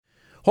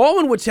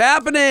Holman, what's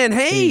happening?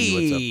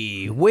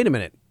 Hey, what's up? Wait a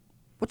minute.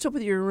 What's up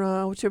with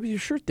your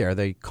shirt there? Are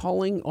they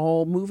calling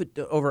all? Move it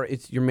over.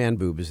 It's your man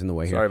boob is in the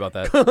way here. Sorry about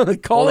that.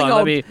 Calling Hold on,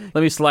 all.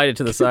 let me slide it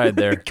to the side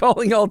there.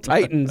 Calling all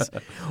Titans.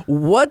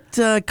 What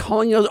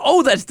calling all?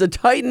 Oh, that's the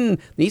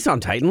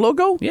Nissan Titan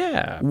logo.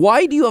 Yeah.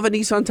 Why do you have a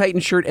Nissan Titan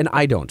shirt and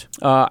I don't?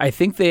 I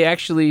think they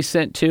actually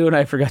sent two, and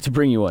I forgot to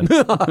bring you one.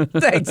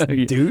 Thanks,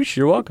 douche.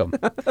 You're welcome.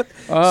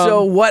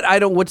 So what? I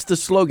don't. What's the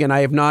slogan?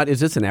 I have not.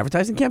 Is this an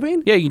advertising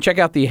campaign? Yeah, you can check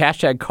out the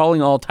hashtag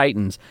Calling All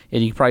Titans,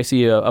 and you can probably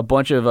see a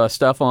bunch of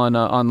stuff on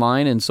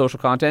online and social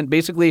content.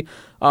 Basically,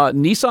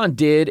 Nissan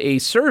did a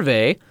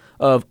survey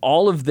of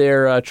all of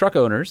their truck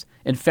owners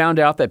and found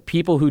out that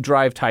people who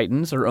drive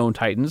Titans or own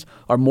Titans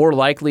are more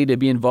likely to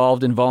be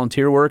involved in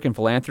volunteer work and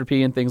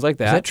philanthropy and things like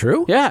that. Is that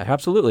true? Yeah,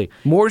 absolutely.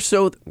 More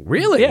so,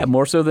 really? Yeah,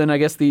 more so than, I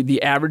guess,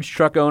 the average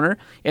truck owner.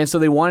 And so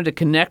they wanted to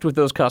connect with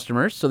those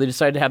customers, so they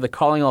decided to have the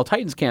Calling All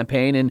Titans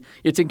campaign, and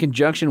it's in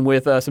conjunction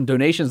with some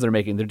donations they're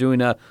making. They're doing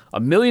a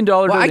 $1 million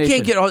donation. I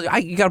can't get.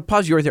 You got to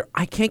pause you right there.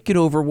 I can't get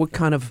over what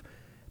kind of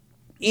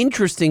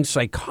interesting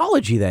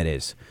psychology that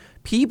is.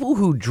 People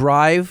who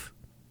drive,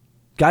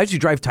 guys who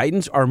drive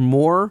Titans are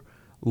more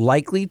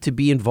likely to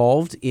be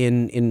involved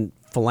in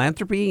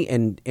philanthropy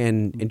and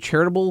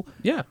charitable.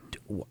 Yeah.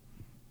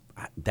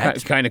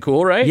 That's kind of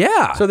cool, right?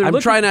 Yeah. So I'm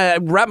trying to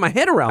wrap my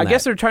head around that. I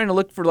guess they're trying to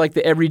look for like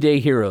the everyday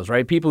heroes,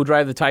 right? People who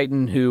drive the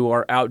Titan who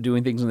are out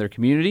doing things in their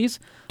communities.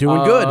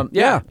 Doing good.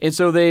 Yeah. And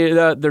so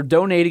they're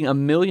donating $1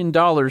 million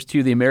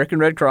to the American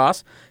Red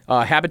Cross,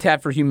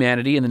 Habitat for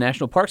Humanity, and the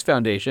National Parks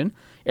Foundation.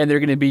 And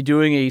they're going to be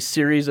doing a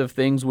series of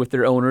things with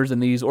their owners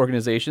and these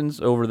organizations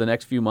over the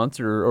next few months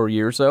or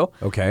year or so.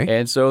 Okay.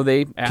 And so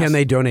they asked, can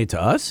they donate to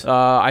us?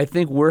 I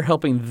think we're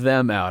helping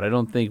them out. I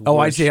don't think. Oh,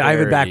 we're I see. I have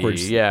it charity.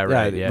 backwards. Yeah,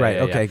 right. Right.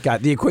 Okay.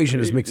 Got the equation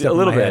is mixed up. A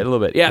little in my bit. head. A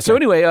little bit. Yeah. Okay. So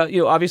anyway,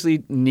 obviously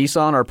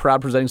Nissan, our proud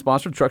presenting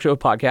sponsor of the Truck Show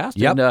podcast.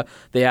 Yep. And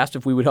they asked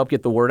if we would help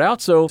get the word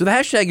out. So the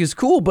hashtag is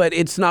cool, but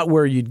it's not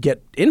where you'd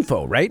get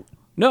info, right?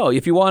 No.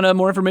 If you want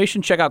more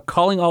information, check out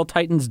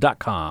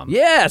callingalltitans.com.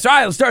 Yes. All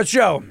right. Let's start the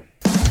show.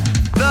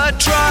 The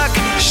Truck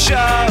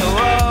Show.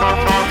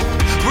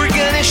 We're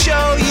gonna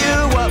show you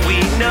what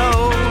we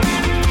know.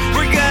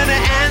 We're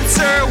gonna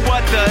answer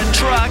what the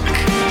truck,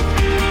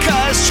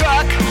 'cause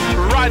truck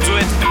rhymes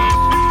with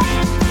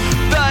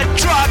the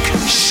Truck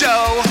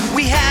Show.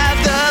 We have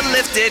the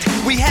lifted,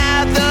 we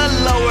have the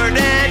lowered,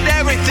 and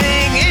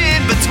everything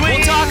in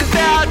between. We'll talk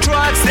about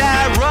trucks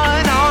that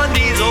run on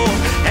diesel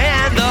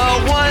and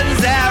the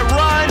ones that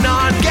run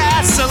on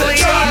gasoline. The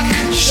Truck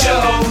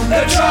Show,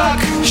 the Truck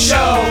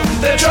Show,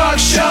 the Truck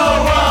Show.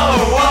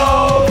 Whoa,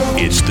 whoa.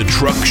 It's the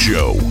Truck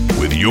Show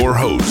with your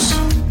hosts,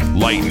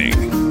 Lightning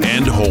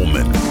and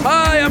Holman.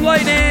 Hi, I'm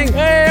Lightning.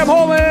 Hey, I'm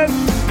Holman.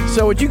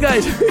 So what you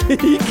guys,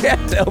 you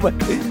can't tell, but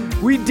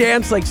we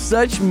danced like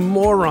such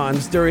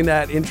morons during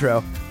that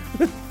intro.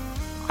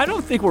 I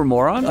don't think we're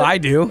morons. I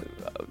do.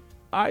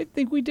 I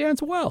think we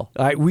dance well.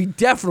 We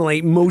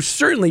definitely, most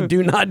certainly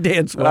do not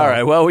dance well. All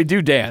right, well, we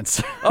do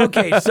dance.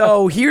 Okay,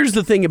 so here's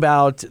the thing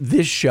about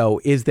this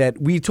show is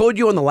that we told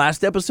you on the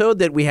last episode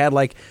that we had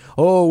like,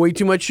 way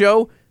too much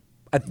show.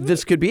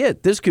 This could be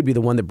it. This could be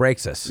the one that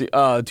breaks us.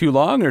 Too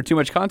long or too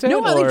much content?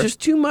 No, I think just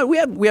too much.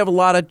 We have a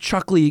lot of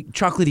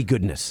chocolatey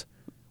goodness.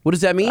 What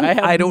does that mean?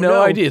 I don't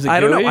know. idea. Is it I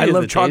don't gooey? know. I Is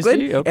love it chocolate,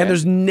 tasty? Okay. and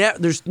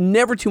there's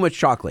never too much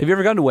chocolate. Have you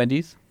ever gone to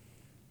Wendy's?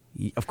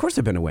 Of course,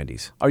 I've been to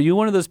Wendy's. Are you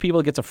one of those people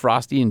that gets a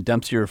Frosty and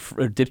dips your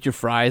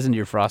fries into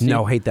your Frosty?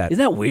 No, hate that.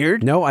 Isn't that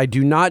weird? No, I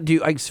do not do.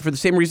 For the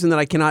same reason that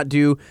I cannot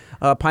do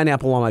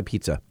pineapple on my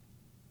pizza.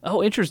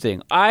 Oh,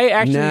 interesting. I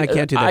actually I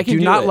can't do that. I can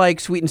do not it. like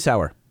sweet and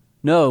sour.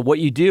 No, what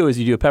you do is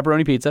you do a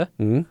pepperoni pizza,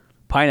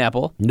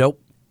 pineapple,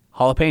 Nope.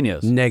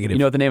 jalapenos. Negative. You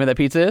know what the name of that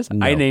pizza is?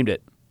 No. I named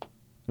it.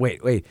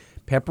 Wait.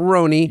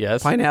 Pepperoni,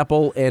 Yes.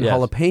 pineapple, and Yes.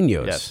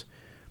 jalapenos. Yes.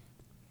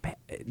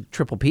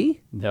 Triple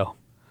P? No.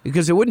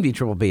 Because it wouldn't be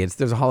triple P.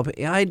 There's a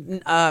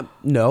jalapeno.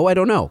 No, I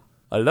don't know.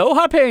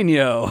 Aloha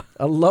Peño.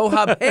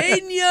 Aloha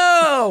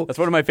Peño. That's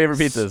one of my favorite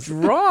pizzas.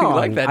 Strong. You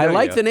like that, I don't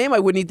like you? the name. I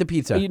wouldn't eat the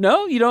pizza. You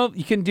know, you don't.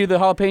 You can do the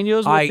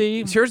jalapenos with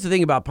the. Here's the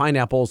thing about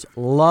pineapples.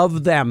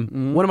 Love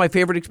them. One of my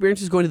favorite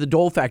experiences going to the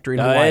Dole factory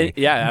in Hawaii.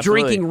 Yeah,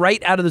 absolutely. Drinking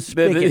right out of the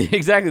spigot.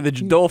 Exactly, the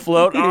Dole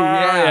float.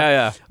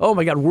 Yeah. Oh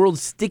my God,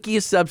 world's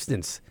stickiest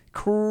substance.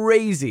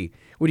 Crazy.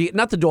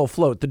 Not the Dole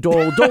float, the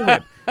Dole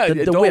whip.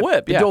 The Dole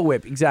whip, The yeah. Dole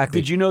whip, exactly.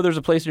 Did you know there's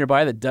a place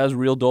nearby that does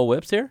real Dole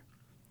whips here?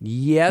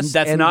 Yes.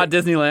 That's and not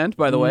Disneyland,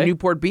 by the way.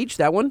 Newport Beach,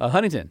 that one?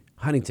 Huntington.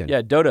 Huntington.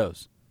 Yeah,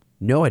 Dodo's.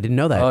 No, I didn't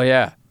know that. Oh,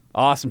 yeah.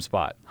 Awesome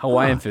spot.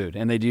 Hawaiian food.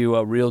 And they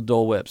do real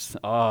Dole whips.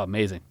 Oh,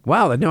 amazing.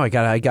 Wow, no, I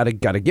gotta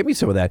get me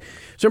some of that.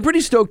 So I'm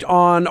pretty stoked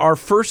on our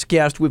first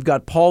guest. We've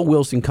got Paul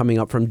Wilson coming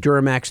up from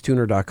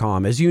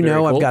DuramaxTuner.com. As you know,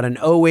 cool. I've got an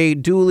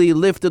 08 dually,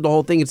 lifted the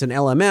whole thing. It's an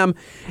LMM.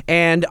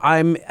 And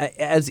I'm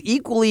as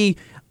equally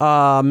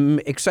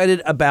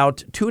excited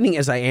about tuning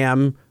as I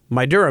am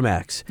my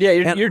Duramax. Yeah,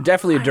 you're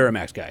definitely a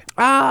Duramax guy.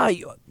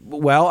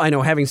 Well, I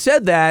know. Having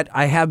said that,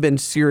 I have been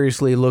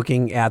seriously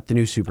looking at the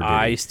new Super Duty.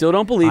 I still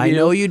don't believe you. I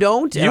know you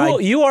don't.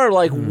 and You are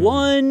like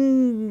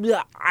one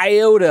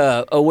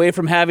iota away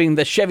from having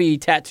the Chevy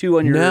tattoo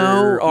on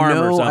your arm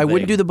or something. I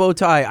wouldn't do the bow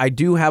tie. I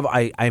do have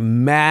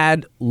I'm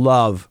mad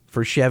love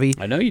for Chevy.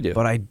 I know you do.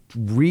 But I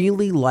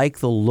really like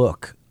the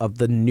look of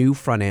the new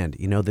front end.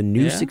 You know, the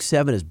new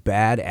 6.7 is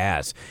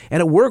badass.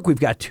 And at work, we've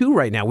got two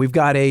right now. We've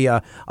got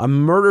a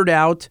murdered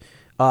out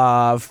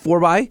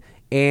 4x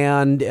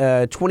and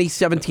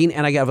 2017,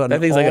 and I got an that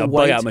thing's like a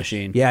all-white- bug-out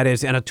machine. Yeah, it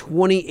is, and a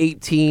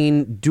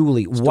 2018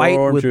 dually, white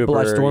with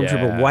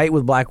Stormtrooper, white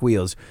with black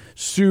wheels,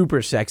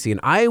 super sexy.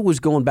 And I was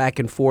going back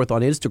and forth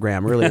on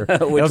Instagram earlier.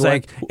 I was one?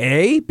 like,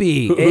 A,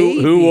 B, Who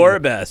B. wore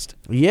it best?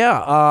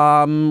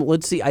 Yeah,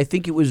 let's see. I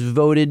think it was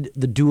voted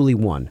the dually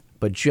one,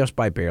 but just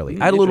by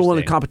barely. I had a little one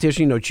in the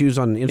competition, choose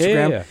on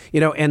Instagram,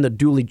 and the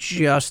dually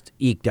just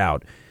eked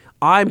out.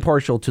 I'm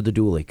partial to the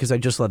dually because I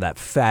just love that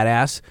fat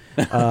ass,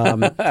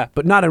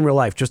 but not in real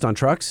life, just on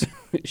trucks.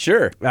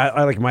 Sure.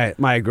 I like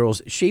my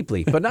girls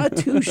shapely, but not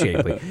too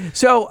shapely.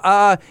 So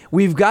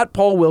we've got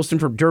Paul Wilson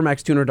from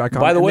DuramaxTuner.com.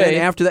 By the way,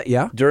 after that,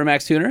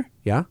 Duramax Tuner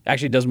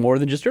actually does more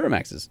than just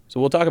Duramaxes. So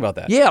we'll talk about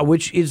that. Yeah,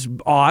 which is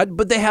odd,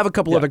 but they have a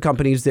couple other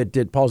companies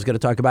that Paul's going to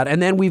talk about. And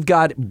then we've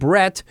got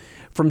Brett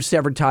from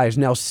Severed Ties.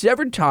 Now,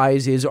 Severed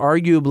Ties is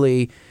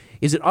arguably,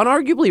 is it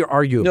unarguably or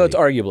arguably? No, it's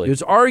arguably.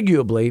 It's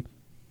arguably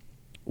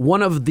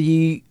one of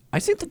the, I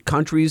think the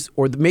country's,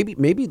 or maybe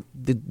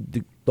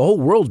the whole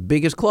world's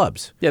biggest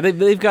clubs. Yeah,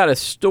 they've got a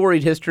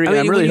storied history. I mean,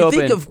 I'm really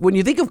hoping. When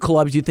you think of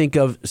clubs, you think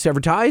of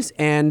Severed Ties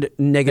and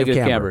Negative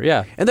Camber.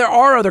 Yeah. And there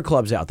are other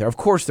clubs out there. Of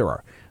course there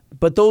are.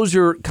 But those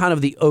are kind of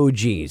the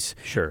OGs.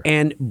 Sure.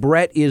 And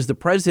Brett is the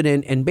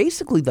president and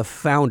basically the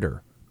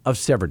founder of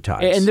Severed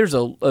Ties. And there's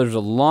a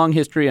long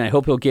history, and I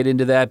hope he'll get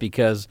into that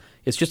because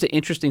it's just an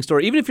interesting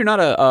story. Even if you're not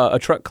a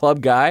truck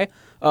club guy,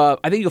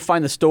 I think you'll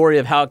find the story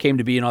of how it came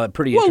to be and all that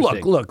pretty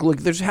interesting. Well, look.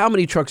 There's how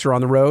many trucks are on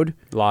the road?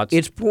 Lots.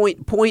 It's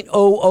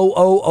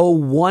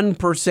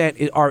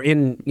 0.00001% are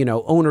in,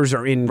 owners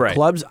are in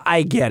clubs.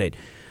 I get it.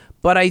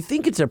 But I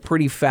think it's a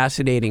pretty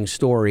fascinating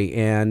story,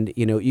 and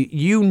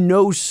you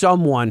know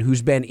someone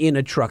who's been in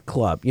a truck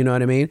club. You know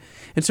what I mean?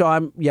 And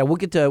so we'll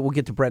get to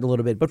Brett in a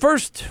little bit. But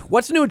first,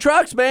 what's new in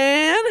trucks,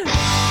 man?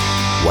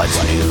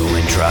 What's new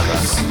in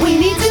trucks? We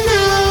need to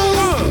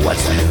know.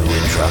 What's new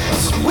in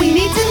trucks? We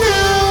need to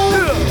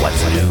know.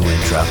 What's new in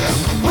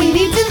trucks? We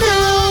need to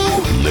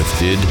know.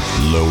 Lifted,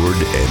 lowered,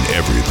 and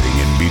everything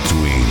in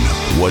between.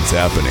 What's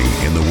happening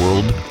in the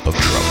world of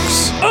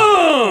trucks?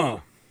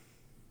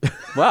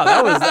 Wow,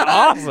 that was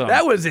awesome.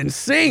 That was in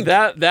sync.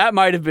 That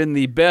might have been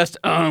the best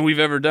we've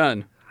ever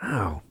done.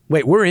 Wow.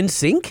 Wait, we're in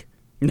sync?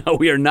 No,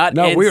 we are not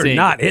No, in we are sync.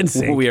 not in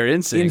sync. We are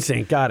in sync. In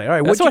sync, got it. All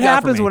right, That's what you got for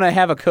happens me? when I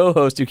have a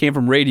co-host who came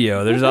from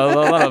radio. There's a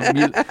lot of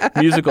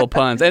musical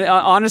puns. And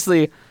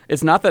honestly,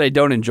 it's not that I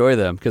don't enjoy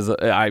them, because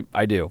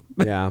I do.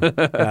 Yeah,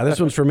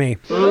 this one's for me.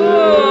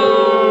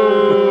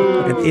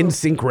 An in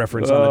sync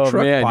reference on the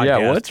truck podcast.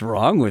 Yeah, what's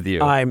wrong with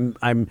you?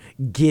 I'm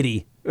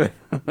giddy.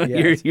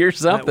 You're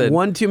something.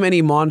 One too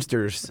many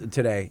monsters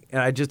today.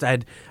 And I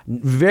had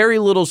very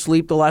little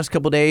sleep the last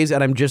couple of days,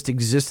 and I'm just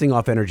existing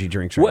off energy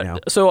drinks right now.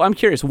 So I'm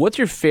curious, what's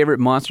your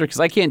favorite monster? Because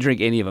I can't drink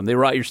any of them. They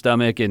rot your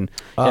stomach, and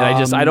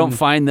I don't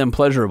find them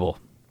pleasurable.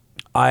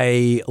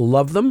 I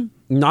love them,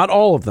 not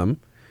all of them,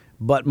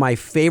 but my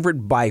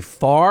favorite by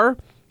far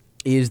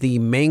is the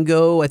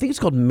mango. I think it's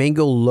called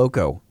Mango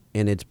Loco,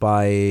 and it's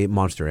by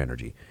Monster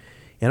Energy.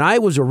 And I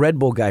was a Red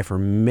Bull guy for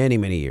many,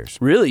 many years.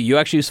 Really? You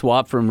actually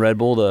swapped from Red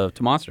Bull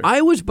to Monster?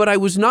 I was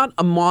not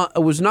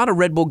a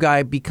Red Bull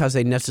guy because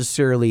I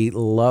necessarily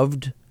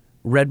loved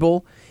Red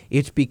Bull.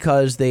 It's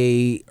because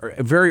they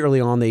very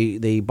early on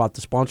they bought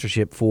the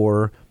sponsorship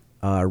for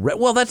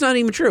well, that's not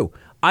even true.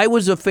 I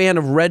was a fan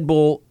of Red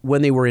Bull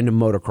when they were into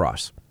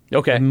motocross.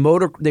 Okay.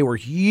 They were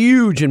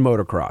huge in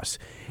motocross.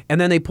 And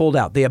then they pulled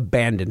out. They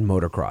abandoned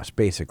motocross,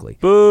 basically.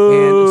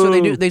 Boo! And so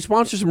they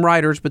sponsor some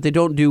riders, but they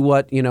don't do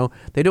what, I don't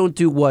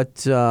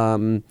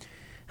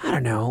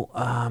know.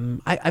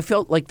 I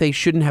felt like they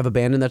shouldn't have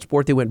abandoned that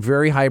sport. They went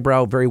very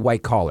highbrow, very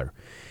white collar.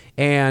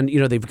 And,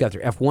 they've got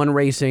their F1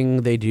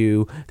 racing. They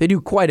do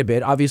quite a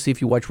bit. Obviously,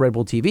 if you watch Red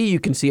Bull TV,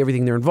 you can see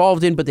everything they're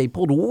involved in, but they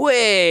pulled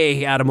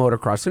way out of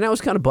motocross. So now I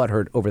was kind of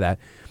butthurt over that.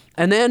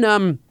 And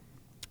then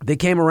they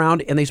came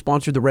around and they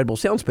sponsored the Red Bull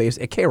Soundspace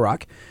at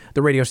K-Rock,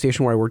 the radio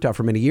station where I worked out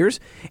for many years.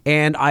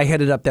 And I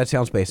headed up that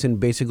Soundspace.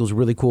 And basically it was a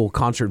really cool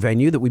concert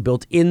venue that we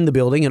built in the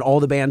building, and all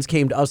the bands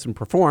came to us and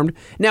performed.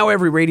 Now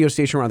every radio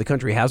station around the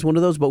country has one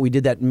of those, but we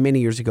did that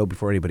many years ago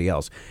before anybody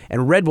else.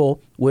 And Red Bull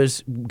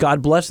was,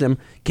 God bless them,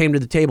 came to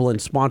the table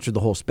and sponsored the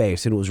whole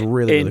space. And it was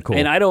really cool.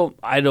 And I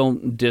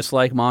don't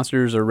dislike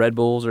Monsters or Red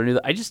Bulls or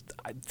anything.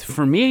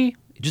 For me,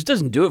 it just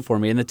doesn't do it for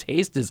me. And the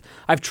taste is,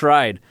 I've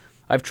tried.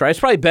 It's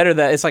probably better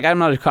that it's like I'm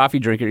not a coffee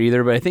drinker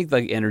either, but I think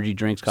like energy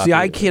drinks, coffee. See,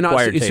 I cannot.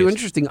 It's so taste.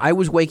 interesting. I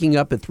was waking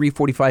up at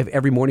 3:45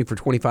 every morning for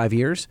 25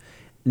 years,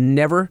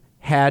 never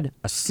had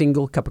a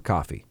single cup of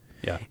coffee.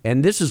 Yeah.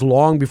 And this is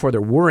long before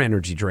there were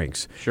energy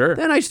drinks. Sure.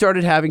 Then I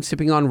started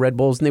sipping on Red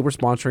Bulls, and they were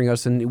sponsoring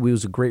us, and it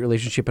was a great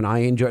relationship, and I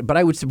enjoyed. But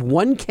I would sip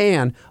one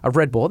can of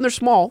Red Bull, and they're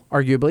small,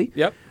 arguably.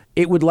 Yep.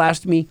 It would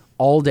last me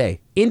all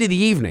day into the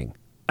evening.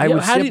 I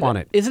would sip on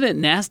it. Isn't it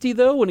nasty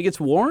though when it gets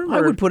warm? I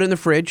or- would put it in the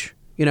fridge.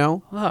 You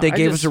know, they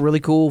gave us a really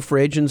cool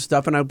fridge and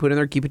stuff, and I would put it in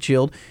there, keep it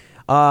chilled.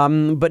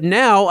 But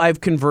now I've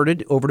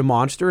converted over to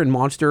Monster, and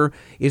Monster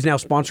is now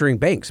sponsoring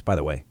banks, by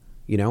the way.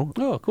 You know?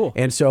 Oh, cool.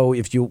 And so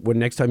when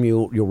next time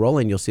you'll roll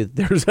in, you'll see that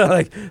there's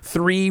like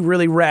 3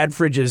 really rad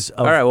fridges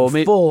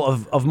full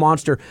of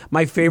Monster.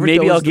 My favorite.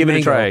 Maybe though, I'll is the give it a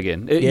mango. try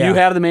again. Yeah. You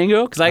have the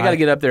mango? Because I got to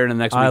get up there in the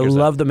next week I or so.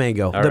 love the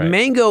mango. All The right.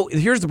 mango.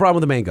 Here's the problem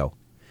with the mango,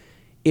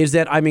 is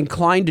that I'm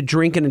inclined to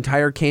drink an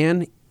entire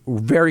can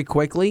very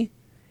quickly,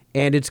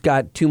 and it's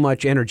got too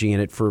much energy in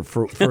it for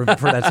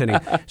that setting.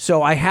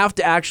 So I have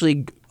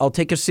to I'll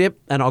take a sip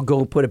and I'll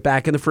go put it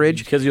back in the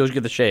fridge. Because you'll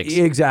get the shakes.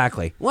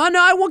 Exactly. Well, no,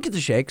 I won't get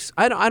the shakes.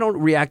 I don't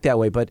react that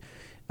way, but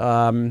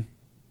I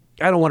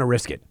don't want to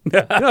risk it.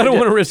 I don't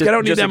want to risk it. I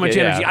don't need Just that in much case,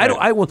 yeah, energy. right.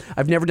 I will.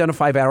 I've never done a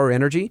 5-hour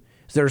energy.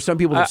 There are some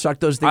people that suck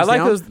those things I like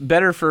down. those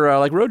better for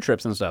like road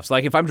trips and stuff. So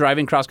like if I'm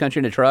driving cross country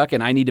in a truck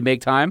and I need to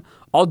make time,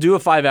 I'll do a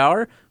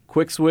 5-hour.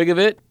 Quick swig of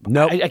it.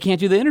 Nope. I can't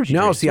do the energy.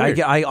 No, drink. see, It's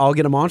weird. I'll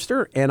get a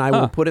Monster, and I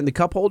will put it in the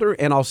cup holder,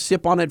 and I'll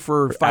sip on it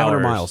for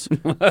 500 hours.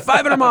 miles.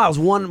 500 miles,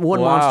 one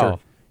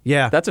Monster.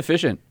 Yeah. That's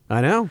efficient.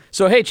 I know.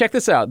 So hey, check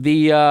this out.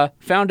 The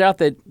found out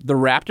that the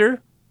Raptor,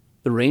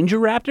 the Ranger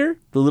Raptor,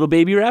 the little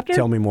baby Raptor,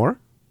 Tell me more.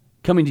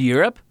 coming to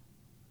Europe.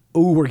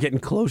 Ooh, we're getting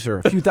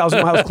closer. A few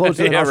thousand miles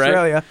closer than Yeah, right.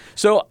 Australia.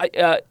 So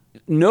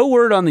no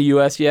word on the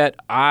U.S. yet.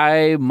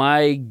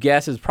 My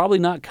guess is probably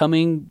not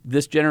coming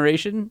this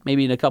generation.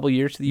 Maybe in a couple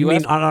years to the You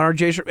U.S. mean on our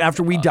generation,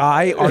 after we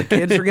die, our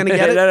kids are going to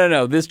get it?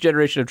 No. This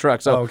generation of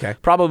trucks. So Oh, okay.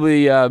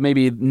 probably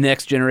maybe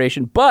next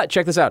generation. But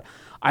check this out.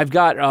 I've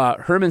got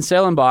Herman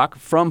Selenbach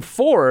from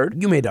Ford,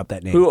 You made up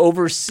that name. who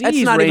oversees That's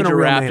not even a Ranger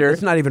real name. Raptor.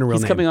 It's not even a real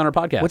He's name. coming on our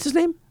podcast. What's his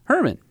name?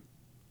 Herman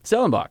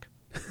Selenbach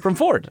from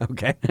Ford.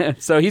 Okay.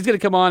 So he's going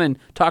to come on and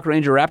talk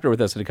Ranger Raptor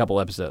with us in a couple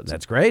episodes.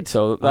 That's great.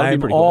 So that'll be I'm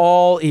pretty cool.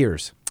 all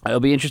ears. It'll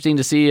be interesting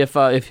to see if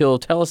he'll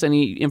tell us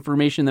any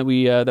information that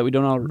we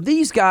don't already.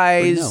 These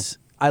guys,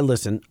 I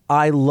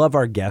love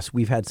our guests.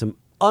 We've had some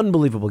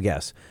unbelievable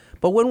guests.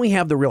 But when we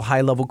have the real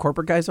high-level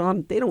corporate guys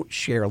on, they don't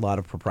share a lot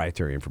of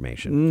proprietary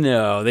information.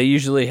 No, they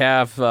usually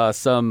have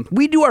some.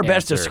 We do our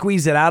best to Answer.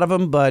 squeeze it out of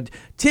them, but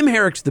Tim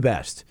Herrick's the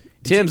best.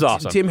 Tim's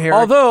awesome. Tim Herrick.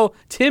 Although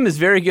Tim is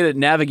very good at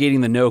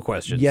navigating the no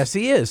questions. Yes,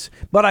 he is.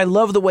 But I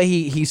love the way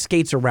he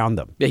skates around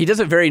them. Yeah, he does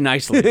it very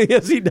nicely.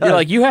 Yes, he does. You're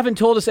like, you haven't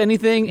told us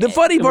anything. The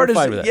funny and part we're is,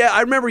 fine with that. yeah,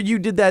 I remember you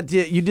did that.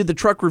 You did the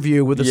truck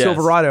review with the Yes.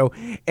 Silverado,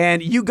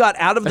 and you got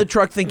out of the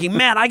truck thinking,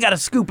 "Man, I got a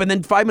scoop," and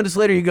then 5 minutes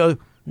later, you go,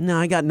 "No,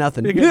 I got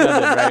nothing." got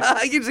nothing,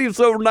 right? You seem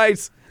so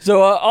nice.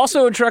 So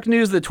also in truck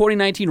news, the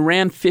 2019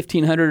 Ram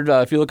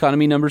 1500 fuel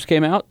economy numbers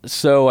came out.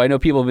 So I know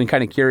people have been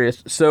kind of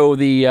curious. So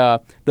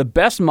the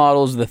best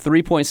model is the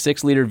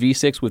 3.6 liter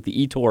V6 with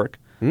the e-torque,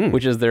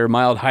 which is their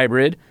mild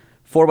hybrid.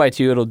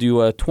 4x2, it'll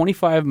do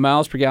 25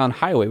 miles per gallon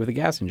highway with a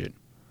gas engine.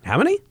 How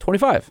many?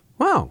 25.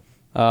 Wow.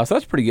 So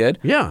that's pretty good.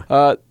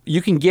 Yeah.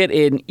 You can get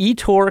an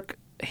e-torque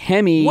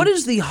Hemi. What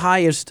is the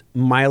highest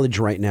mileage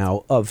right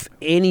now of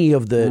any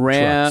of the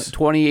Ram trucks?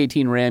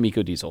 2018 Ram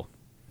EcoDiesel?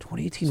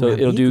 2018. So Ram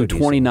it'll do EcoDiesel.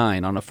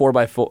 29 on a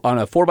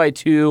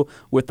 4x2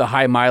 with the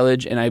high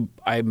mileage, and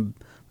I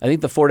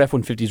think the Ford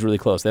F-150 is really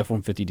close. The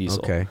F-150 diesel.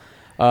 Okay.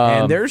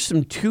 And there's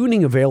some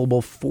tuning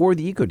available for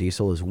the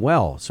EcoDiesel as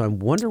well. So I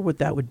wonder what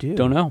that would do.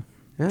 Don't know.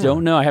 Yeah.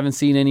 Don't know. I haven't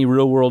seen any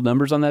real world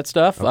numbers on that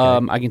stuff.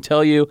 I can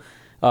tell you,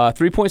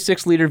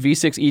 3.6 liter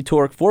V6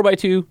 e-torque,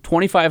 4x2,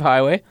 25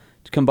 highway,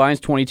 combines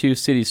 22,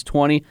 cities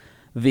 20.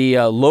 The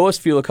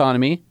lowest fuel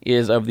economy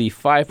is of the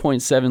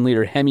 5.7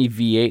 liter Hemi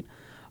V8,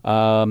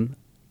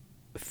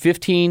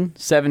 15,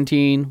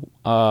 17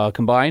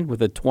 combined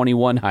with a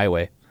 21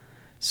 highway.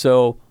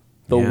 So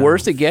the Yeah,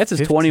 worst it gets is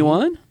 15?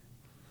 21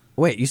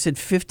 Wait, you said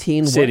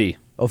 15 what? city.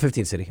 Oh,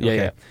 15 city. Yeah,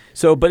 Okay. yeah.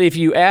 So, but if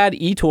you add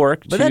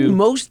e-torque But to then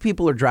most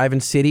people are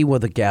driving city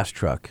with a gas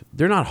truck.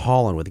 They're not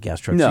hauling with a gas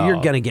truck. So No.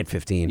 you're going to get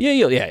 15. yeah.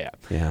 Yeah.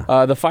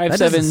 The That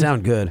doesn't 5.7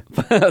 sound good.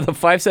 the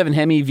 5.7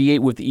 Hemi V8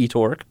 with the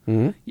e-torque,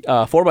 Mm-hmm.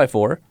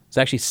 4x4. It's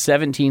actually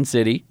 17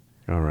 city,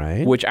 All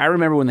right. which I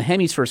remember when the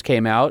Hemis first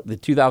came out, the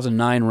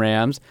 2009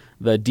 Rams,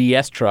 the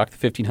DS truck, the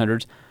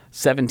 1500s,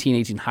 17,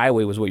 18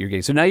 highway was what you're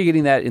getting. So now you're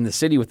getting that in the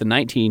city with the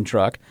 19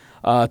 truck,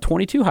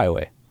 22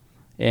 highway.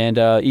 And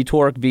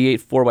e-torque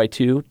V8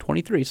 4x2,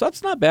 23. So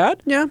that's not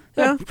bad. Yeah,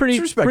 pretty it's pretty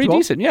respectable.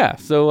 decent. Yeah.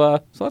 So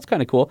that's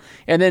kind of cool.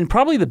 And then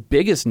probably the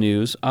biggest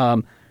news.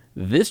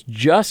 This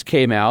just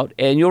came out,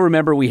 and you'll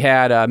remember we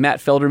had Matt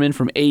Felderman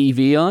from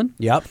AEV on.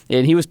 Yep.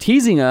 And he was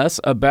teasing us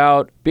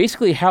about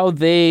basically how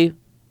they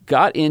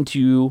got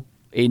into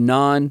a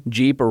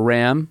non-Jeep or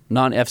Ram,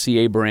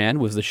 non-FCA brand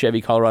was the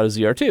Chevy Colorado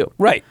ZR2.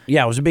 Right.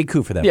 Yeah, it was a big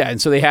coup for them. Yeah,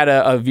 and so they had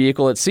a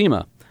vehicle at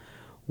SEMA.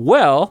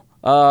 Well,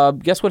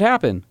 guess what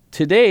happened?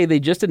 Today, they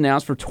just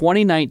announced for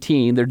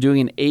 2019, they're doing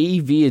an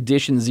AEV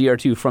Edition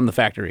ZR2 from the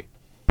factory.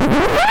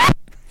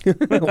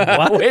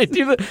 Wait,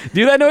 do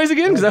that noise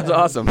again? Because that's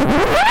awesome.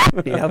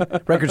 Yeah,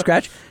 record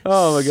scratch.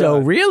 Oh, my God. So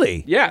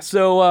really? Yeah,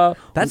 so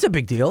That's a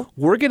big deal.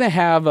 we're going to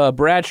have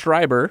Brad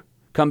Schreiber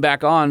come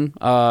back on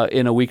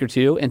in a week or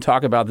two and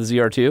talk about the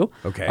ZR2.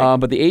 Okay.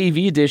 But the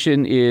AEV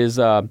edition is,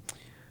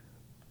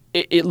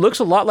 it looks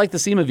a lot like the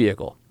SEMA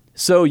vehicle.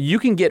 So you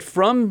can get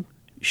from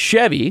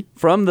Chevy,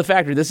 from the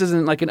factory, this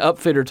isn't like an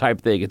upfitter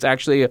type thing. It's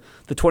actually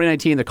the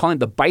 2019, they're calling it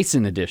the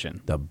Bison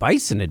edition. The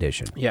Bison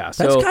edition. Yeah.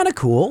 That's so kind of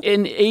cool.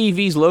 And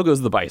AEV's logo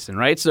is the Bison,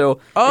 right? So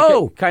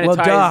Oh, kind of well,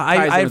 ties, duh. ties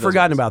in I had with those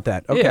forgotten guys. about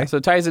that. Okay. Yeah, so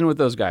it ties in with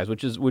those guys,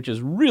 which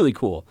is really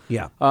cool.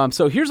 Yeah.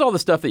 So here's all the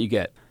stuff that you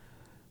get.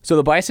 So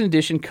the Bison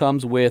edition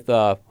comes with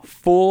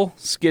full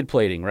skid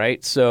plating,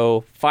 right?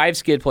 So 5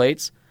 skid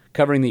plates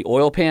covering the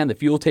oil pan, the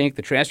fuel tank,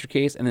 the transfer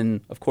case, and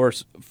then, of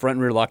course, front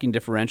and rear locking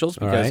differentials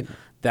because right.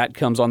 that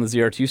comes on the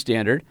ZR2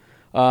 standard.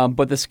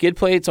 But the skid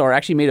plates are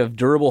actually made of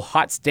durable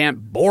hot stamp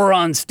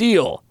boron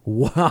steel.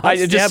 Wow.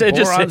 It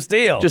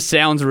steel. just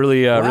sounds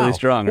really really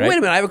strong, right? Wait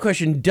a minute. I have a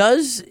question.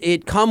 Does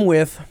it come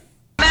with...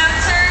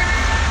 Mounter,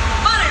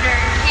 monitor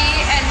key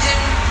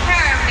engine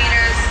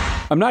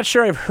parameters. I'm not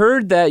sure. I've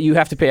heard that you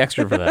have to pay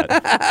extra for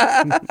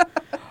that.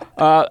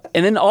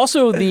 And then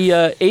also the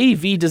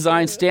AEV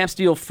designed stamp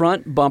steel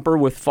front bumper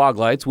with fog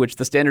lights, which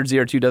the standard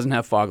ZR2 doesn't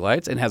have fog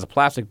lights and has a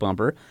plastic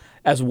bumper,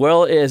 as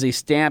well as a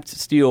stamped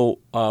steel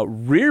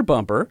rear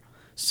bumper.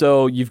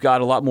 So you've got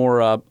a lot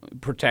more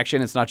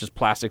protection. It's not just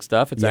plastic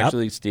stuff. It's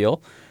actually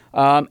steel.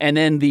 And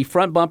then the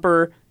front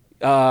bumper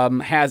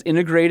has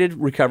integrated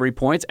recovery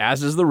points,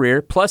 as does the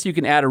rear. Plus, you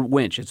can add a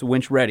winch. It's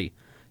winch ready.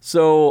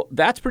 So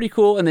that's pretty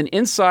cool. And then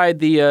inside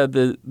the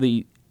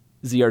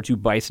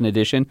ZR2 Bison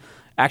edition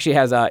actually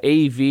has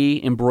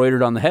AEV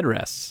embroidered on the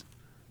headrests.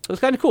 So it's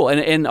kind of cool.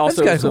 And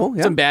also kinda cool,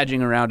 yeah. some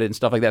badging around it and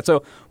stuff like that.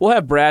 So we'll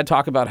have Brad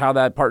talk about how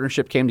that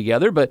partnership came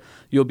together, but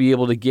you'll be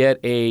able to get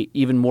a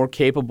even more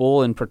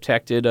capable and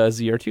protected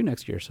ZR2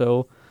 next year.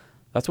 So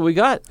that's what we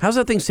got. How's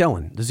that thing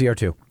selling, the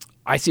ZR2?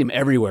 I see them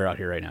everywhere out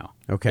here right now.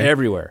 Okay.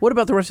 Everywhere. What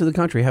about the rest of the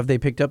country? Have they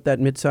picked up that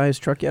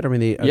mid-sized truck yet? I mean,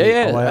 are Yeah,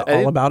 they yeah.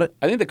 all about it?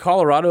 I think the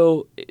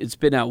Colorado, it's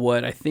been out,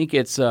 I think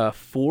it's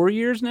 4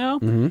 years now.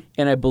 Mm-hmm.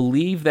 And I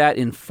believe that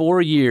in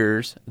 4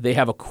 years, they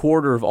have a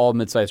quarter of all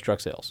mid-sized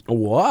truck sales.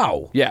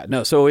 Wow. Yeah,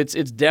 no, so it's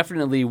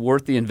definitely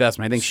worth the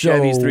investment. I think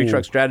Chevy's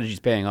 3-truck strategy is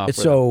paying off.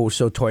 So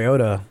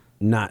Toyota,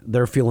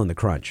 they're feeling the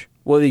crunch.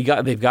 Well, they've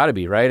got to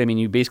be, right? I mean,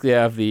 you basically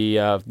have the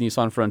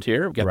Nissan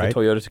Frontier, you've got Right. the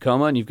Toyota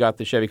Tacoma, and you've got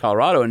the Chevy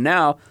Colorado, and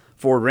now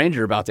Ford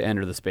Ranger about to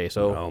enter the space.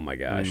 So, Oh, my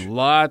gosh. I mean,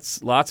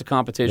 lots of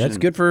competition. That's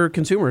good for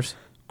consumers.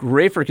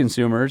 Great for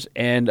consumers.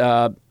 And,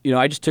 I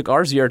just took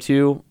our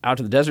ZR2 out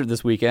to the desert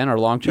this weekend, our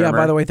long-term. Yeah,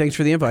 by the way, thanks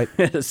for the invite.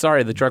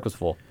 Sorry, the truck was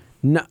full.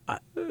 No,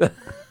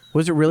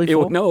 was it really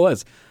full? No, it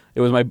was.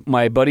 It was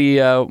my buddy,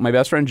 my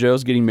best friend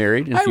Joe's getting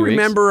married in a I few weeks.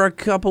 remember a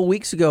couple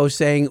weeks ago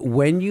saying,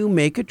 when you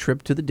make a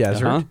trip to the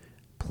desert, Uh-huh.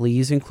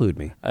 please include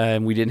me.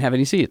 And we didn't have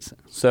any seats.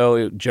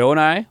 So Joe and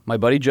I, my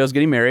buddy Joe's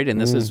getting married,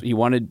 and he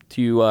wanted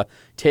to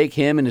take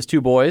him and his 2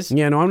 boys.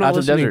 Yeah, no, I'm not out to the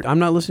listening. desert. I'm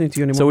not listening to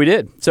you anymore. So we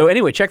did. So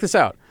anyway, check this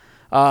out.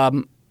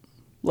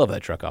 Love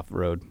that truck off the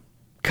road.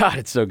 God,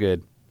 it's so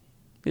good.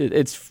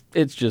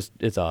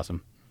 It's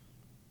awesome.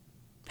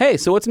 Hey,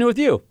 so what's new with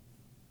you?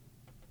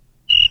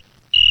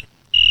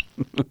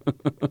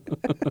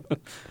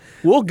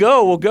 We'll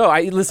go.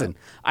 Listen,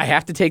 I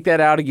have to take that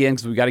out again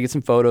because we got to get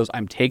some photos.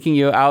 I'm taking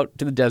you out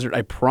to the desert.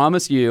 I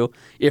promise you,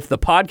 if the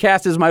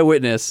podcast is my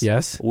witness,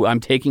 Yes. I'm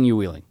taking you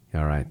wheeling.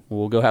 All right.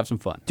 We'll go have some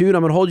fun. Dude,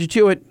 I'm going to hold you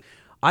to it.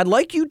 I'd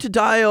like you to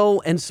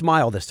dial and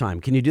smile this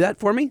time. Can you do that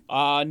for me?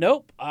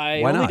 Nope.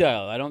 I Why only not?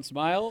 dial. I don't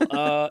smile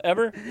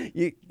ever.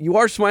 You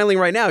are smiling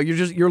right now.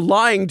 You're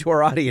lying to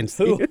our audience.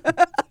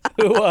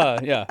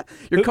 Yeah.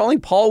 You're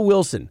calling Paul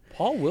Wilson.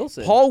 Paul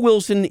Wilson. Paul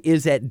Wilson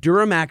is at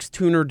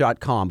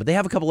DuramaxTuner.com, but they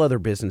have a couple other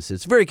businesses.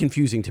 It's very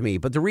confusing to me.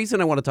 But the reason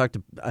I want to talk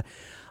to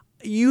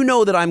you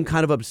know that I'm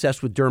kind of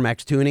obsessed with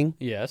Duramax tuning.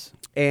 Yes.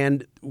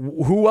 And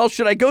who else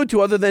should I go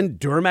to other than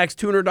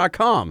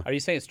DuramaxTuner.com? Are you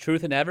saying it's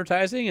truth in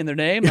advertising in their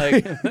name?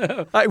 Like,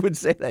 I would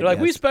say that. they're like,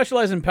 yes. we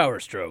specialize in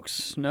power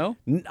strokes. No?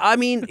 I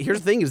mean,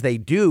 here's the thing is they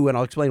do, and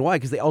I'll explain why,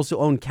 because they also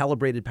own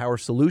Calibrated Power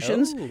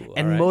Solutions Oh,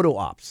 and all right. Moto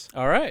Ops.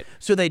 All right.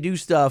 So they do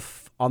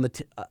stuff on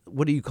the,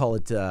 what do you call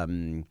it,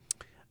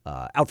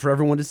 out for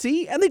everyone to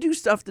see, and they do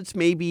stuff that's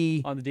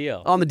maybe On the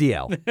DL. on the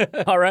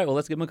DL. All right. Well,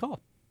 let's give them a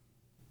call.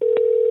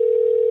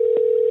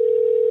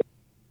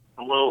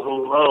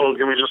 Hello.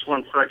 Give me just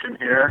 1 second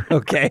here.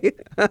 Okay.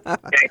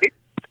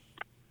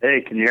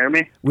 Hey, can you hear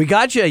me? We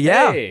got you,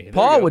 yeah. Hey, there we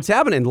Paul, go. what's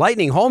happening?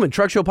 Lightning, Holman,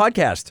 Truck Show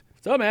Podcast.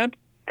 What's up, man?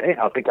 Hey,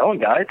 how's it going,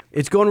 guys?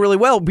 It's going really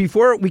well. We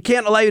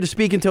can't allow you to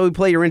speak until we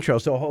play your intro,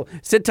 so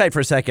sit tight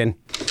for a second.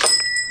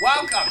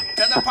 Welcome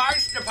to the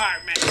parts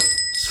department.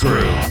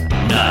 Screw,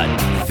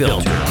 nut,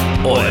 filter,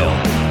 oil,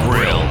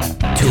 grill,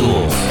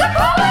 tools. The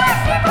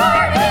parts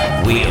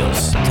department.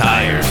 Wheels,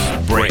 tires,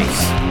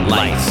 brakes,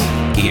 lights,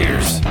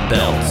 gears,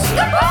 belts.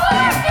 The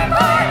parts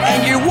department.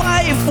 And your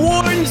wife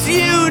warns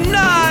you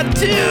not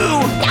to.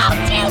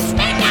 Don't you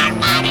spend our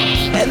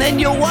money! And then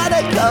you'll want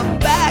to come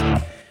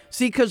back.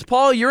 See, because,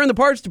 Paul, you're in the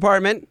parts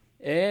department.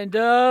 And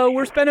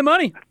we're spending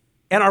money.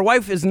 And our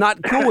wife is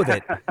not cool with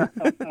it.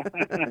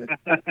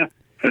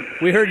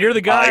 We heard you're the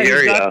guy hear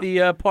who's ya. got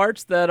the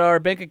parts that our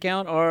bank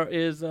account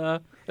is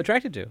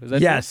attracted to. Is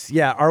that Yes,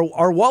 yeah.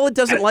 Our wallet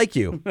doesn't like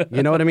you.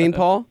 You know what I mean,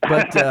 Paul?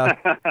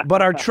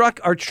 But our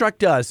truck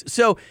does.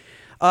 So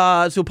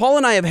Paul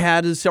and I have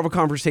had several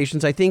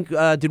conversations. I think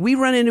did we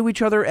run into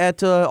each other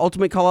at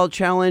Ultimate Callout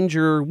Challenge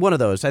or one of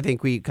those? I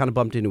think we kind of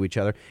bumped into each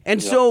other.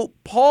 And so,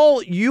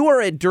 Paul, you are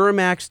at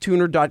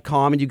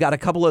DuramaxTuner.com, and you got a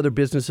couple other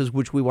businesses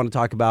which we want to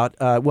talk about.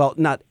 Well,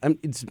 not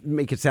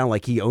make it sound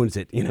like he owns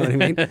it. You know what I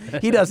mean?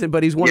 He doesn't,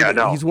 but he's one of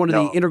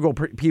the integral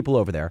people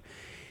over there.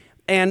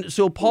 And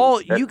so,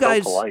 Paul, That's you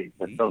guys, so polite.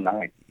 That's so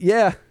nice.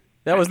 yeah.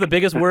 That was the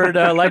biggest word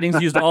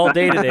Lightning's used all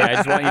day today. I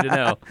just want you to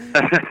know.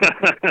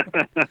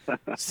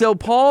 So,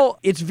 Paul,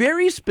 it's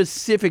very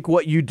specific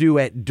what you do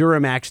at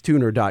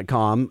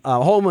DuramaxTuner.com.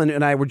 Holman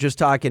and I were just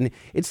talking.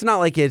 It's not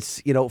like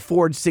it's,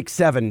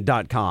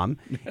 Ford67.com.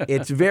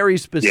 It's very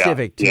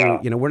specific to,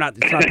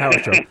 it's not Power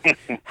Stroke.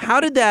 How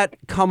did that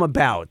come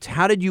about?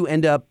 How did you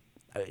end up,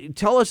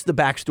 tell us the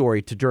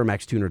backstory to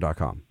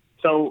DuramaxTuner.com.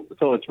 So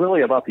it's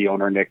really about the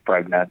owner, Nick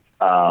Pregnant,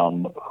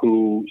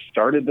 who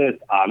started this,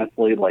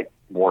 honestly, like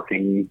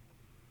working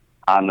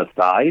on the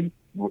side,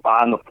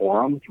 on the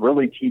forums,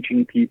 really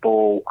teaching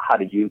people how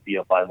to use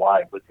DFI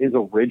Live. Was his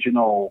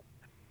original,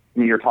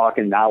 you're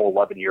talking now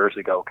 11 years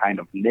ago, kind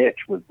of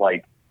niche was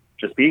like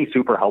just being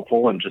super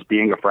helpful and just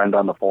being a friend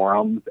on the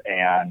forums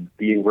and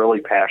being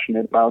really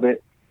passionate about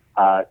it.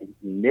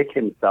 Nick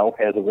himself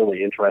has a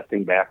really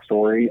interesting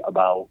backstory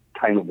about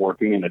kind of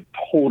working in a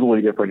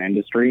totally different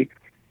industry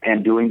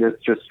and doing this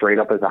just straight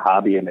up as a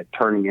hobby and it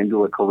turning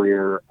into a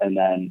career and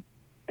then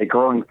it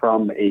growing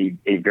from a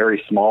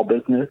very small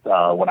business.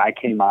 When I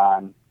came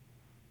on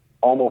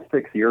almost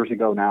 6 years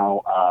ago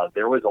now,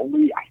 there was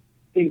only, I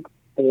think,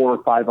 4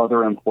 or 5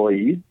 other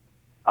employees.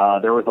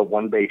 There was a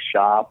one-base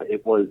shop.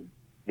 It was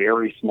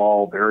very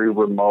small, very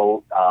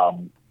remote.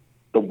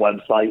 The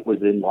website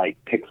was in like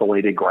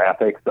pixelated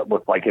graphics that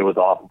looked like it was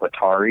off of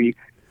Atari.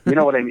 You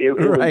know what I mean?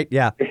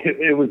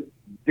 It was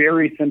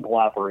very simple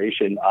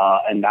operation,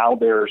 and now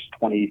there's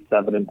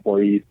 27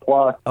 employees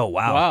plus. Oh,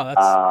 wow.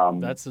 Wow,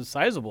 that's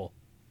sizable.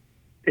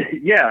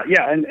 Yeah,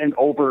 and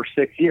over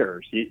 6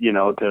 years,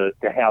 to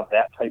have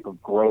that type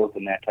of growth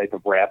and that type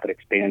of rapid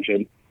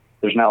expansion.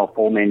 There's now a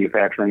full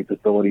manufacturing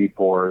facility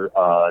for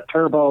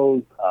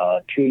turbos.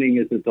 Tuning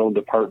is its own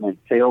department.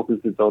 Sales is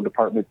its own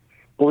department.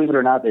 Believe it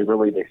or not, they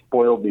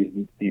spoiled these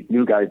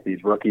new guys,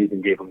 these rookies,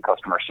 and gave them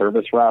customer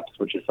service reps,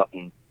 which is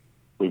something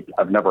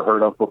I've never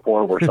heard of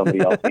before, where somebody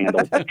else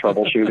handles the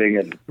troubleshooting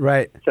and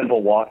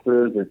simple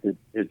walkthroughs.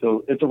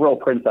 It's a real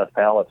Princess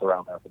Palace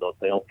around there for those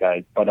sales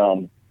guys.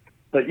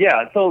 But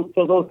yeah, so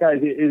those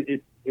guys,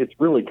 it's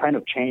really kind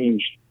of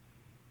changed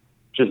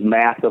just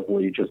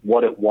massively, just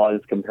what it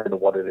was compared to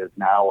what it is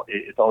now.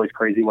 It's always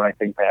crazy when I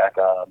think back.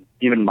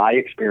 Even my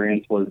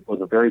experience was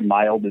a very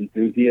mild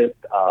enthusiast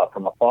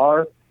from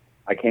afar.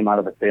 I came out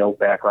of a sales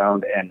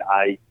background, and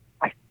I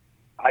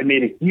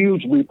made a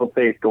huge leap of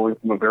faith going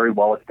from a very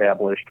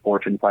well-established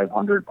Fortune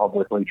 500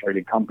 publicly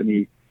traded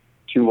company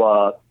to,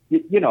 a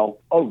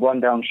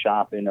rundown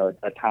shop in a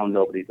town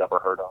nobody's ever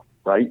heard of,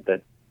 right?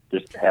 That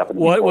just happened.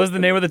 What was the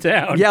name of the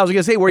town? Yeah, I was going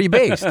to say, where are you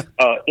based?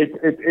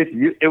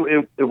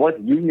 It was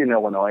Union,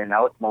 Illinois, and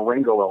now it's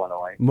Marengo,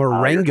 Illinois.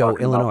 Marengo,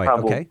 Illinois,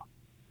 okay.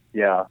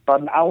 Yeah, about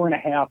an hour and a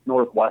half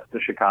northwest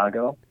of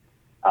Chicago.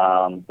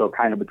 So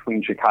kind of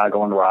between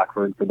Chicago and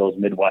Rockford for those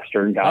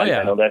Midwestern guys. Oh,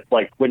 yeah. I know that's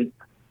like when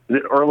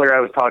earlier I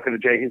was talking to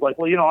Jay. He's like,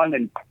 well, I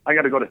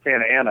got to go to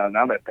Santa Ana, and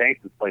I'm at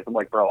Banks' place. I'm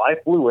like, bro, I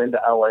flew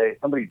into L.A.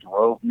 Somebody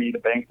drove me to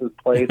Banks'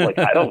 place. Like,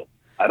 I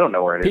don't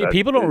know where it is.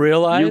 People don't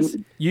realize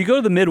you go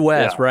to the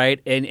Midwest, right?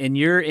 And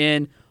you're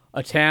in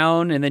a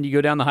town, and then you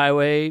go down the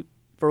highway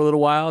for a little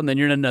while, and then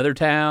you're in another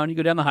town. You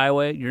go down the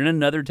highway, you're in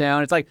another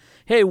town. It's like,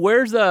 hey,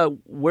 where's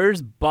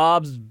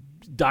Bob's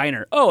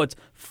Diner? Oh, it's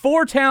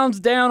 4 towns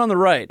down on the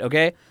right.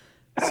 Okay,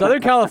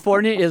 Southern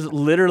California is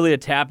literally a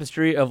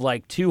tapestry of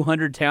like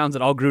 200 towns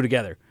that all grew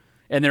together,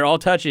 and they're all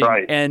touching.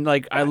 Right. And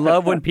like, I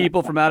love when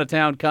people from out of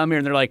town come here,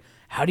 and they're like,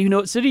 how do you know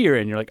what city you're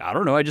in? You're like, I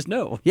don't know. I just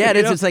know. Yeah, it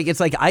is. It's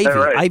like ivy.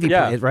 Right. Ivy,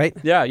 Yeah. right?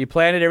 Yeah, you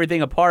planted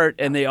everything apart,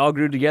 and they all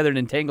grew together and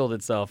entangled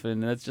itself,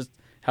 and that's just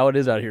how it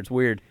is out here. It's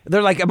weird.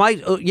 They're like,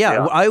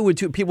 I would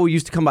too. People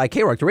used to come by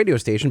K-Rock, the radio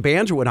station,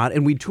 bands or whatnot,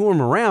 and we'd tour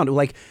them around.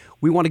 Like,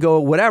 we want to go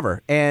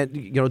whatever,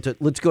 and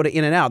let's go to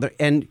In-N-Out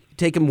and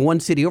take them one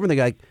city over. And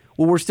they're like,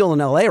 well, we're still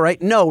in L.A.,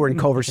 right? No, we're in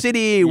Culver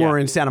City, we're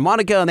in Santa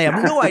Monica, and they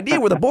have no idea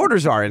where the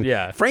borders are.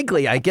 And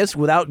frankly, I guess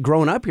without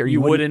growing up here,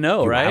 you wouldn't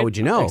know, right? How would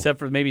you know? Except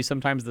for maybe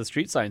sometimes the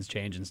street signs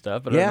change and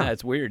stuff. But other than that,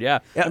 it's weird. Yeah.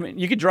 I mean,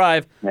 you could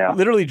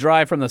literally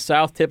drive from the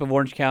south tip of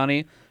Orange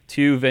County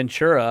to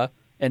Ventura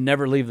and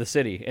never leave the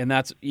city, and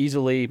that's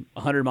easily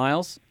 100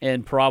 miles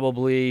and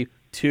probably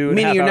 2.5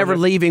 Meaning you're hours never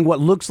leaving what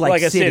looks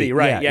like a city,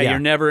 right? Yeah, you're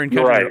never in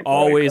country. Right, you're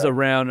always right.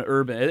 around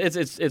urban.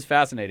 It's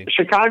fascinating.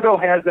 Chicago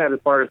has that as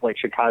far as like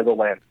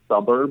Chicagoland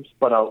suburbs,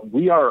 but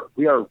we are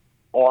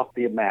off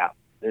the map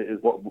is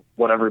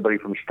what everybody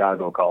from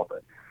Chicago calls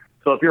it.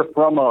 So if you're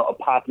from a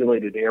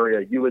populated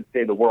area, you would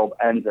say the world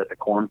ends at the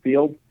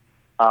cornfield.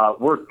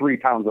 We're 3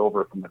 towns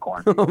over from the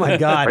cornfield. Oh my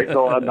God! Right?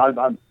 So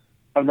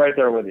I'm right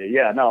there with you.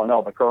 Yeah,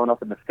 no, but growing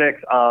up in the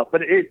sticks.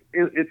 But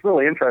it's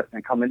really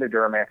interesting to come into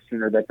Duramax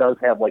tuner that does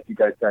have, like you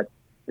guys said,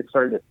 it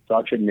started at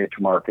such a niche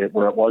market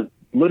where it was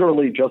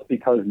literally just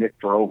because Nick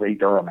drove a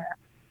Duramax.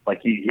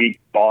 Like he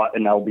bought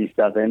an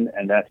LB7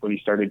 and that's what he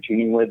started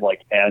tuning with.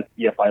 Like as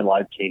EFI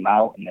Live came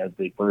out and as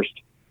they first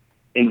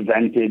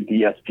invented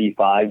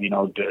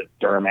DSP5,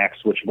 Duramax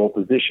switchable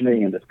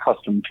positioning and this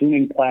custom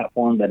tuning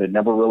platform that had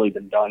never really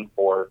been done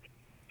for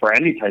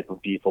any type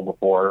of diesel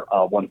before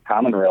once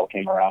Common Rail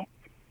came around.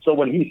 So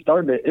when he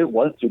started it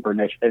was super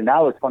niche. And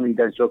now it's funny you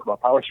guys joke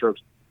about Power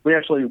Strokes. We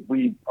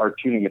are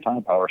tuning a ton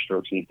of Power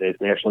Strokes these days.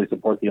 We actually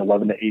support the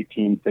 11 to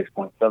 18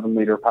 6.7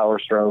 liter Power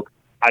Stroke.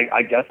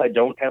 I guess I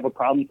don't have a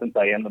problem since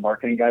I am the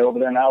marketing guy over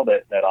there now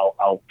that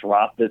I'll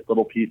drop this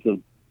little piece of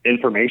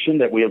information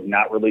that we have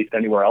not released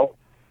anywhere else.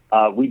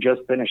 We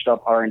just finished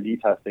up R&D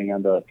testing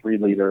on the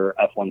 3-liter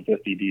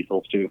F-150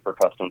 diesels too for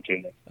custom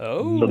tuning.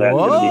 Oh, so that's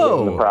going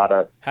to be the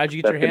product. How'd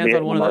you get your hands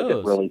on one of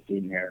those? Really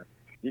seen here.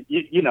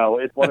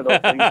 It's one of those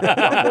things.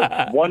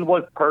 That one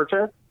was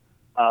purchased.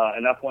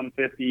 An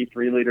F-150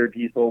 3-liter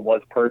diesel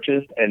was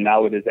purchased, and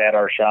now it is at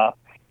our shop.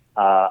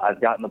 I've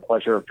gotten the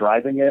pleasure of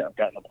driving it. I've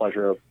gotten the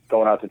pleasure of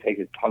going out to take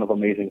a ton of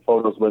amazing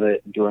photos with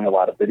it, doing a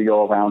lot of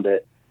video around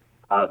it.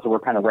 So we're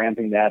kind of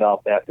ramping that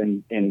up. That's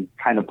in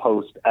kind of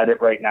post-edit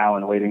right now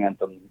and waiting on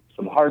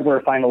some hardware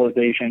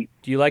finalization.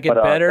 Do you like it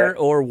better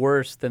or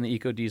worse than the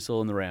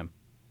EcoDiesel and the Ram?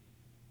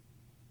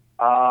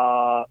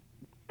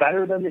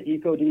 Better than the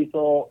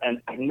EcoDiesel,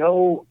 and I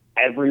know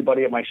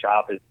everybody at my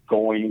shop is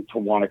going to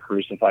want to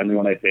crucify me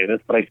when I say this,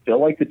 but I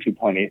still like the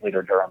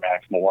 2.8-liter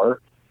Duramax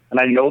more. And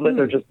I know that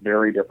they're just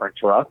very different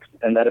trucks,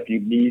 and that if you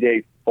need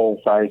a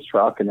full-size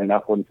truck and an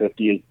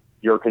F-150 is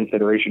your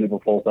consideration of a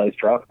full-size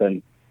truck,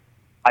 then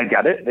I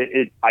get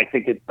it. I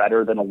think it's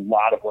better than a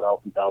lot of what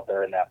else is out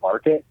there in that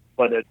market.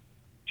 But it's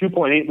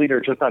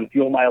 2.8-liter just on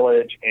fuel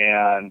mileage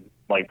and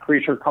like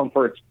creature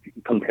comforts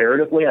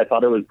comparatively, I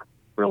thought it was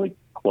really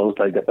close.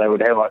 I guess I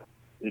would have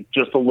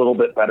just a little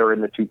bit better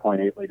in the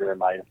 2.8-liter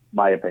in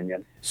my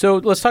opinion. So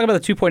let's talk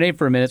about the 2.8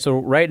 for a minute. So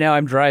right now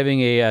I'm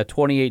driving a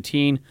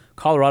 2018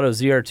 Colorado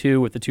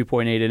ZR2 with the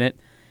 2.8 in it,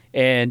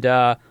 and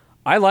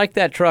I like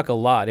that truck a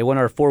lot. It won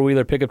our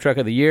 4-wheeler pickup truck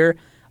of the year.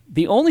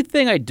 The only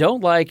thing I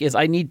don't like is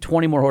I need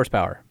 20 more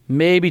horsepower,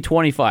 maybe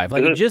 25.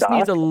 Like it just stock?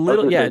 needs a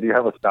little. Yeah, do you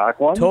have a stock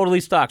one? Totally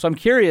stock. So I'm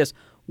curious,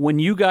 when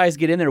you guys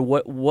get in there,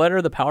 what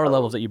are the power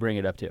levels that you bring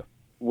it up to?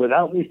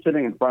 Without me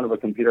sitting in front of a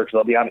computer, because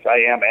I'll be honest, I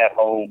am at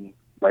home,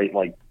 right?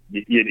 Like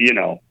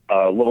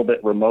a little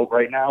bit remote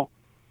right now.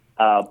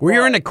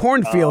 You're in a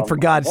cornfield, for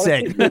God's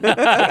sake.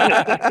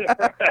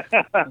 I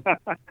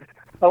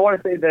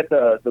want to say that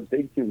the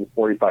big tune is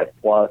 45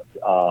 plus.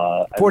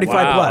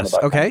 45 plus,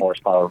 okay.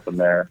 Horsepower from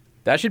there.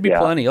 That should be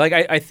plenty. Like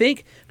I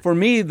think for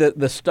me,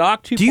 the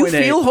stock 2.8. Do you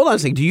feel? Hold on a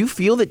second. Do you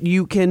feel that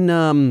you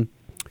can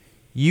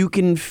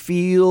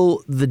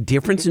feel the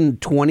difference in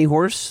 20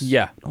 horse?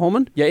 Yeah,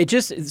 Holman. Yeah, it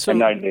just that's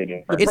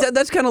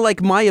kind of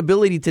like my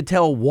ability to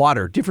tell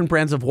water, different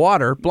brands of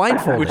water,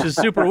 blindfolded, which is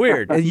super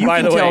weird. You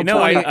by can the tell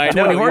way,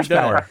 20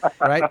 horsepower,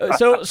 right?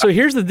 So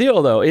here's the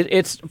deal, though.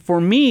 It's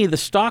for me the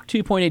stock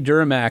 2.8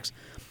 Duramax.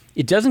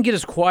 It doesn't get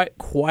as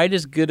quite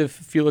as good of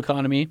fuel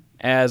economy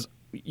as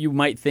you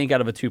might think out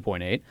of a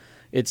 2.8.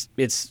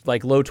 It's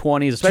like low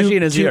 20s, especially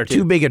in a ZR2.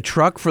 Too big a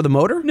truck for the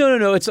motor?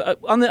 No. It's I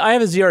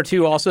have a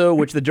ZR2 also,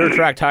 which the dirt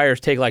track tires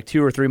take like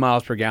 2 or 3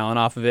 miles per gallon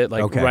off of it,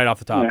 right off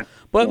the top. Yeah.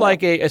 But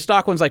like a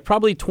stock one's like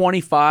probably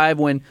 25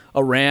 when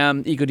a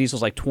Ram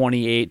EcoDiesel's like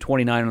 28,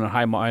 29 on a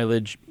high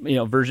mileage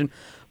version.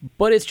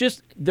 But it's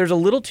just there's a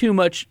little too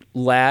much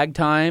lag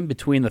time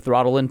between the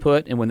throttle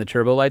input and when the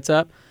turbo lights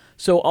up.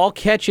 So I'll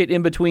catch it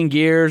in between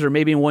gears, or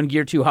maybe in one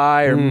gear too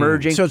high, or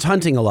merging. So it's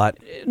hunting a lot.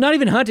 Not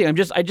even hunting. I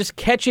just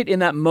catch it in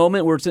that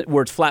moment where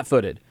it's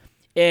flat-footed,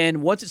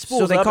 and once it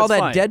spools up, so they call that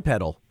fine. dead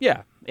pedal.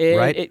 Yeah, and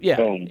right.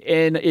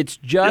 And it's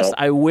just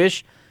I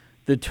wish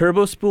the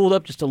turbo spooled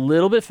up just a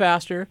little bit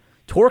faster.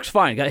 Torque's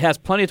fine. It has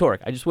plenty of torque.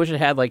 I just wish it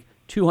had like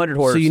 200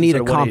 horse. So you need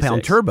a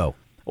compound turbo.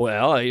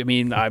 Well, I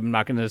mean, I'm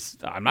not gonna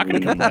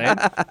complain.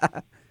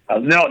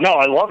 No,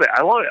 I love it.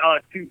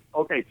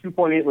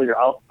 2.8-liter.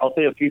 I'll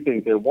say a few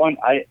things there. One,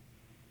 I've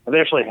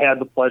actually had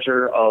the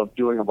pleasure of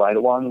doing a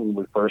ride-along when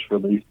we first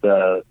released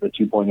the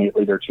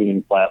 2.8-liter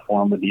tuning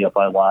platform with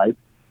EFI Live,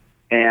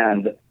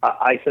 and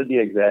I said the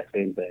exact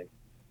same thing.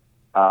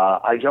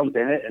 I jumped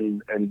in it,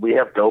 and we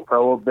have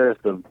GoPro of this.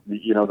 The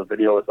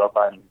video is up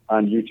on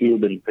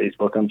YouTube and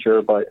Facebook, I'm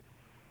sure, but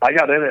I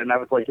got in it, and I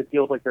was like, it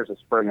feels like there's a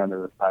spring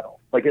under this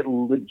pedal. Like, it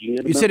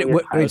legitimately... You said it...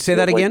 Wait, say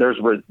that again? Like there's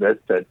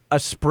resistance. A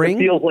spring?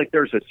 It feels like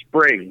there's a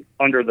spring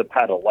under the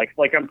pedal. Like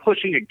I'm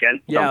pushing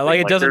against something. Yeah,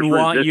 like it doesn't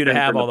want you to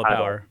have all the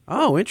power.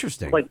 Oh,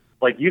 interesting.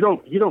 Like you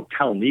don't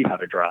tell me how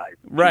to drive.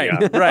 Right,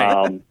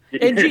 right.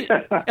 And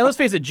let's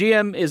face it,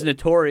 GM is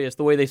notorious,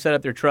 the way they set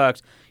up their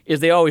trucks, is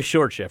they always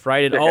short shift,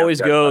 right? It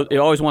always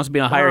wants to be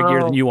in a higher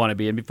gear than you want to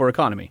be in for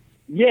economy.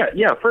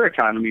 For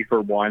economy,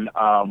 for one,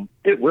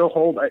 it will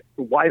hold a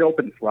wide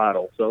open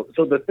throttle. So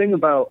the thing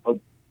about the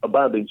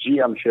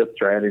GM shift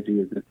strategy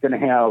is it's going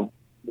to have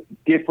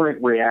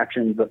different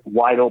reactions at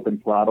wide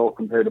open throttle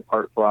compared to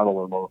part throttle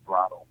or low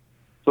throttle.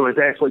 So it's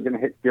actually going to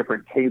hit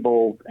different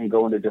tables and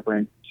go into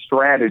different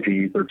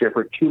strategies or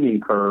different tuning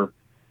curves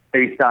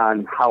based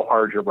on how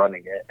hard you're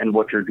running it and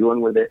what you're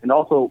doing with it, and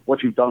also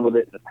what you've done with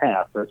it in the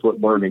past. That's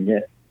what learning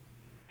is.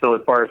 So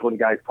as far as when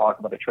guys talk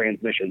about a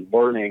transmission,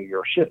 learning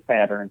your shift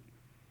patterns,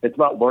 it's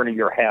about learning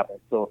your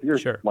habits. So if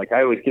you're like,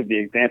 I always give the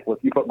example,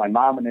 if you put my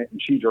mom in it and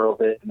she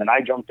drove it, and then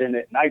I jumped in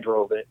it and I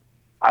drove it,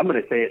 I'm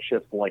going to say it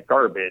shifts like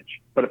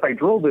garbage. But if I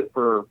drove it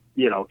for,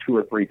 2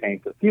 or 3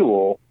 tanks of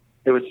fuel,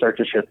 it would start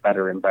to shift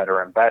better and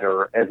better and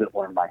better as it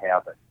learned my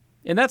habits.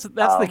 And that's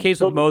the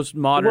case with most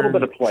modern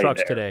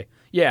trucks today.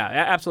 Yeah,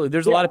 absolutely.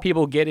 There's a lot of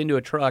people get into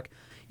a truck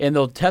and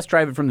they'll test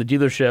drive it from the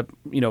dealership,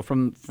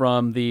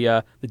 from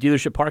the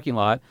dealership parking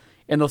lot,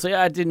 and they'll say,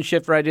 it didn't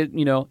shift right,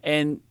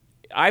 and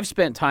I've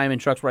spent time in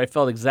trucks where I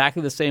felt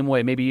exactly the same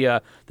way. Maybe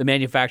the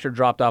manufacturer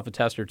dropped off a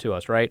tester to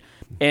us, right?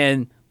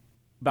 And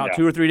about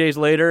 2 or 3 days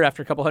later,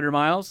 after a couple hundred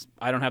miles,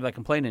 I don't have that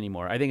complaint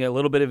anymore. I think a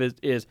little bit of it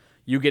is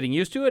you getting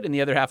used to it, and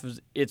the other half is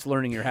it's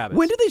learning your habits.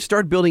 When did they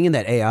start building in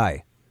that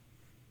AI?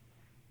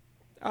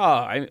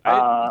 Oh, it's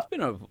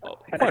been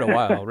quite a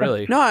while,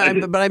 really.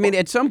 No, but I mean,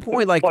 at some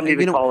point, like funny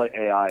to call it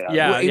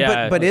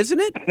AI. But isn't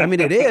it? I mean,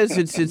 it is.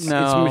 It's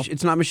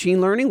not machine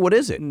learning. What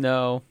is it?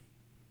 No.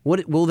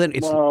 What? Well, then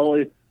it's.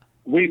 Well,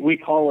 we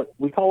call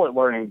it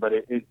learning, but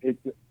it's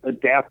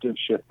adaptive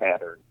shift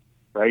patterns,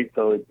 right?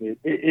 So it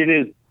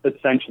is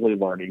essentially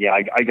learning. Yeah,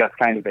 I guess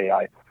kind of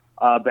AI.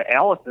 But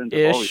Allison's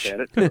have always had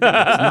it.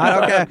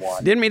 Not okay.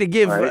 Didn't mean to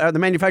give the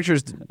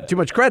manufacturers too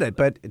much credit,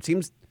 but it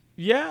seems.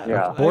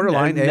 Yeah.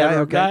 Borderline AI.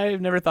 Okay.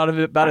 I've never thought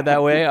about it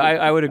that way.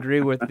 I would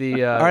agree with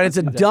the. All right, it's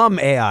a dumb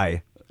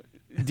AI.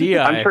 DI.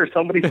 I'm sure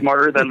somebody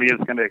smarter than me is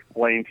going to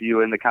explain to you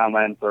in the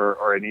comments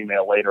or an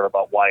email later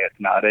about why it's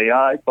not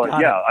AI. But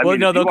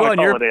they'll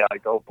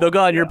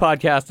go on your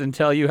podcast and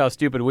tell you how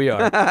stupid we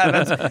are.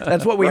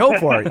 That's what we hope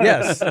for.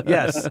 Yes.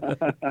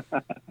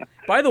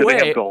 By the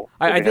way,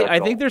 I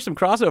think there's some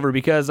crossover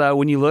because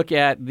when you look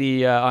at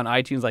the on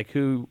iTunes, like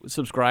who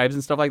subscribes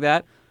and stuff like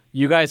that,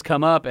 you guys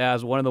come up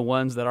as one of the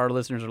ones that our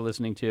listeners are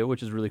listening to,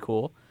 which is really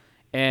cool.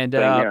 And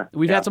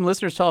we've had some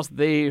listeners tell us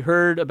they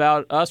heard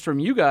about us from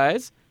you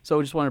guys. So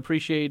we just want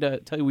to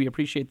tell you we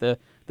appreciate the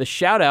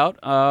shout out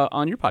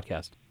on your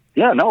podcast.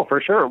 Yeah, no,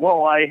 for sure.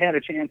 Well, I had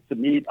a chance to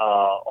meet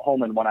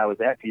Holman when I was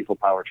at Diesel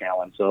Power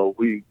Challenge. So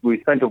we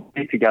spent a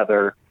week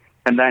together,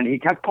 and then he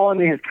kept calling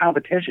me his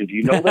competition. Do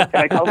you know this?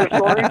 Can I tell the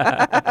story?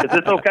 Is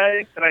this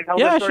okay? Can I tell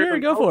the story? Yeah, sure,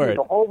 go for it.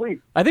 The whole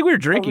week. I think we were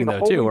drinking,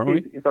 though, too, weren't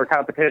we? It's our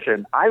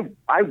competition. I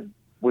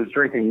was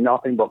drinking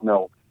nothing but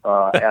milk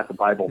at the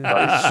Bible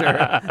study. Sure,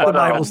 the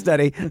Bible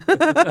study.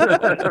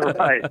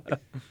 Right.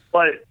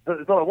 But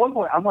so at one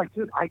point, I'm like,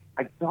 dude, I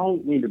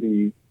don't mean to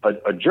be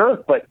a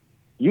jerk, but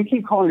you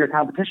keep calling your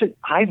competition.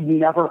 I've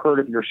never heard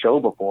of your show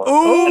before.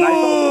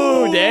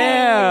 Ooh,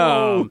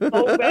 damn.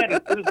 So bad.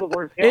 It was the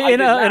worst.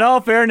 In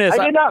all fairness,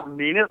 I did not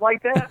mean it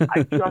like that.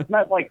 I just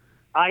meant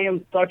I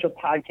am such a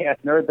podcast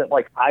nerd that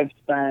I've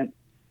spent.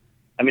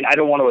 I mean, I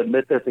don't want to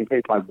admit this in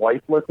case my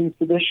wife listens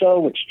to this show,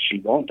 which she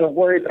won't, don't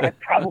worry, but I've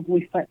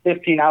probably spent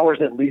 15 hours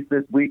at least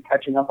this week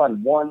catching up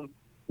on one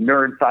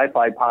nerd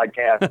sci-fi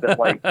podcast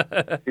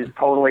that is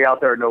totally out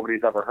there and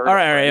nobody's ever heard of. All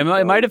right.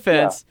 In my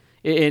defense,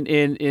 in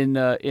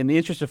the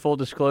interest of full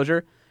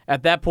disclosure,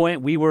 at that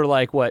point we were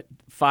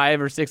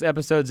 5 or 6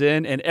 episodes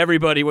in, and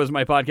everybody was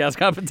my podcast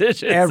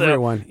competition.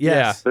 Everyone, so,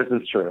 yes, this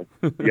is true.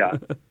 Yeah,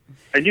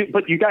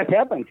 but you guys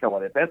have been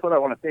killing it. That's what I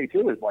want to say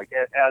too. Is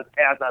as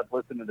I've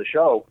listened to the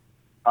show.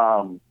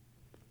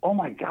 Oh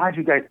my God,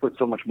 you guys put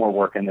so much more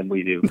work in than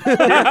we do. You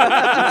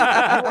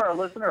are a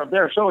listener of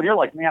their show, and you're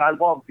like, man, I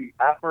love the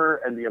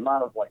effort and the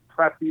amount of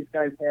prep these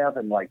guys have,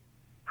 and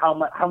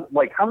how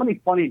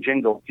many funny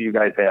jingles do you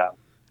guys have?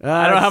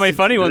 I don't know how many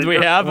funny ones we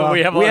have, but we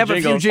have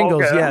a few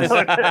jingles. Okay. Yes.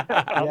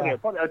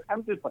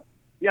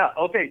 Yeah.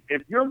 Okay.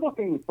 If you're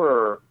looking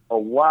for a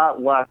lot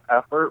less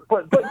effort,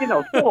 but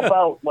still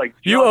about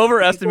you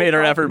overestimate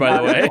our effort, by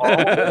the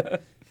way.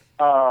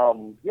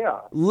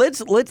 Yeah.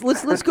 Let's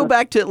go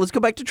back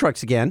to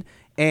trucks again.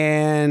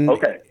 And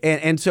okay.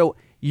 And so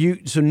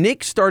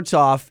Nick starts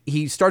off.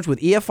 He starts with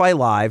EFI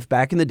Live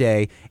back in the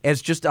day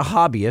as just a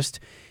hobbyist.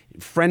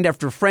 Friend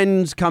after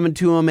friend's coming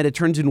to him, and it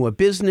turns into a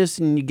business,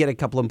 and you get a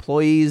couple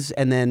employees,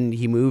 and then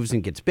he moves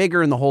and gets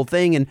bigger, and the whole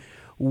thing. And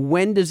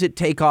when does it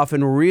take off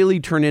and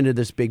really turn into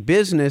this big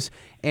business?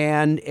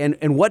 And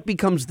what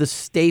becomes the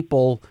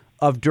staple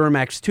of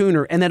Duramax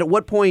Tuner? And then at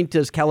what point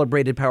does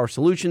Calibrated Power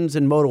Solutions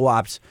and Moto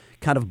Ops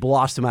kind of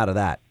blossom out of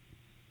that?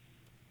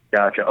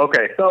 Gotcha.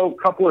 Okay, so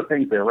a couple of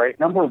things there, right?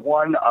 Number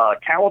one,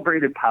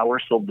 Calibrated Power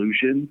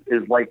Solutions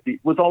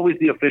was always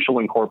the official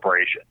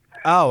incorporation.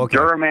 Oh, okay.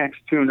 Duramax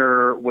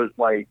Tuner was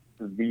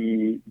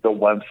the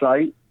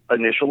website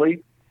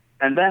initially,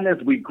 and then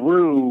as we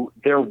grew,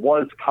 there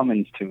was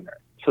Cummins Tuner.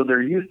 So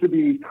there used to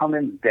be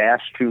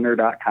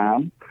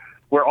Cummins-tuner.com,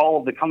 were all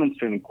of the Cummins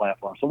tuning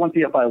platforms. So once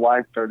EFI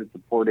Live started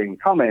supporting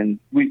Cummins,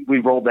 we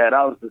rolled that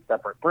out as a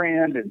separate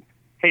brand, and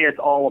hey, it's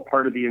all a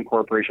part of the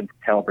incorporation for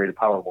Calibrated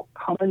Power. Well,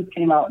 Cummins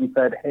came out and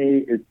said,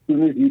 hey, as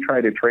soon as you try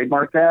to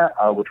trademark that,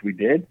 which we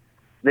did,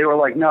 they were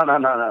like, no,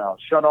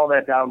 shut all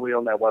that down. We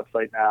own that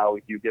website now.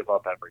 You give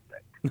up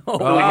everything.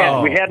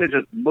 So we had to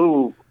just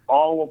move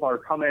all of our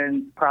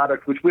Cummins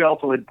products, which we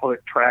also had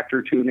put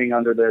tractor tuning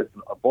under this,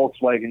 a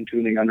Volkswagen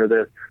tuning under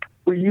this.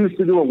 We used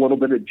to do a little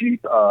bit of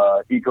Jeep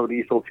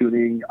eco-diesel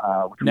tuning,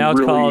 which now we it's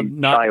really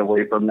called shy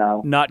away from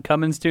now. Not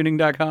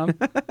CumminsTuning.com?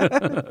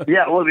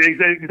 Yeah, well,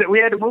 we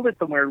had to move it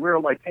somewhere. We were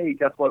like, hey,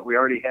 guess what? We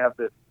already have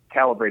this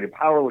Calibrated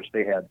Power, which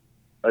they had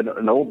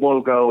an old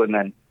logo, and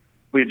then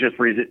we had just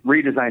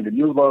redesigned a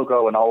new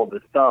logo and all of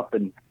this stuff.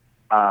 And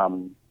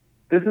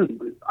this is,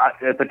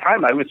 at the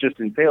time, I was just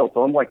in sales,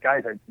 so I'm like,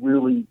 guys, I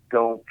really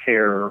don't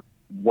care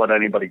what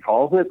anybody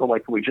calls it, but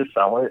like, can we just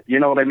sell it? You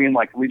know what I mean?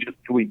 Like,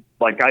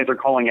 guys are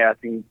calling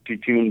asking to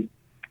tune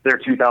their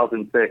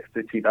 2006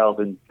 to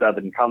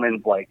 2007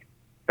 Cummins. Like,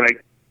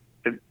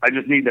 I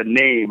just need a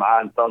name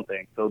on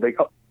something. So they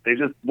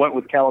just went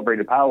with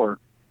Calibrated Power.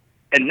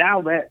 And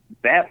now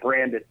that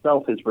brand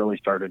itself has really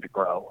started to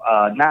grow.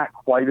 Not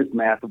quite as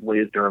massively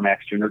as Duramax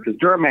Tuner, because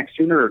Duramax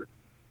Tuner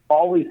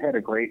always had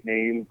a great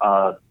name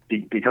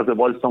because it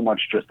was so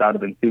much just out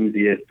of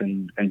enthusiast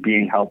and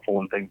being helpful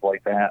and things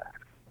like that.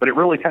 But it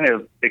really kind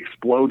of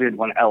exploded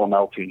when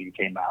LML tuning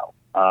came out.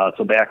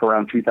 So back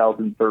around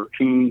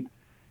 2013,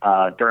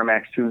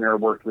 Duramax Tuner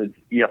worked with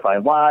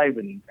EFI Live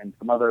and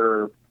some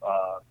other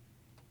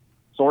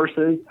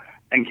sources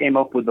and came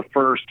up with the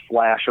first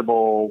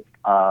flashable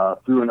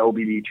through an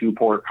OBD2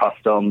 port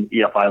custom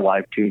EFI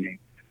Live tuning.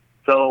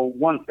 So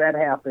once that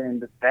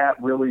happened,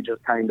 that really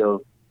just kind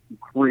of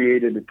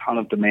created a ton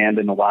of demand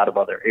in a lot of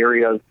other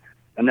areas.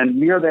 And then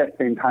near that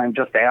same time,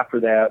 just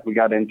after that, we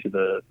got into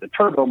the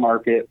turbo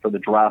market for the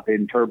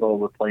drop-in turbo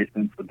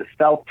replacements with the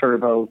Stealth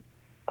turbos,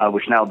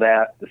 which now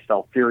the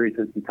Stealth series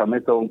has become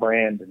its own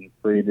brand and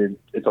created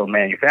its own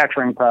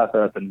manufacturing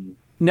process. And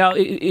now,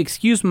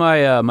 excuse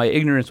my my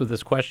ignorance with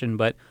this question,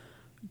 but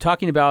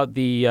talking about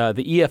the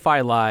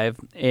EFI Live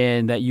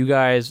and that you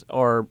guys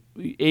are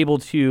able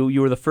to,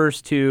 you were the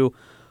first to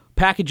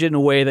package it in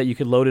a way that you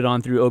could load it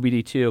on through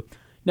OBD2.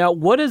 Now,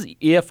 what does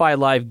EFI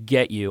Live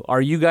get you?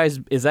 Are you guys,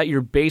 is that your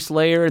base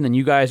layer, and then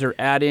you guys are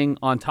adding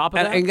on top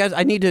of that? And guys,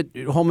 I need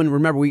to, Holman,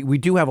 remember, we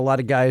do have a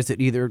lot of guys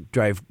that either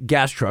drive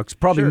gas trucks,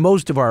 probably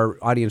most of our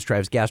audience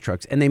drives gas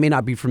trucks, and they may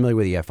not be familiar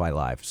with EFI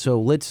Live. So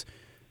let's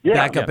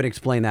back up and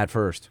explain that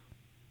first.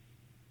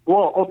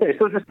 Well, okay,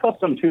 so just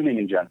custom tuning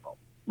in general,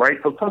 right?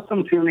 So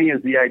custom tuning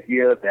is the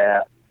idea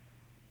that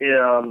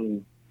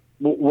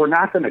we're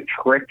not going to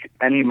trick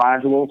any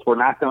modules. We're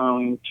not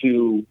going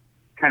to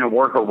kind of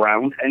work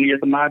around any of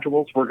the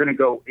modules. We're going to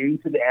go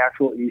into the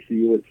actual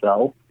ECU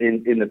itself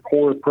in the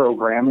core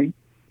programming,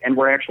 and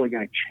we're actually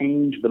going to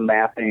change the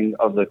mapping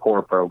of the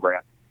core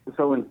program.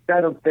 So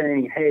instead of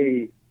saying,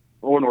 hey,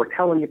 when we're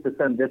telling it to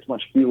send this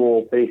much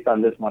fuel based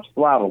on this much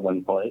throttle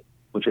input,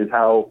 which is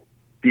how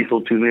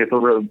diesel tuning is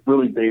a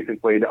really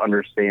basic way to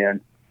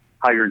understand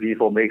how your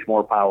diesel makes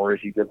more power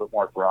as you give it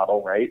more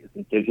throttle, right?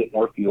 It gives it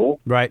more fuel.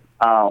 Right.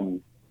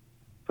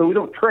 So we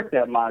don't trick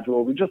that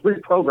module. We just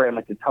reprogram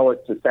it to tell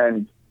it to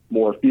send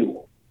more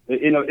fuel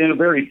in a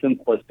very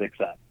simplistic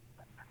sense.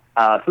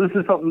 So this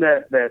is something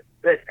that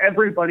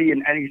everybody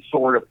in any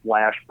sort of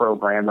Flash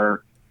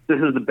programmer, this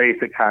is the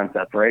basic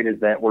concept, right? Is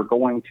that we're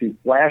going to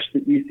flash the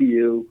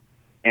ECU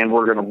and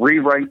we're going to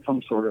rewrite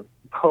some sort of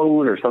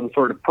code or some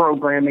sort of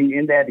programming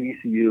in that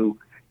ECU,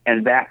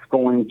 and that's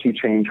going to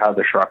change how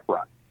the truck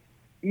runs.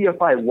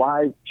 EFI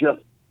Live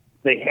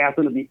they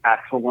happen to be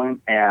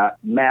excellent at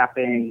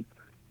mapping,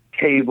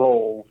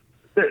 cables.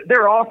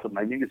 They're awesome.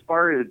 I mean, as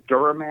far as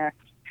Duramax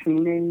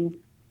tuning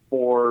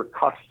for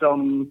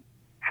custom,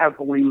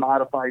 heavily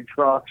modified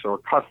trucks or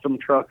custom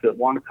trucks that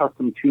want a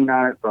custom tune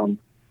on it from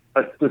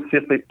a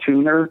specific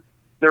tuner,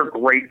 they're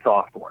great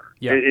software.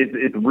 Yeah.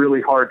 It's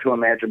really hard to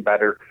imagine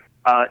better.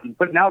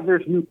 But now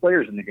there's new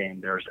players in the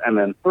game. There's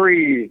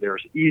MN3,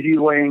 there's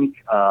EasyLink,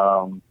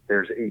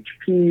 there's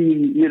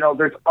HP.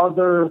 There's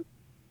other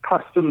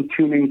custom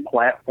tuning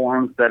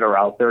platforms that are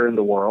out there in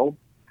the world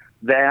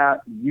that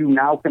you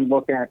now can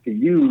look at to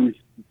use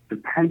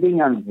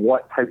depending on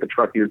what type of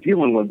truck you're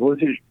dealing with,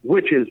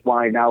 which is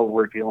why now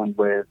we're dealing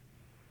with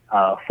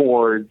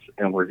Fords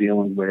and we're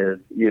dealing with,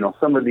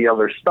 some of the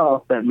other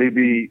stuff that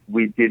maybe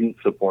we didn't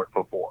support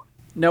before.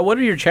 Now, what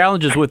are your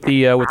challenges with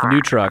the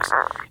new trucks?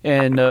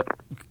 And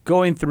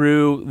going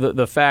through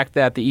the fact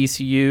that the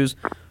ECUs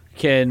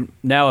can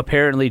now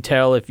apparently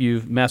tell if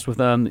you've messed with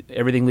them,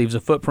 everything leaves a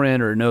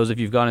footprint or knows if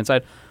you've gone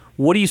inside.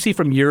 What do you see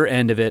from your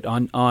end of it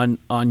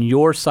on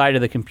your side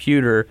of the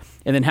computer?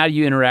 And then how do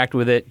you interact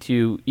with it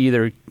to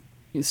either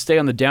stay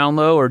on the down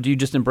low, or do you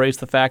just embrace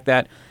the fact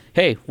that,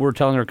 hey, we're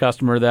telling our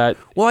customer that?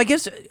 Well, I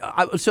guess,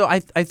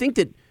 I think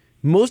that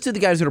most of the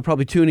guys that are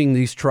probably tuning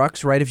these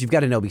trucks, right, if you've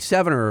got an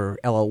LB7 or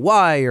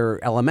LLY or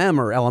LMM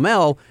or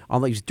LML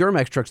on these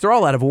Duramax trucks, they're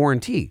all out of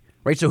warranty,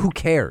 right? So who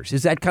cares?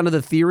 Is that kind of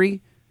the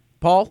theory,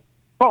 Paul?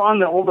 Well, on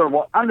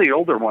the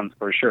older ones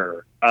for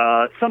sure.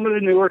 Some of the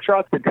newer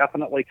trucks, it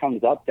definitely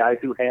comes up. Guys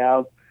who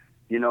have,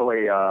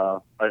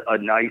 a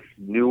nice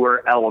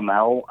newer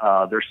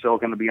LML, they're still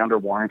going to be under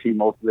warranty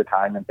most of the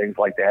time and things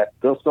like that.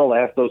 They'll still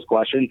ask those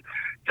questions.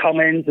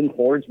 Cummins and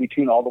Fords, we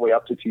tune all the way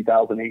up to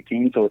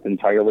 2018, so it's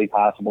entirely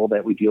possible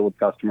that we deal with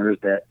customers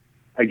that,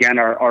 again,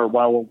 are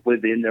well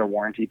within their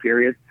warranty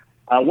period.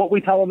 What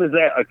we tell them is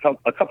that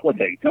a couple of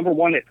things. Number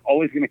one, it's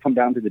always going to come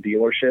down to the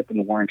dealership and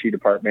the warranty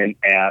department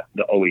at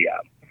the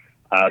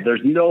OEM.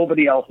 There's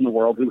nobody else in the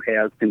world who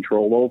has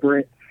control over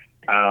it.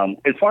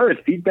 As far as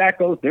feedback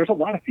goes, there's a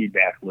lot of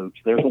feedback loops.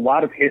 There's a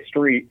lot of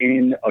history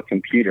in a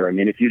computer. I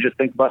mean, if you just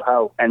think about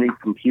how any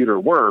computer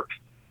works,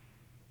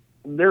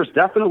 there's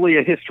definitely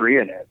a history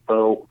in it.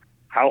 So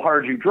how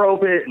hard you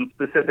drove it and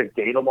specific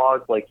data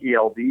logs like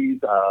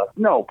ELDs,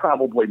 no,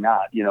 probably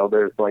not.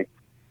 There's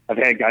I've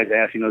had guys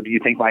ask, do you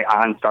think my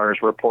OnStar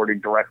is reporting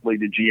directly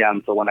to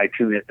GM so when I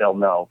tune it, they'll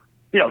know?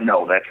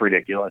 No, that's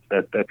ridiculous.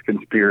 That's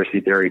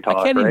conspiracy theory talk.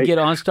 I can't even right? get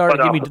OnStar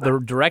to give me the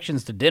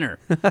directions to dinner.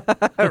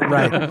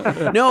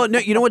 Right. No,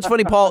 you know what's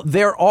funny, Paul?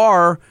 There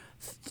are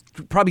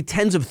probably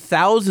tens of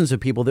thousands of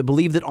people that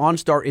believe that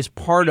OnStar is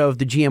part of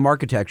the GM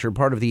architecture,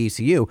 part of the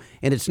ECU,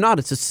 and it's not.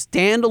 It's a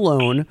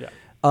standalone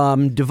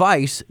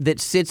device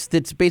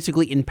that's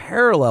basically in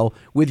parallel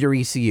with your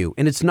ECU,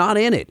 and it's not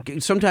in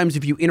it. Sometimes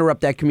if you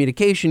interrupt that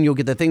communication, you'll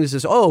get the thing that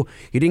says, oh,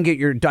 you didn't get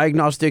your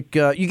diagnostic,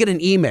 you get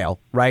an email,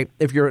 right,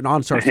 if you're an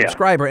OnStar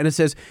subscriber, and it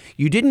says,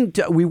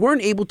 we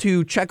weren't able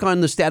to check on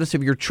the status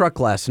of your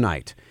truck last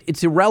night.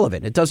 It's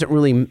irrelevant. It doesn't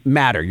really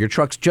matter. Your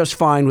truck's just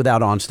fine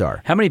without OnStar.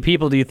 How many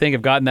people do you think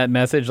have gotten that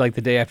message like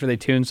the day after they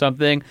tune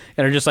something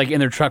and are just like in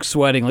their truck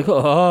sweating like,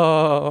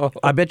 oh?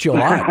 I bet you a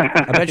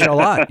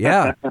lot.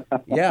 Yeah.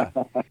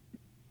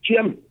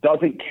 GM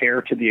doesn't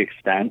care to the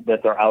extent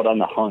that they're out on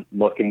the hunt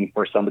looking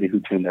for somebody who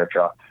tuned their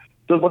truck.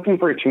 They're looking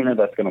for a tuner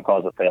that's going to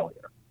cause a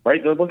failure,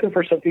 right? They're looking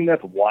for something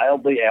that's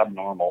wildly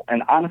abnormal.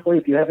 And honestly,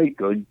 if you have a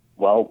good,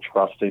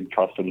 well-trusted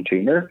custom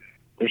tuner,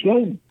 there's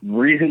no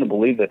reason to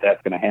believe that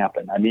that's going to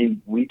happen. I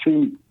mean, we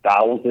tune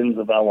thousands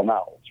of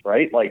LMLs,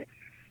 right? Like,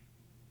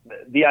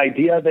 the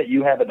idea that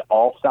you have an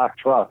all-stock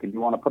truck and you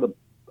want to put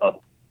a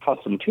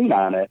custom tune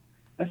on it,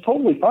 that's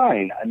totally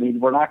fine. I mean,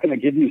 we're not going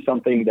to give you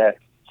something that's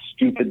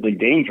stupidly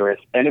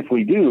dangerous. And if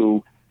we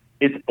do,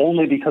 it's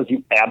only because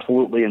you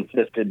absolutely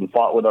insisted and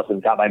fought with us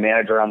and got my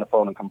manager on the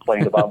phone and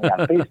complained about me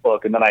on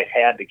Facebook, and then I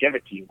had to give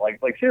it to you. Like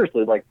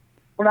seriously,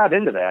 we're not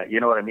into that. You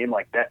know what I mean?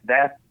 Like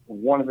that's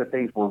one of the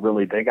things we're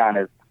really big on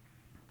is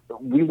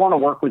we want to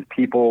work with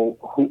people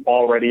who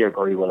already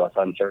agree with us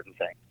on certain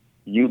things.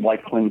 You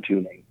like clean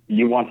tuning.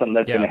 You want something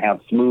that's going to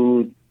have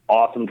smooth,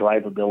 awesome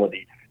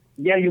drivability.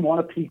 Yeah, you want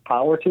a peak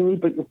power tune,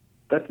 but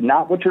that's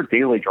not what you're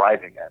daily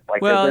driving at.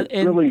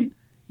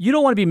 You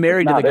don't want to be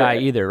married to the guy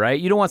either, right?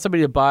 You don't want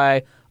somebody to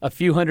buy a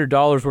few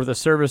 $100s worth of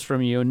service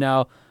from you, and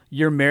now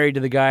you're married to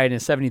the guy in a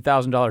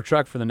 $70,000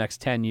 truck for the next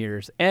 10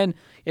 years. And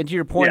to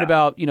your point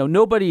about,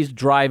 nobody's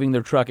driving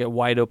their truck at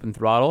wide open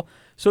throttle,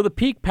 so the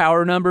peak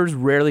power numbers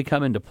rarely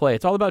come into play.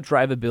 It's all about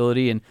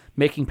drivability and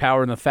making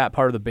power in the fat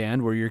part of the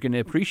band where you're going to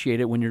appreciate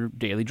it when you're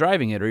daily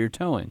driving it or you're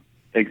towing.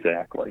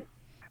 Exactly.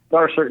 There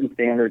are certain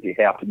standards you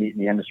have to meet in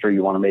the industry.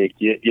 You want to make,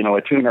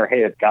 a tuner, hey,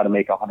 it's got to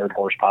make 100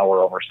 horsepower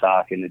over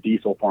stock in the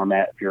diesel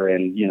format. If you're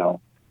in,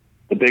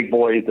 the big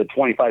boys, the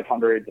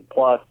 2500s and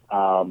plus,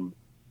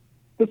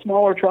 the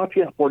smaller trucks,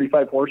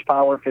 45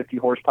 horsepower, 50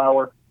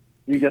 horsepower.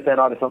 You get that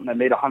out of something that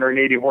made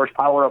 180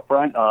 horsepower up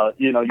front.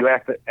 You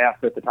asked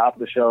at the top of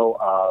the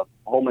show,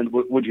 Holman,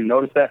 would you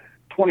notice that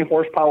 20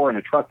 horsepower in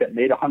a truck that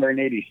made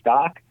 180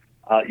 stock?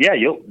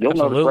 You'll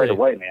notice right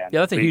away, man.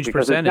 Yeah, that's a huge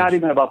because percentage. It's not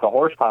even about the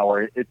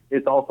horsepower.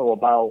 It's also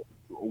about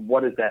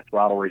what does that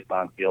throttle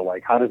response feel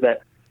like? How does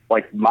that,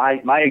 like my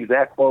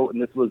exact quote,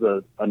 and this was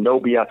a no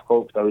BS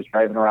quote because I was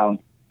driving around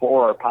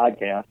for our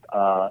podcast,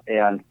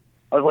 and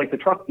I was like, the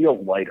truck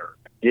feels lighter.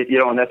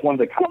 And that's one of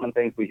the common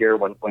things we hear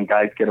when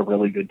guys get a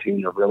really good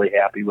tune, they're really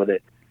happy with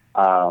it,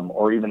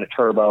 or even a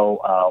turbo,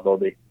 although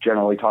they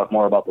generally talk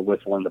more about the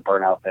whistle and the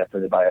burnout after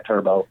they buy a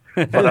turbo.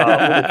 But with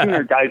a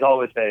tuner, guys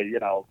always say,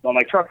 well,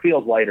 my truck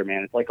feels lighter,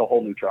 man. It's like a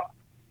whole new truck.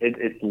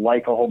 It's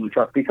like a whole new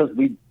truck because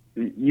you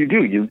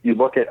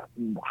look at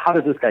how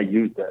does this guy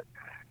use this?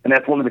 And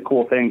that's one of the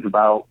cool things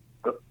about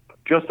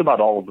just about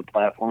all of the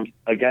platforms.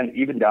 Again,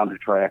 even down to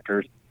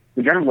tractors,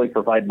 we generally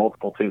provide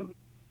multiple tunes.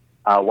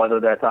 Whether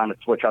that's on a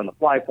switch on the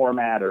fly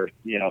format or,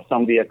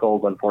 some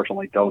vehicles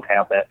unfortunately don't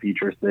have that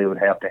feature, so they would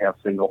have to have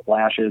single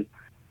flashes.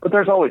 But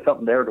there's always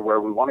something there to where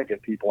we want to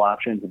give people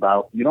options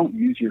about you don't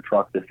use your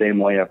truck the same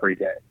way every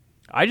day.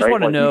 I just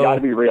want to know. You got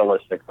to be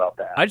realistic about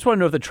that. I just want to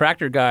know if the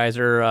tractor guys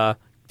are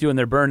doing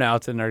their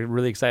burnouts and are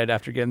really excited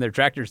after getting their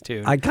tractors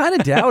tuned. I kind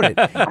of doubt it.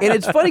 And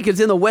it's funny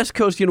because in the West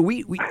Coast,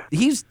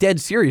 he's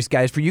dead serious,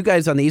 guys. For you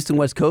guys on the East and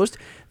West Coast,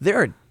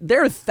 there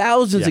are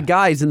thousands of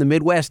guys in the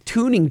Midwest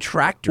tuning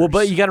tractors. Well,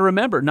 but you got to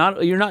remember,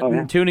 you're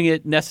not tuning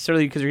it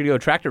necessarily because you're going to go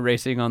tractor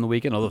racing on the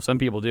weekend, although some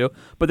people do.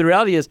 But the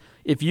reality is,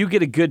 if you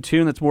get a good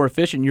tune that's more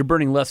efficient, you're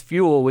burning less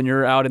fuel when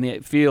you're out in the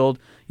field,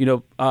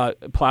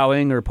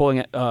 plowing or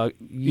pulling produce,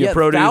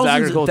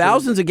 agriculture.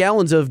 Thousands of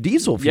gallons of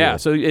diesel fuel. Yeah,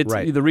 so it's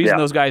the reason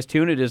those guys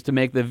tune it is to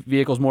make the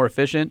vehicles more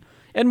efficient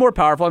and more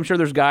powerful. I'm sure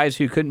there's guys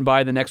who couldn't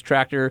buy the next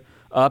tractor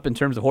up in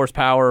terms of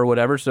horsepower or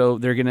whatever, so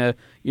they're going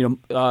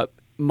to,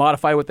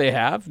 modify what they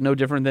have. No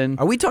different than.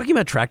 Are we talking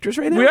about tractors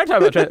right now? We are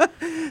talking about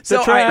tractors.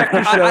 So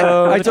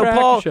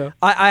Paul,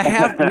 I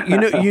have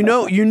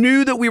you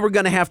knew that we were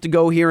going to have to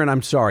go here, and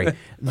I'm sorry.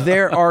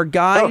 There are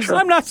guys.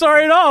 I'm not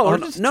sorry at all.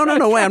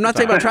 No way. I'm not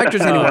talking about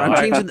tractors anymore.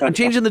 I'm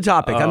changing the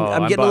topic.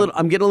 I'm getting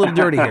a little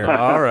dirty here.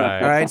 All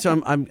right.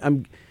 So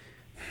I'm.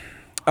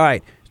 All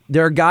right.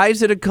 There are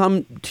guys that have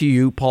come to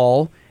you,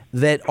 Paul,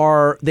 that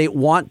they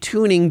want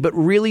tuning, but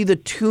really the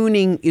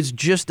tuning is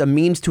just a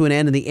means to an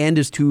end, and the end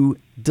is to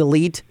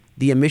delete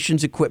the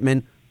emissions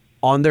equipment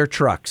on their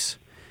trucks.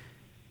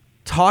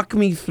 Talk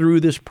me through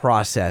this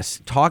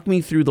process. Talk me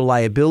through the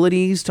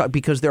liabilities.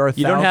 Because there are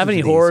thousands. You don't have any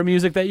horror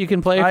music that you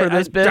can play for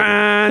this bit?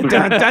 Dun,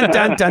 dun, dun,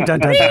 dun, dun, dun, dun,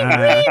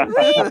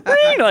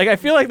 Like, I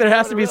feel like there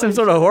has to be some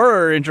sort of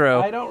horror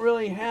intro. I don't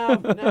really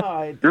have.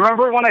 No.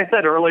 Remember when I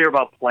said earlier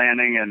about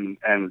planning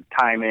and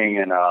timing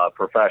and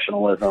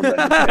professionalism?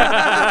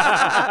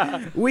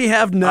 We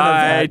have none of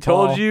that. I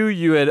told Paul.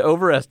 you had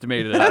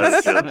overestimated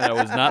us. I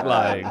was not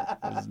lying.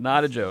 It was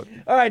not a joke.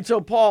 All right, so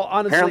Paul,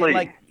 honestly,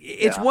 Apparently,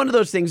 it's one of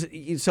those things.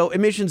 So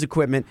emissions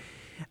equipment,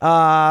 we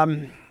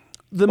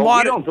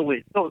don't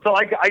delete. So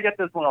I get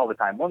this one all the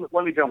time.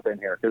 Let me jump in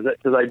here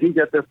because I do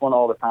get this one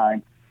all the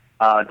time.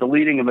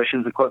 Deleting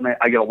emissions equipment,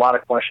 I get a lot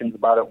of questions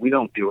about it. We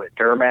don't do it.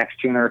 Duramax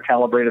tuner,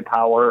 calibrated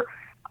power,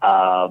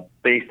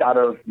 based out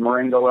of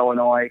Marengo,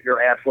 Illinois.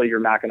 You're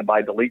not going to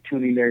buy delete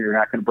tuning there. You're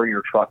not going to bring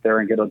your truck there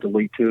and get a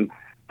delete tune.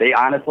 They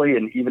honestly,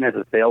 and even as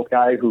a sales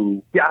guy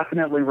who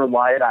definitely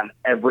relied on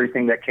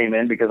everything that came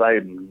in because I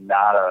am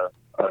not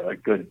a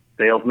good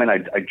salesman. I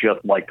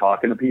just like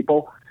talking to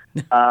people.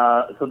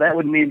 So that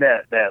would mean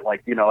that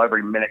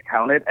every minute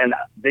counted, and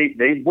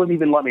they wouldn't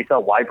even let me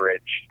sell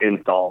Y-Bridge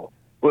installs,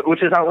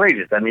 which is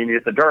outrageous. I mean,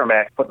 it's a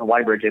Duramax, putting a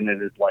Y-Bridge in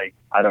it is like,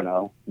 I don't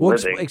know. Well,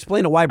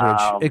 explain a Y-Bridge.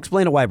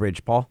 Explain a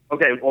Y-Bridge, Paul.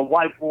 Okay, well,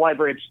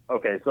 Y-Bridge,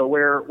 okay, so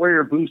where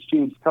your boost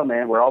tubes come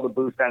in, where all the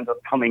boost ends up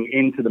coming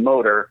into the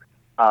motor,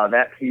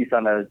 that piece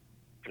on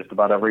just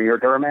about every year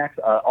Duramax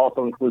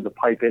also includes a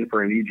pipe in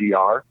for an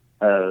EGR.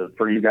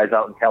 For you guys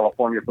out in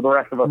California, for the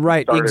rest of us,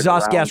 right?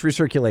 Exhaust gas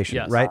recirculation,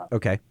 yes. Right?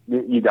 Okay,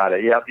 you got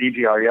it. Yep,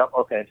 EGR. Yep.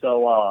 Okay,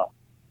 so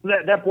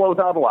that blows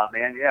out a lot,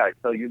 man. Yeah,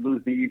 so you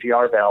lose the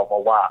EGR valve a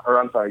lot,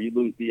 or I'm sorry, you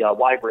lose the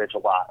Y-Bridge a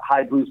lot.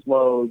 High boost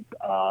loads.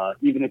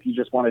 Even if you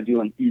just want to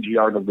do an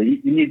EGR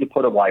delete, you need to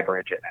put a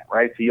Y-Bridge in it,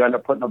 right? So you end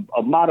up putting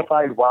a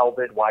modified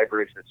welded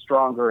Y-Bridge that's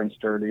stronger and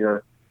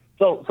sturdier.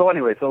 So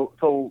anyway,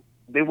 so.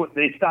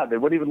 They stopped. They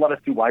wouldn't even let us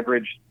do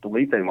Y-Bridge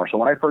deletes anymore. So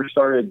when I first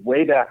started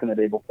way back in the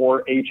day,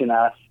 before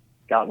H&S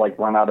got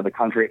run out of the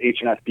country,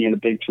 H&S being a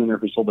big tuner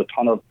who sold a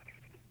ton of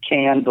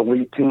canned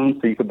delete tunes,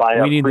 so you could buy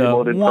a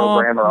preloaded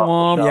programmer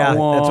off the shelf.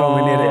 Yeah, that's what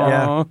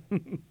we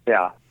needed.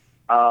 Yeah.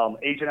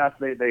 H&S,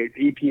 they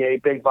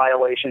EPA big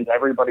violations.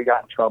 Everybody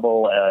got in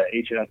trouble.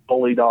 H&S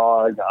bully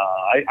dog.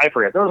 I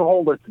forget. There was a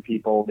whole list of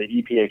people the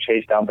EPA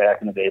chased down back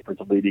in the day for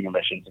deleting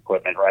emissions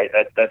equipment. Right.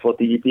 That's what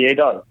the EPA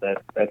does.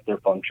 That's their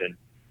function.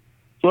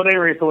 So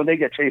anyway, when they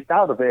get chased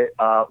out of it,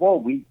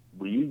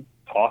 we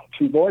talk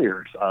to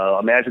lawyers.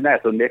 Imagine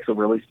that. So Nick's a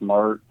really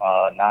smart,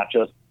 not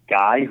just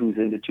guy who's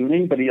into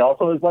tuning, but he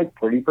also is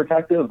pretty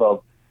protective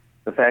of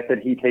the fact that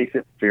he takes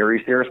it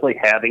very seriously,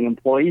 having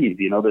employees.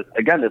 This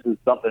is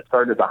something that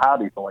started as a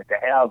hobby. So to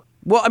have.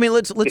 Well, I mean,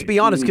 let's be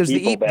honest, because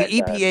the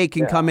EPA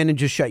can come in and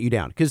just shut you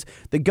down because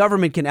the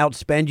government can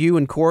outspend you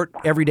in court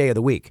every day of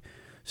the week.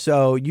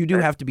 So you do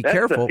have to be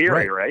careful. That's the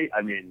theory, right?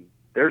 I mean.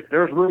 There's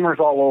rumors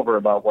all over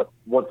about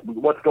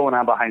what's going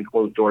on behind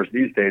closed doors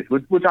these days,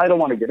 which I don't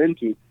want to get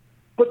into.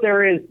 But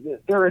there is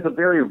a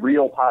very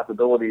real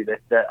possibility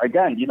that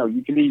again,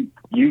 you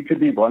could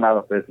be run out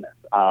of business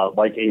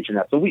like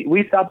H&S. So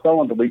we stopped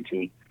selling delete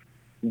tunes.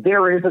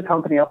 There is a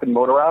company up in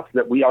Motor Ops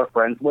that we are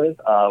friends with.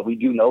 We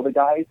do know the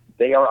guys.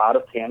 They are out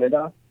of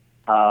Canada.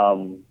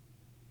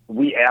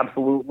 We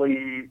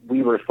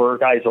refer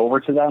guys over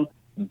to them.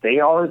 They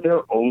are their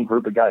own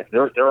group of guys.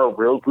 They're a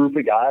real group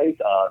of guys.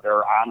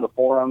 They're on the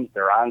forums.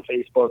 They're on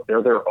Facebook.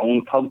 They're their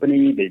own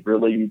company. They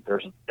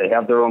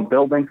have their own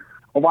building.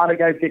 A lot of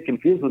guys get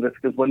confused with this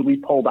because when we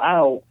pulled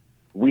out,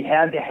 we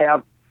had to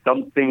have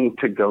something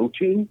to go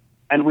to,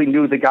 and we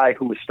knew the guy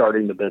who was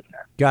starting the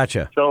business.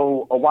 Gotcha.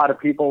 So a lot of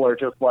people are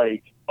just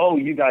like, "Oh,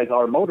 you guys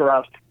are Motor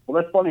Ops."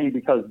 Well, that's funny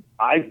because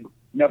I've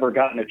never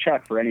gotten a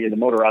check for any of the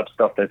Motor Ops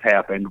stuff that's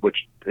happened,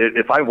 which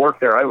if I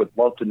worked there, I would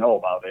love to know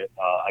about it.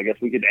 I guess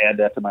we could add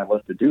that to my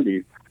list of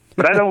duties.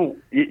 But I don't,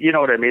 you know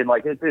what I mean?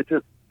 It's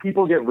just,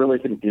 people get really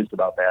confused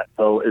about that.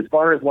 So as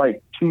far as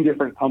two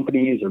different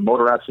companies or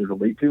Motor Ops or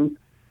delete tunes,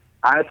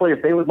 honestly,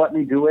 if they would let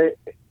me do it,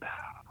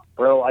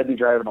 bro, I'd be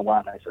driving a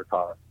lot nicer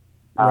car.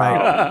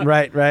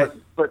 Right.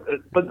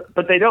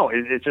 But they don't.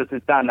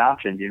 It's not an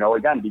option,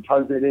 again,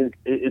 because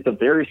it's a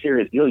very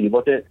serious deal. You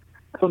look at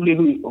somebody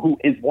who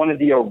is one of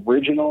the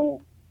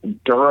original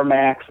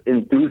Duramax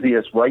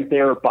enthusiasts right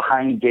there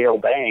behind Gale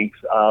Banks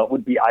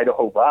would be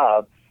Idaho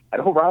Rob.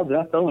 Idaho Rob's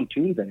not selling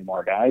tunes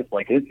anymore, guys.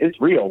 Like, it's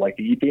real. Like,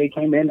 the EPA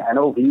came in,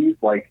 NOVs,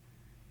 like,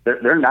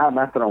 they're not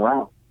messing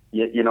around.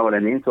 You know what I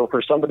mean? So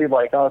for somebody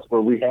like us,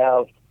 where we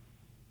have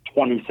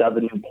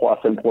 27 plus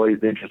employees,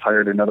 they just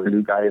hired another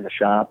new guy in the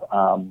shop.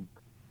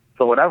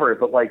 So whatever,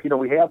 but like,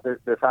 we have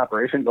this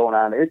operation going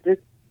on.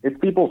 It's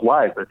people's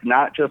lives. It's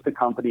not just a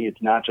company.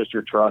 It's not just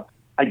your truck.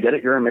 I get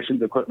it. Your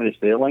emissions equipment is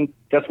failing.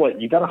 Guess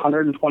what? You got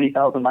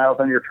 120,000 miles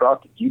on your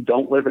truck. You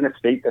don't live in a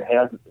state that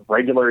has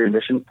regular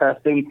emissions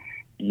testing.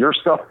 Your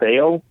stuff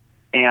fails,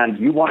 and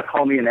you want to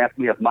call me and ask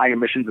me if my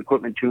emissions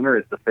equipment tuner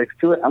is the fix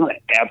to it. I'm going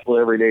to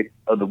absolutely every day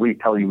of the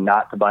week tell you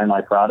not to buy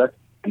my product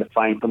and to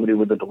find somebody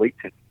with a delete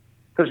tune.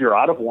 Because you're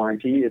out of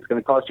warranty, it's going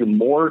to cost you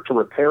more to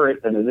repair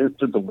it than it is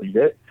to delete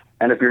it.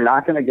 And if you're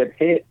not going to get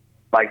hit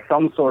by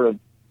some sort of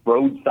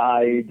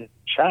roadside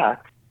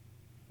check,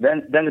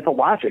 then it's a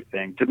logic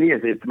thing. To me,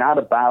 it's not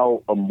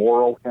about a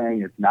moral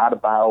thing. It's not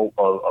about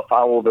a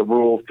follow the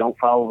rules, don't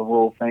follow the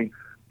rules thing.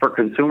 For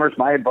consumers,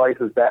 my advice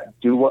is that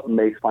do what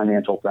makes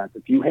financial sense.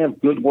 If you have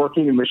good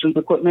working emissions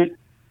equipment,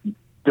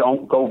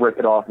 don't go rip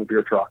it off of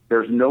your truck.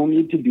 There's no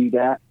need to do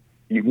that.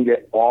 You can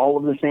get all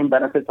of the same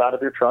benefits out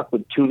of your truck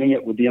with tuning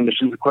it with the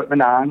emissions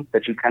equipment on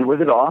that you can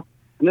with it off.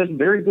 And there's a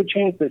very good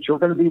chance that you're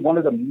going to be one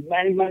of the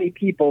many, many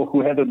people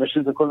who have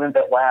emissions equipment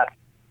that lasts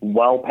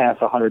well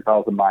past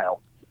 100,000 miles.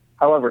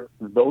 However,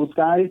 those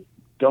guys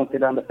don't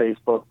get onto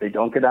Facebook. They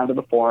don't get onto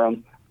the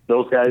forums.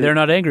 Those guys, they're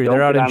not angry.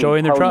 They're out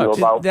enjoying their trucks.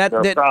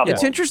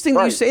 It's interesting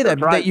that you say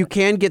that you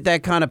can get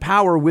that kind of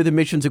power with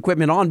emissions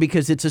equipment on,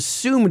 because it's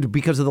assumed,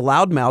 because of the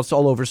loudmouths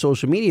all over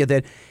social media,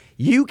 that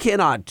you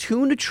cannot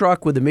tune a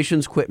truck with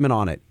emissions equipment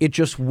on it. It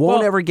just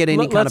won't ever get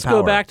any kind of power.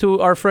 Let's go back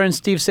to our friend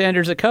Steve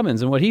Sanders at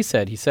Cummins and what he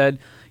said. He said,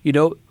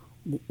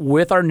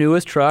 with our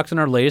newest trucks and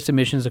our latest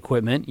emissions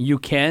equipment, you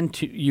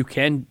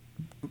can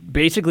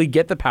basically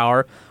get the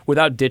power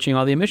without ditching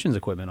all the emissions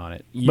equipment on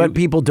it. But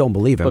people don't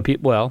believe him. But they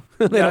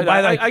don't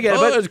buy that. I get it.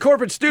 But it's a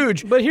corporate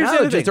stooge. But here's the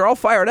other thing. They're all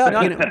fired up.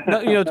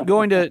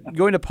 Going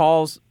to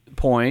Paul's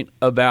point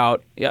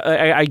about,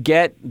 I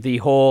get the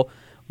whole,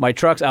 my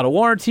truck's out of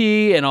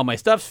warranty and all my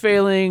stuff's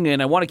failing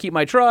and I want to keep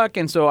my truck,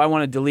 and so I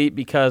want to delete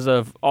because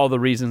of all the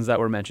reasons that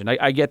were mentioned.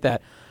 I get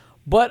that.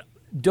 But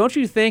don't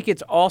you think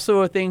it's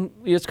also a thing?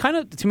 It's kind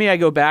of, to me, I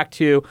go back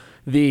to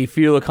the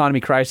fuel economy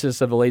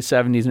crisis of the late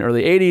 70s and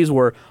early 80s,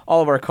 where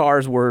all of our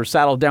cars were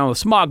saddled down with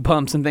smog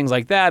pumps and things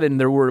like that, and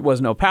there was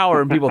no power,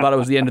 and people thought it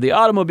was the end of the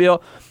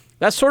automobile.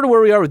 That's sort of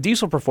where we are with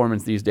diesel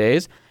performance these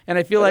days. And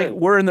I feel like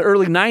we're in the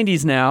early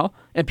 90s now,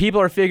 and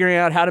people are figuring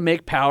out how to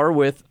make power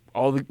with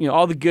all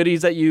the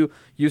goodies that you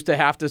used to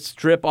have to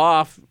strip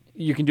off.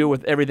 You can do it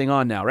with everything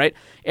on now, right?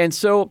 And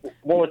so,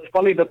 well, it's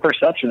funny, the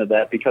perception of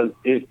that, because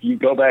if you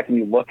go back and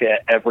you look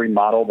at every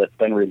model that's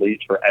been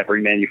released for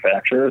every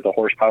manufacturer, the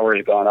horsepower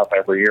has gone up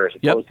every year, as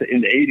opposed to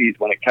in the 80s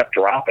when it kept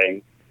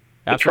dropping.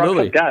 The trucks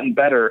have gotten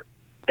better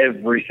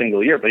every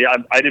single year. But yeah,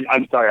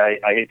 I'm sorry,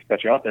 I hate to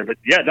cut you off there, but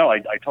yeah, no, I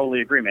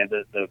totally agree, man.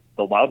 The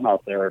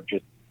loudmouths there are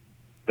just,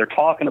 they're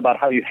talking about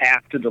how you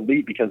have to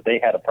delete because they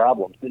had a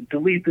problem. So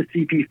delete the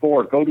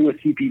CP4, go to a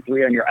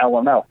CP3 on your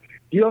LML.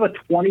 If you have a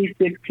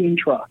 2016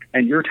 truck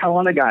and you're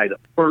telling a guy the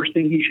first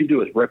thing he should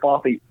do is rip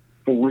off a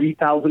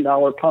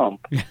 $3,000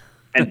 pump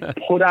and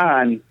put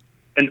on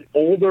an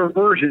older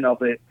version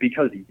of it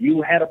because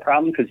you had a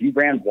problem because you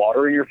ran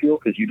water in your fuel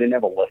because you didn't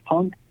have a lift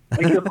pump,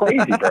 like, you're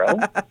crazy, bro.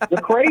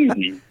 You're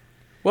crazy.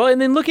 Well, and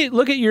then look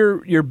at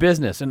your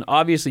business, and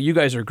obviously you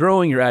guys are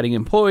growing. You're adding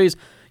employees.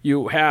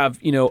 You have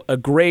a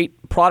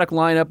great product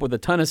lineup with a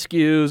ton of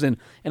SKUs and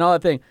all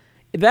that thing.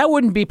 That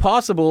wouldn't be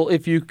possible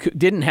if you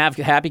didn't have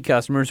happy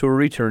customers who are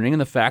returning,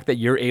 and the fact that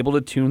you're able to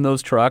tune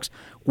those trucks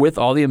with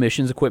all the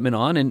emissions equipment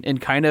on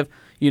and kind of,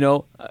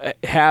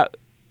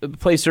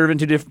 play servant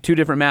to two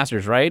different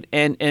masters, right?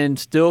 And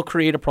still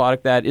create a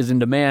product that is in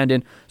demand.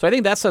 And so I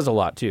think that says a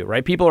lot too,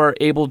 right? People are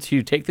able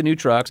to take the new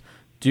trucks,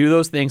 do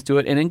those things to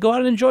it, and then go out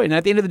and enjoy it. And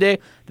at the end of the day,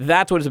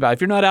 that's what it's about.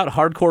 If you're not out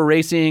hardcore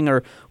racing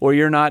or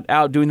you're not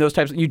out doing those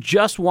types, you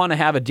just want to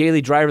have a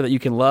daily driver that you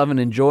can love and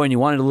enjoy, and you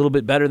want it a little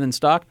bit better than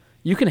stock,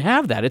 you can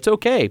have that. It's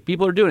okay.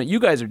 People are doing it. You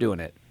guys are doing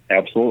it.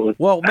 Absolutely.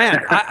 Well,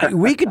 man,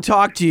 we could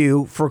talk to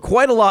you for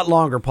quite a lot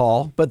longer,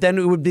 Paul, but then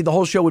the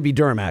whole show would be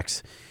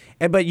Duramax.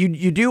 But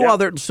you do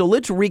other. So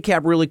let's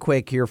recap really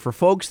quick here for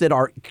folks that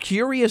are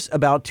curious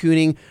about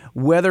tuning,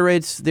 whether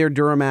it's their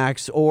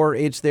Duramax or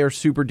it's their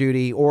Super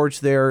Duty or it's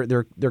their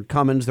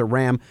Cummins, their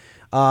Ram.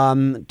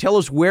 Tell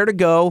us where to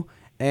go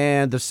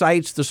and the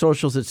sites, the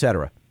socials,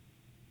 etc.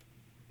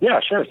 Yeah,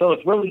 sure. So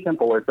it's really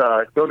simple. It's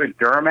go to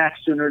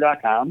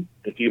DuramaxTuner.com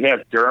if you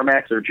have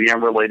Duramax or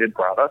GM-related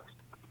products,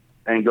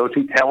 and go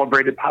to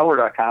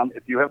CalibratedPower.com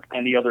if you have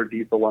any other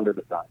diesel under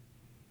the sun.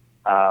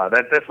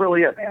 That's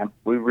really it, man.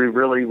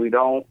 We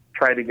don't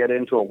try to get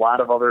into a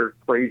lot of other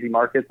crazy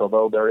markets,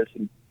 although there is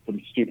some some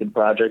stupid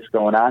projects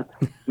going on.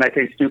 And I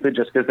say stupid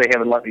just because they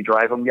haven't let me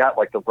drive them yet,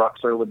 like the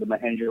Ruxer with the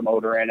Mahindra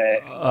motor in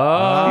it.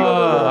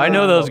 Oh, I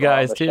know those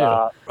guys too.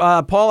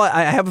 Paul,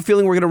 I have a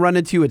feeling we're going to run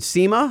into you at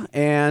SEMA,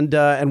 and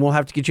we'll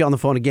have to get you on the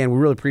phone again. We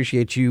really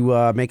appreciate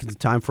you making some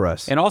time for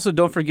us. And also,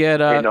 don't forget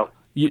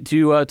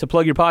to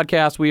plug your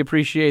podcast. We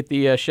appreciate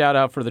the shout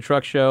out for the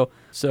truck show.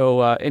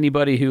 So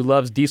anybody who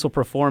loves Diesel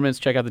Performance,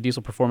 check out the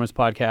Diesel Performance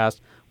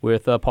podcast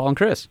with Paul and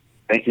Chris.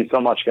 Thank you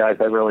so much, guys.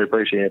 I really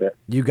appreciate it.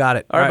 You got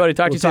it. All right, buddy.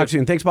 Talk to you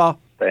soon. Thanks, Paul.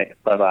 Thanks.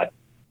 Bye-bye.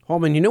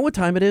 Holman, you know what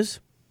time it is?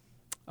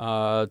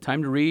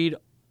 Time to read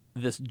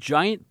this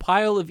giant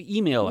pile of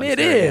email. It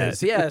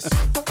is, yes.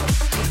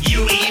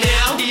 You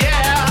email?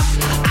 Yeah.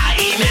 I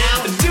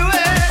email? Do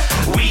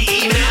it. We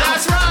email?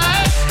 That's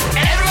right.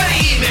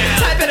 Everybody email.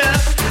 Type it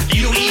up.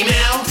 You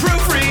email?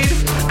 Proofread.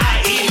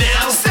 I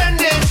email? Send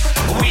it.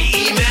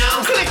 We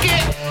email? Click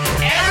it.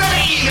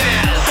 Everybody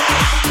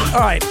email.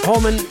 All right,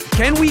 Holman,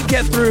 can we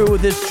get through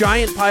this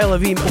giant pile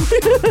of email?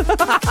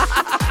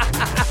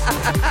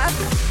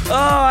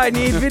 Oh, I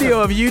need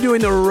video of you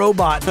doing the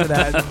robot for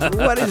that.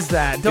 What is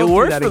that? Don't It do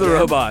works that for the again.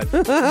 robot.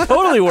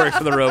 Totally works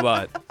for the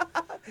robot.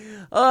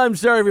 Oh, I'm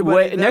sorry,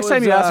 everybody. Wait, next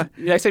time you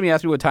ask me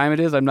what time it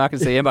is, I'm not going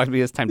to say inbox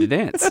because it's time to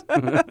dance.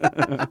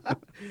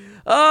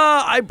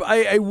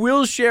 I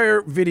will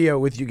share video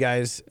with you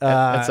guys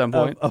At some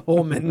point. of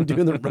Holman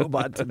doing the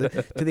robot to the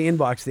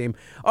inbox theme.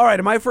 All right,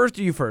 am I first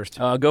or you first?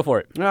 Go for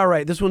it. All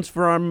right, this one's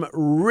from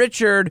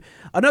Richard.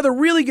 Another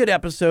really good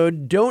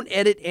episode. Don't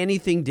edit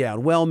anything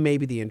down. Well,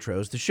 maybe the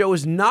intros. The show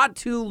is not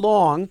too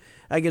long.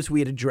 I guess we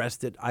had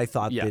addressed it. I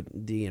thought that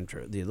the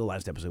intro, the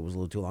last episode was a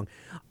little too long.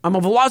 I'm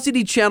a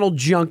Velocity Channel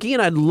junkie,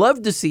 and I'd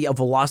love to see a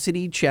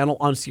Velocity Channel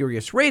on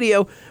Sirius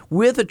Radio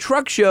with a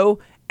truck show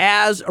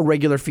as a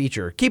regular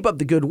feature. Keep up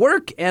the good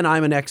work, and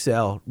I'm an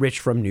XL, Rich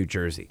from New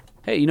Jersey.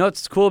 Hey, you know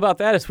what's cool about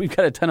that is we've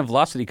got a ton of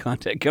Velocity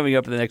content coming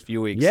up in the next few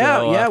weeks.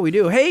 Yeah, we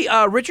do. Hey,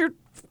 Richard,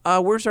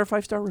 where's our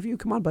 5-star review?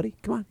 Come on, buddy.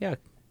 Come on. Yeah.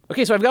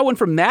 Okay, so I've got one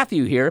from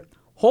Matthew here.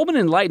 Holman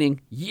and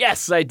Lightning,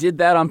 yes, I did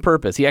that on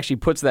purpose. He actually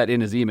puts that in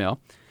his email.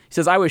 He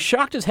says, I was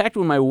shocked as heck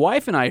when my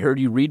wife and I heard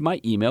you read my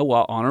email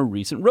while on a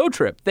recent road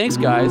trip. Thanks,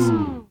 guys.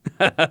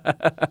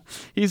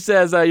 He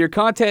says, your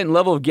content and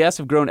level of guests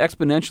have grown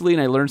exponentially,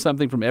 and I learned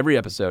something from every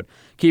episode.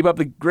 Keep up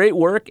the great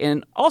work.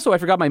 And also, I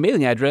forgot my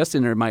mailing address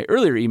in my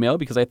earlier email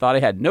because I thought I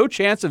had no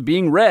chance of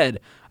being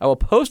read. I will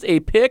post a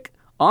pic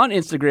on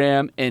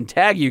Instagram and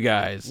tag you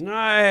guys.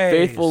 Nice.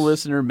 Faithful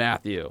listener,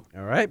 Matthew.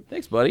 All right.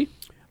 Thanks, buddy.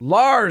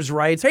 Lars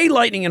writes, hey,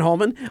 Lightning and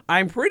Holman,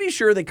 I'm pretty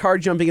sure that car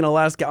jumping in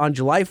Alaska on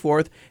July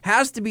 4th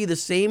has to be the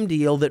same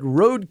deal that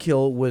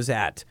Roadkill was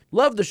at.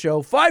 Love the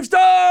show. 5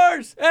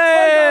 stars!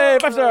 Hey,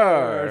 5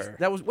 stars!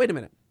 That was, wait a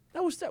minute.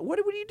 What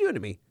are you doing to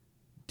me?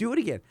 Do it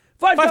again.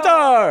 5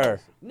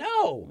 stars!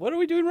 No. What are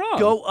we doing wrong?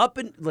 Go up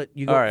and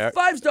you go, All right.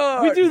 5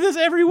 stars! We do this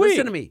every week.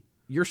 Listen to me.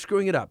 You're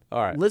screwing it up.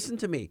 All right. Listen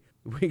to me.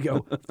 We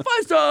go, 5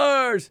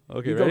 stars!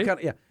 Okay, you ready? Go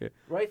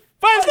right?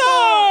 5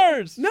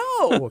 stars!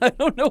 No! I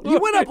don't know. You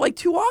went up like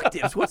 2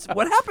 octaves. What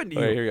happened to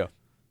you? Okay, here we go.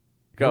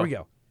 Here we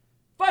go.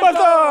 5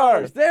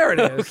 stars! There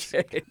it is.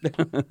 Okay.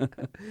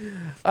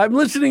 I'm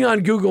listening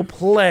on Google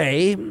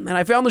Play, and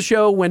I found the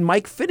show when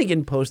Mike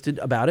Finnegan posted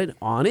about it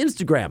on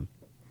Instagram.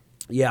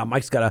 Yeah,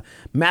 Mike's got a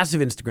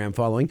massive Instagram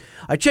following.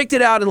 I checked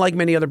it out, and like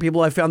many other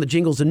people, I found the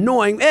jingles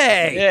annoying.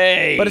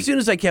 Hey! But as soon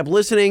as I kept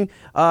listening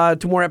to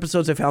more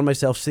episodes, I found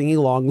myself singing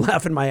along,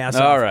 laughing my ass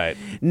off. All right.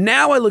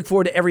 Now I look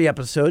forward to every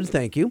episode.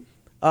 Thank you.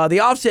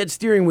 The offset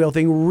steering wheel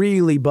thing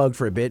really bugged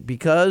for a bit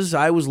because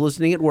I was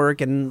listening at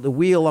work, and the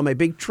wheel on my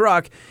big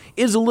truck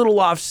is a little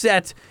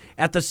offset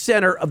at the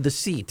center of the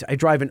seat. I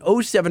drive an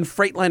 07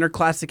 Freightliner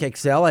Classic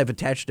XL. I've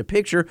attached a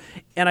picture,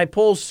 and I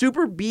pull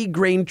Super B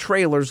grain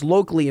trailers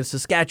locally in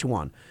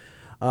Saskatchewan.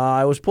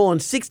 I was pulling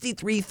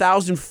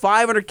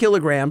 63,500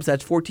 kilograms.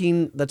 That's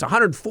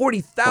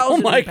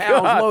 140,000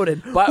 pounds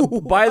loaded.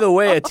 By the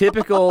way, a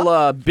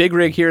typical big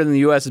rig here in the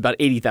U.S. is about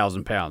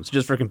 80,000 pounds,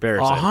 just for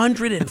comparison.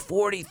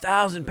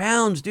 140,000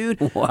 pounds, dude.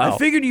 Wow. I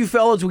figured you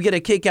fellas would get a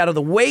kick out of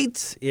the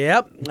weights.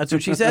 Yep, that's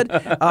what she said.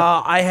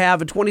 I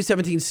have a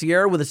 2017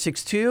 Sierra with a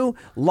 6.2,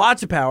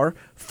 lots of power,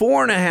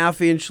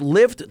 4.5-inch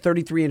lift,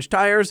 33-inch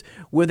tires,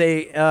 with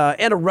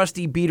and a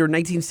rusty beater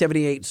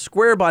 1978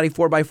 square body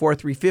 4x4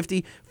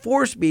 350,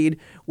 4-speed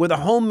with a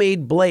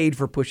homemade blade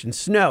for pushing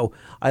snow.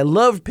 I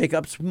love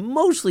pickups,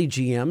 mostly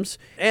GMs,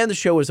 and the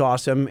show is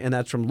awesome. And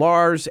that's from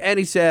Lars. And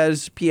he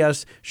says,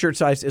 P.S. shirt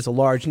size is a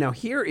large. Now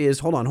here is,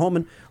 hold on,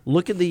 Holman.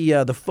 Look at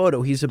the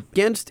photo. He's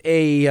against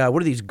a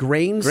what are these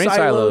grain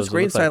silos?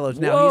 Grain silos.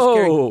 Now he's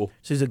carrying.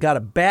 So he's got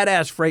a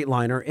badass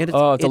Freightliner, and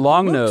it's a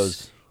long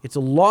nose. It's a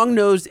long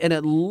nose, and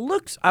it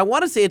looks. I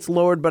want to say it's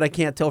lowered, but I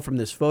can't tell from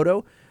this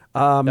photo.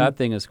 That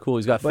thing is cool.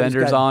 He's got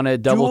fenders on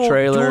it, double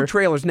trailer. Dual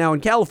trailers. Now,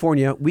 in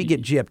California, we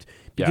get gypped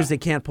because they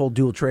can't pull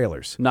dual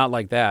trailers. Not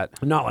like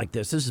that. Not like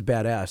this. This is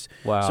badass.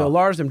 Wow. So,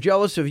 Lars, I'm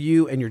jealous of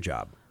you and your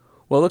job.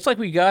 Well, it looks like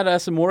we got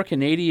some more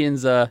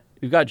Canadians.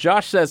 We've got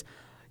Josh says,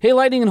 hey,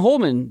 Lightning and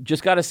Holman,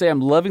 just got to say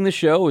I'm loving the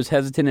show. Was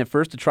hesitant at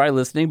first to try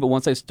listening, but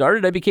once I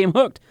started, I became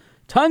hooked.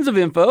 Tons of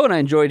info, and I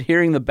enjoyed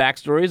hearing the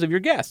backstories of your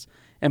guests.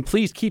 And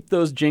please keep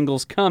those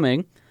jingles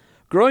coming.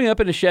 Growing up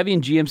in a Chevy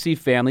and GMC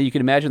family, you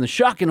can imagine the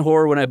shock and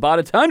horror when I bought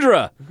a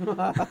Tundra.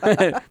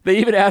 They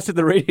even asked if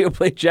the radio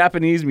played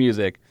Japanese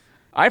music.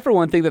 I, for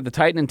one, think that the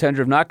Titan and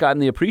Tundra have not gotten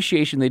the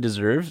appreciation they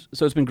deserve,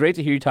 so it's been great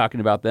to hear you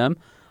talking about them.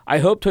 I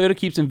hope Toyota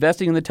keeps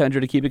investing in the Tundra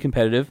to keep it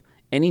competitive.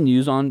 Any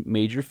news on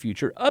major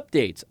future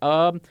updates?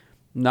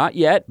 Not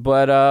yet,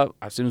 but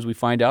as soon as we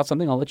find out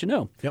something, I'll let you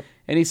know. Yep.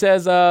 And he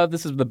says,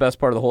 this is the best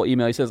part of the whole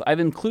email. He says, I've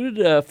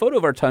included a photo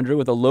of our Tundra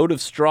with a load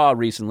of straw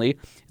recently.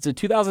 It's a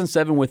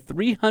 2007 with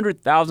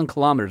 300,000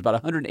 kilometers, about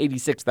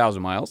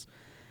 186,000 miles.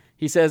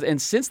 He says,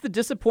 and since the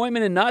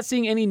disappointment in not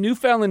seeing any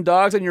Newfoundland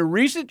dogs on your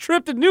recent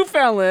trip to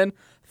Newfoundland,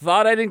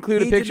 thought I'd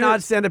include a picture. He did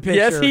not send a picture.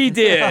 Yes, he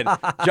did.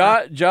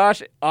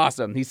 Josh,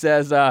 awesome. He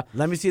says,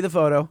 let me see the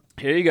photo.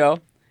 Here you go.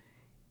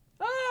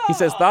 He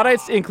says, thought I'd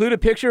include a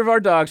picture of our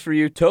dogs for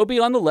you. Toby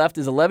on the left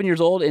is 11 years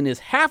old and is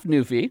half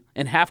Newfie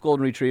and half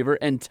Golden Retriever.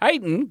 And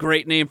Titan,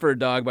 great name for a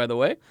dog, by the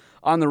way,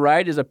 on the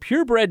right is a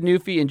purebred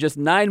Newfie and just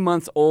 9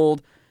 months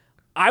old.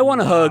 I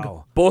want to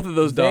hug both of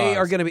those dogs. They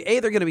are going to be, A,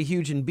 they're going to be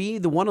huge, and B,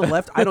 the one on the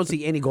left, I don't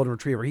see any Golden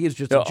Retriever. He is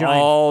just a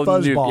giant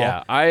fuzzball.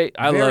 Yeah, I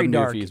love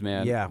dark. Newfies,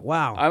 man. Yeah,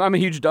 wow. I'm a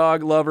huge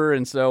dog lover,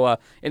 and so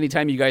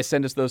anytime you guys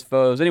send us those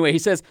photos. Anyway, he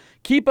says,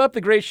 keep up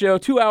the great show.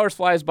 2 hours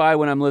flies by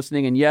when I'm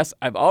listening, and yes,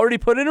 I've already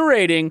put in a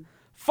rating.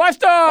 5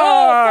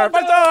 stars!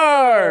 5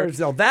 stars!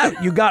 So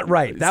that you got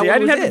right. That See, I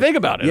didn't have to think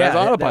about it. Yeah, I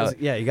was autopilot.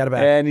 Yeah, you got it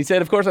back. And he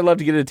said, of course, I'd love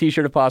to get a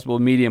t-shirt if possible,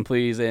 medium,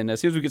 please. And as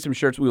soon as we get some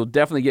shirts, we will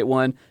definitely get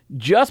one,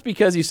 just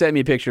because you sent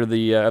me a picture of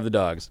the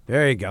dogs.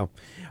 There you go.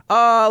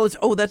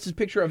 That's his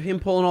picture of him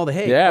pulling all the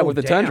hay. Yeah, with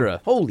the Tundra.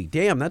 Holy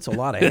damn, that's a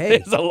lot of hay.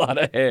 It's a lot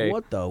of hay.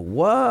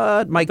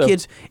 What? My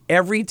kids,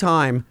 every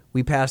time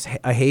we pass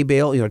a hay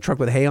bale, a truck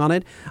with hay on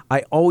it,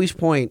 I always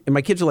point, and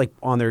my kids are like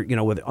on their,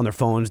 on their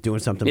phones doing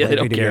something. Yeah, they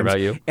don't care about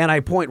you. And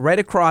I point right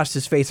across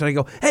his face and I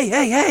go,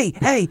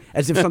 hey,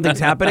 as if something's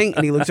happening.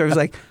 And he looks over, he's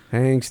like,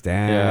 thanks,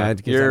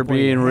 Dad. Yeah, you're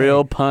being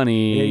real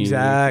punny.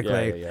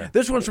 Exactly. Yeah.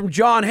 This one's from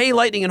John. Hey,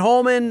 Lightning and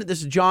Holman.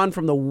 This is John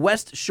from the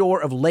west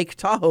shore of Lake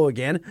Tahoe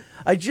again.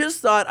 I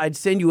just thought I'd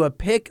send you a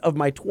pic of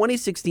my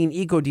 2016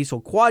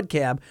 EcoDiesel quad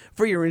cab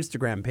for your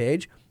Instagram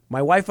page.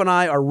 My wife and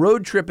I are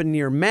road tripping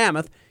near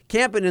Mammoth,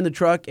 camping in the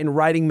truck and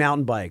riding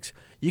mountain bikes.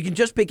 You can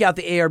just pick out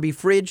the ARB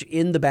fridge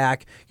in the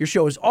back. Your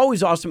show is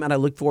always awesome, and I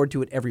look forward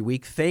to it every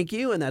week. Thank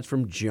you, and that's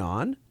from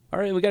John. All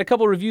right, we got a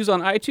couple reviews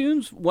on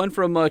iTunes. One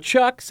from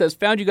Chuck says,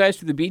 found you guys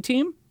through the B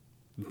Team.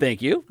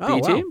 Thank you,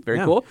 B Team. Very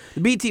cool.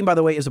 The B Team, by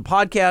the way, is a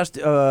podcast.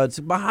 It's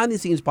a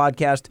behind-the-scenes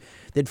podcast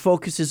that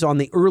focuses on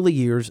the early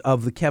years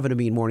of the Kevin and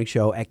Bean Morning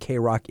Show at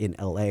K-Rock in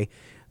L.A.,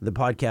 the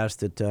podcast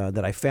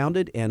that I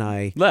founded, and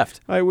I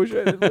left. I wish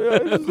I left.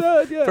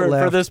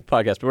 for this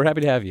podcast, but we're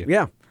happy to have you.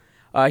 Yeah.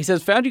 He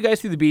says, found you guys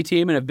through the B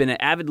Team and have been an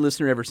avid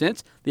listener ever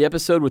since. The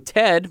episode with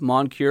Ted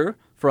Moncure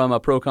from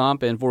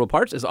ProComp and Vortal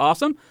Parts is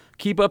awesome.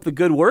 Keep up the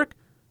good work.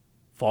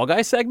 Fall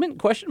Guy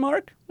segment? ?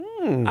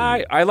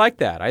 I like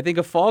that. I think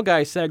a Fall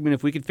Guy segment,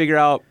 if we could figure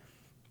out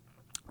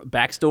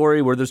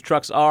backstory, where those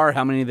trucks are,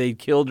 how many they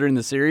killed during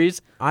the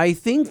series. I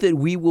think that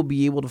we will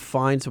be able to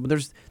find some. There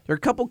are a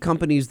couple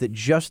companies that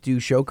just do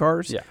show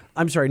cars. Yeah.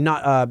 I'm sorry,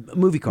 not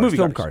movie cars,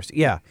 film cars.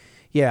 Yeah.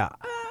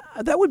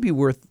 That would be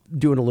worth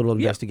doing a little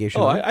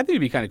investigation on. I think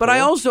it'd be kind of cool. But I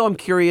also am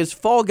curious,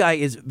 Fall Guy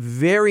is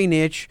very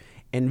niche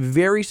and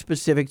very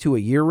specific to a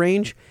year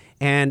range,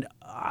 and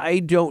I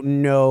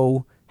don't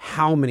know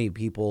how many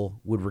people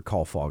would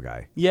recall Fall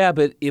Guy. Yeah,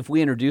 but if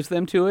we introduced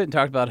them to it and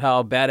talked about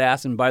how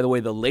badass, and by the way,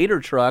 the later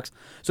trucks,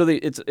 so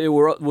it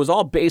was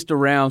all based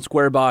around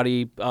square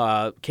body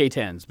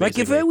K10s. Basically. Like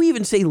if we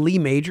even say Lee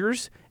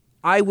Majors,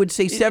 I would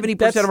say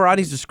 70% of our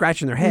audience is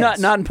scratching their heads.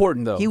 Not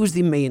important though. He was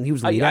the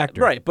lead actor.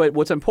 Right, but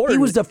what's important?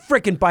 He was the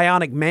frickin'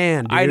 Bionic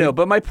Man, dude. I know,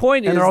 but my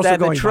point is they're also that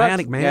going, the truck.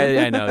 Bionic Man?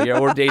 Yeah, I know. Yeah,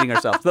 we're dating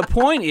ourselves. The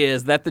point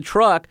is that the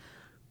truck,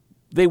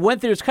 they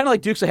went through. It's kind of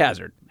like Dukes of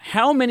Hazzard.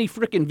 How many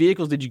frickin'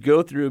 vehicles did you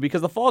go through?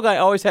 Because the Fall Guy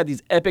always had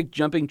these epic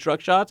jumping truck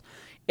shots.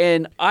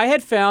 And I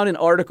had found an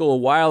article a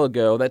while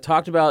ago that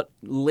talked about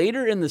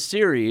later in the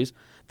series,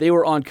 they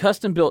were on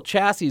custom-built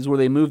chassis where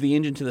they moved the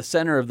engine to the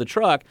center of the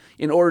truck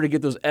in order to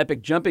get those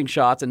epic jumping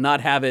shots and not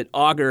have it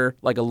auger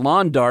like a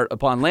lawn dart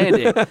upon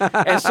landing.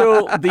 And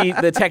so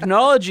the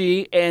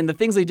technology and the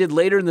things they did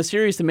later in the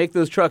series to make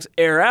those trucks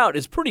air out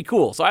is pretty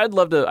cool. So I'd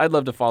love to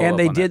follow up And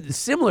they on did that.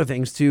 similar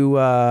things to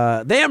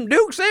them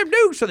Dukes,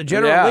 for the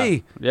General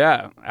Lee.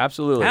 Yeah,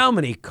 absolutely. How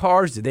many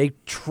cars did they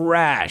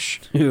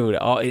trash? Dude,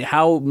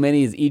 how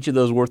many is each of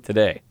those worth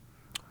today?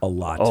 A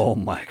lot. Oh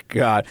my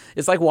God!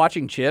 It's like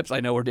watching Chips.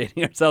 I know we're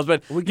dating ourselves,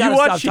 but We gotta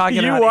stop talking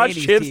about you watch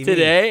 80s Chips TV.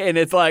 today, and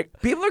it's like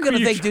People are going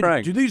to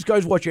think, do these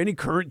guys watch any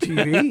current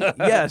TV?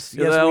 yes,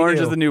 the we Orange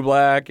do. is the New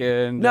Black,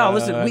 and No,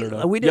 listen, I we don't know.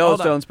 did hold on.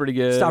 Yellowstone's pretty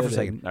good. Stop for a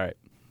second. All right.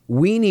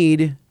 We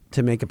need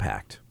to make a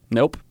pact.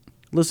 Nope.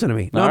 Listen to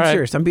me. No, All I'm right.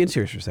 serious. I'm being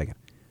serious for a second.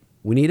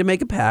 We need to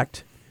make a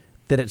pact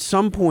that at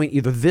some point,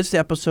 either this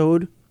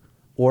episode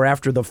or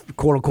after the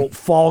quote-unquote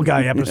Fall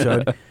Guy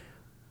episode,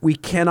 we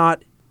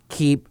cannot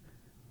keep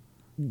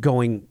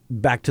going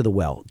back to the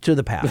well, to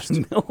the past.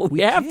 No, we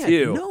have can't.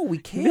 to. No, we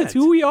can't. That's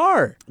who we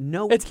are.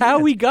 No, we it's how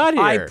can't. we got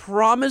here. I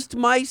promised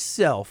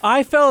myself.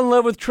 I fell in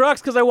love with trucks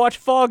because I watched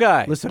Fall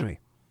Guy. Listen to me.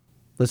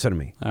 Listen to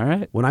me. All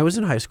right. When I was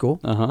in high school,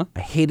 I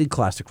hated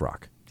classic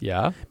rock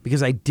Yeah.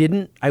 because I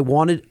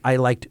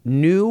liked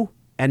new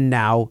and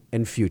now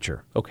and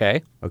future.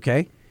 Okay.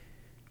 Okay?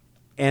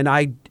 And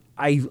I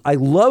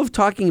love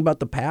talking about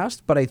the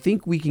past, but I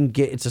think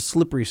it's a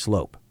slippery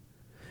slope.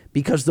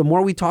 Because the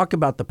more we talk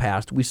about the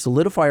past, we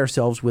solidify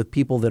ourselves with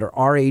people that are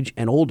our age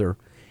and older,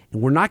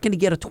 and we're not going to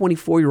get a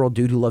 24-year-old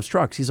dude who loves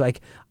trucks. He's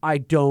like, I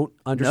don't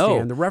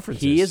understand the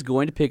references. He is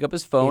going to pick up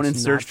his phone and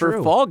It's search not for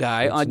true. Fall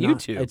Guy It's on not-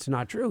 YouTube. It's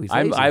not true. He's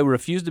lazy. I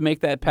refuse to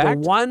make that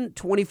pact. The one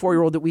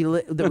 24-year-old that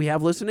we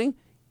have listening,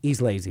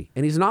 he's lazy,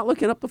 and he's not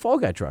looking up the Fall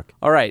Guy truck.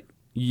 All right,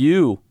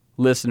 you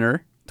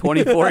listener,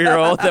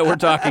 24-year-old that we're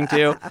talking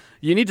to,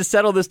 you need to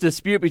settle this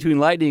dispute between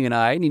Lightning and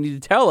I, and you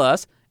need to tell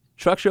us,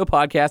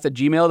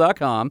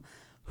 truckshowpodcast@gmail.com,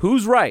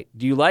 who's right.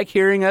 Do you like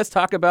hearing us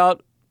talk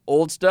about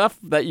old stuff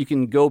that you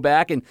can go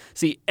back and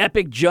see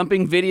epic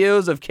jumping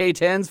videos of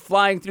K10s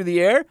flying through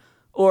the air?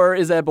 Or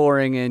is that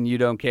boring and you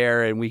don't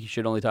care and we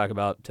should only talk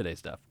about today's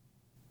stuff?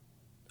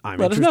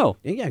 Let us know.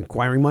 Yeah,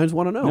 inquiring minds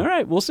want to know. All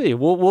right, we'll see.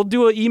 We'll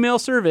do an email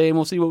survey and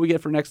we'll see what we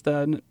get for next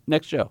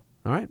show.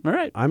 All right. All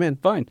right. I'm in.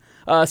 Fine.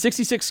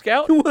 66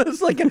 Scout? was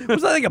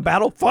that like a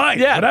battle? Fine.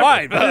 Yeah,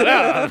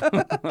 whatever.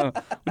 fine.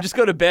 We'll just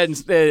go to bed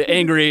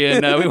angry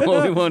and we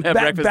won't have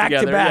breakfast back to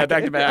together. back. Yeah,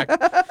 back to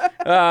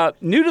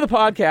back. New to the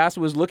podcast,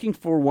 was looking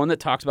for one that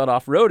talks about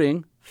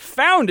off-roading.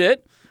 Found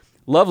it.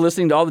 Love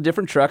listening to all the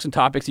different trucks and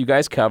topics you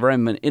guys cover.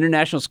 I'm an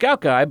international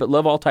scout guy, but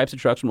love all types of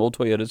trucks from old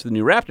Toyotas to the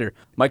new Raptor.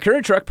 My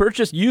current truck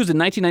purchased used in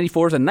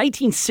 1994 is a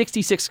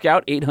 1966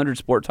 Scout 800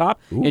 Sport Top,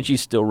 and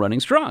she's still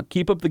running strong.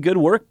 Keep up the good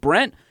work,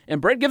 Brent.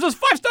 And Brent gives us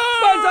 5 stars!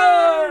 5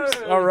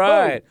 stars! All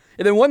right.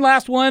 And then one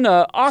last one,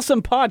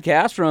 awesome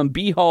podcast from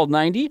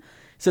B-Hall90.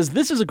 Says,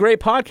 this is a great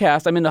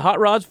podcast. I'm into hot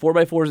rods,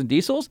 4x4s, and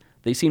diesels.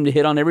 They seem to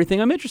hit on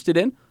everything I'm interested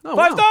in. 5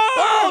 stars!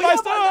 Oh,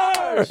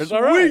 5 stars!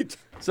 All right.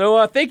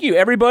 So thank you,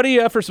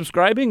 everybody, for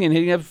subscribing and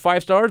hitting up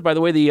 5 stars. By the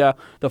way, the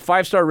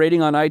 5-star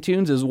rating on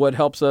iTunes is what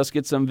helps us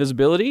get some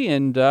visibility.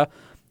 And, of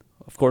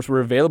course, we're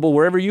available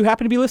wherever you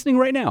happen to be listening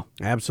right now.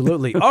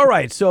 Absolutely. All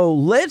right, so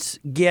let's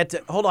get...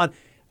 Hold on.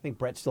 I think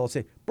Brett's still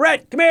saying...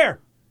 Brett, come here!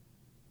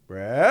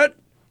 Brett!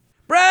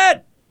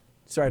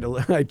 Sorry,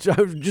 it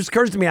just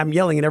occurs to me I'm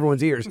yelling in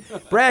everyone's ears.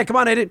 Brett, come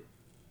on, edit.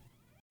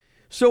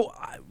 So,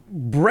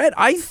 Brett,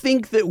 I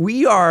think that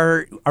we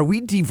are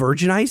we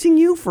de-virginizing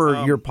you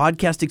for your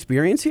podcast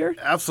experience here?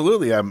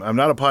 Absolutely. I'm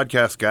not a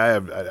podcast guy.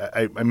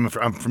 I'm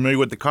familiar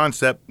with the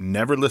concept,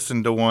 never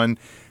listened to one,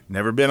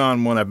 never been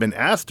on one. I've been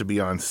asked to be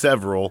on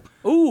several.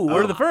 Ooh,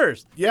 we're the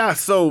first. Yeah,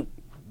 so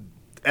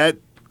at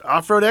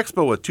Off-Road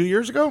Expo, 2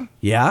 years ago?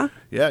 Yeah?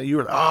 Yeah, you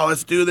were,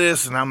 let's do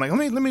this. And I'm like,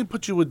 let me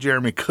put you with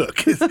Jeremy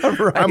Cook.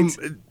 Right.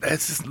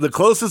 That's just, the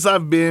closest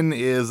I've been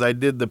is I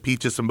did the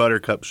Peaches and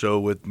Buttercup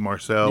show with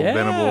Marcel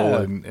Venable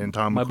and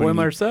Tom My McQueen, boy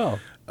Marcel.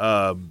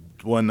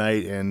 one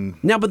night.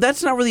 And Now, but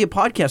that's not really a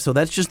podcast, though.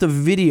 That's just a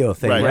video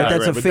thing, right?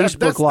 That's a But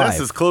Facebook Live. That's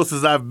as close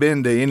as I've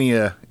been to any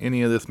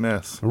of this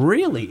mess.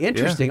 Really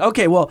interesting.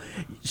 Okay, well,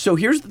 so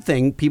here's the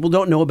thing: people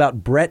don't know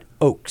about Brett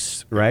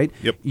Oakes, right?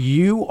 Yep.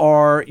 You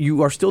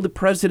are still the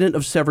president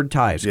of Severed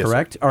Ties, Yes,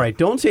 correct? All right.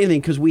 Don't say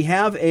anything because we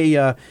have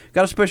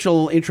got a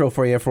special intro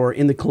for you for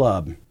In the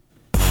Club.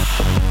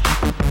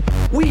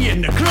 We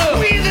in the club.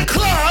 We in the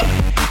club.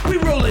 We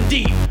rolling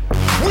deep.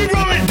 We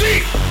rolling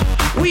deep.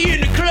 We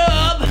in the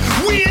club.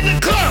 We in the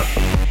club.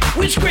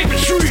 We scraping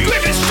streets.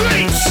 Scraping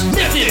streets.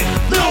 Lifted,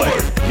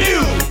 lowered, new,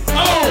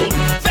 old,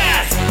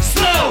 fast,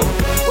 slow.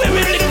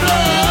 We're in the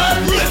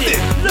club. Lifted,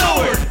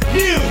 lowered,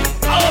 new,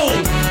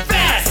 old,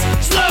 fast,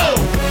 slow.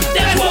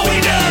 That's what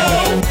we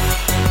know.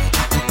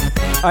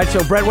 All right,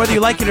 so Brett, whether you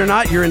like it or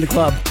not, you're in the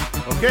club.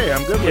 Okay,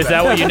 I'm good with Is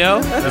that what you know?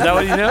 Is that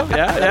what you know?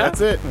 Yeah.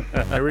 That's it.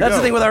 There we That's go.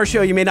 the thing with our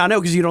show. You may not know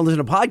because you don't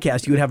listen to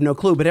podcasts. You would have no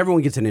clue, but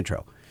everyone gets an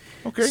intro.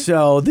 Okay.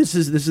 So this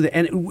is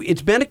and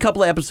it's been a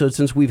couple of episodes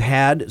since we've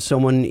had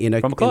someone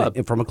From a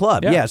club. from a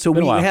club. Yeah, Yeah. So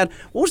been a we while. had,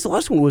 what was the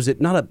last one? Was it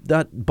not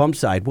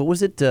Bumpside? What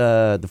was it?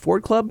 The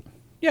Ford Club?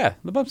 Yeah,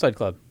 the Bumpside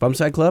Club.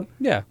 Bumpside Club?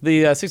 Yeah,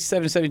 the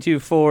 6772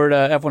 Ford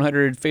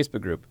F100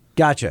 Facebook group.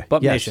 Gotcha.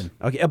 Bump Yes. Nation.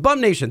 Okay,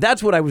 Bump Nation.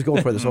 That's what I was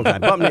going for this whole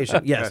time. Bump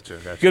Nation. Yes.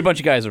 Gotcha. Good bunch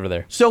of guys over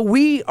there. So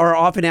we are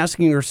often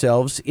asking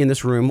ourselves in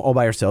this room all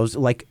by ourselves,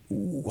 like,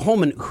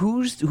 Holman,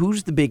 who's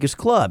the biggest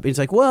club? It's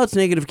like, well, it's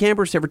Negative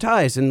Camper, Severed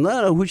Ties, and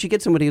who should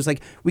get somebody? It's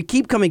like, we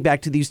keep coming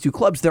back to these two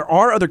clubs. There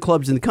are other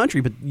clubs in the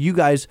country, but you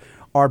guys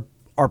are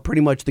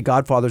pretty much the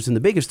godfathers and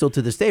the biggest still to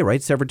this day,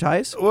 right? Severed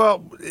Ties?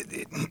 Well,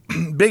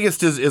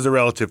 biggest is a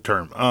relative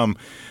term.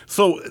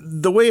 So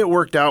the way it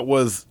worked out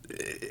was,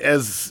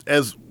 as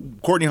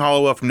Courtney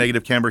Hollowell from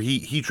Negative Camber,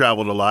 he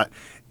traveled a lot,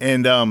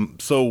 and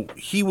so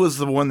he was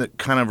the one that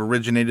kind of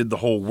originated the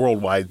whole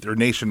worldwide or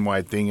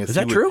nationwide thing. Is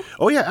that true?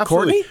 Oh yeah,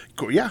 absolutely.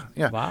 Courtney?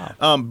 Yeah.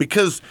 Wow.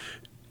 Because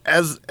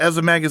as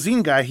a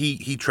magazine guy,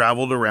 he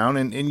traveled around,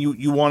 and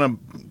you want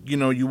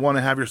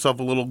to have yourself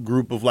a little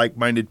group of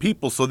like-minded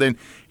people. So then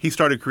he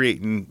started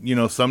creating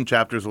some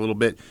chapters a little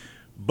bit.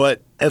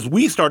 But as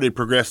we started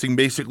progressing,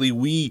 basically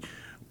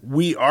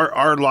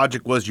our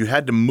logic was you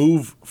had to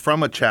move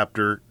from a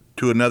chapter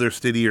to another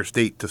city or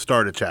state to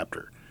start a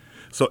chapter.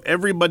 So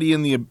everybody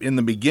in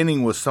the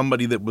beginning was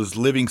somebody that was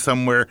living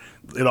somewhere.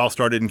 It all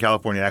started in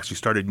California. It actually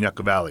started in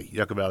Yucca Valley,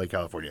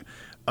 California.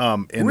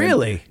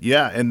 Really?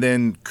 And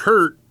then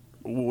Kurt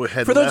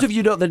had For those of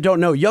you that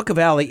don't know, Yucca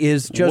Valley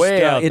is just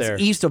Way out it's there.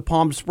 east of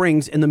Palm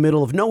Springs in the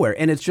middle of nowhere,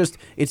 and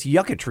it's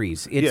yucca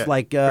trees. It's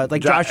like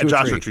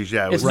Joshua trees.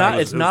 Yeah, it It's was- not.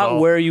 it It's was not all-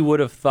 where you would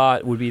have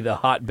thought would be the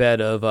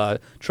hotbed of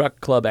truck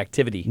club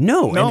activity.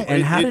 No, No,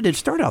 and how did it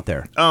start out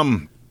there?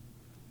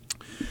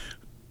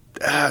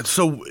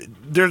 So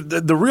there's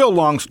the real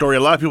long story. A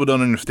lot of people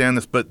don't understand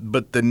this,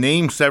 but the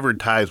name Severed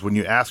Ties, when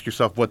you ask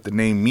yourself what the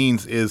name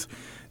means, is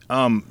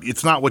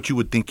it's not what you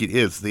would think it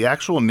is. The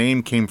actual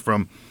name came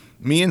from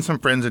me and some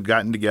friends had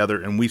gotten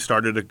together, and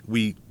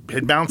we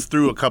had bounced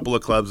through a couple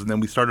of clubs, and then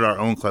we started our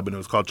own club, and it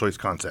was called Choice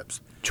Concepts.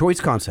 Choice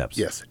Concepts.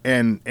 Yes,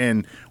 and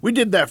we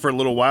did that for a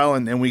little while,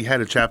 and we had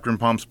a chapter in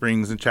Palm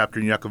Springs and chapter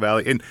in Yucca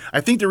Valley. And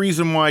I think the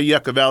reason why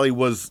Yucca Valley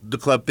was the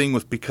club thing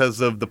was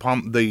because of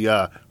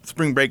the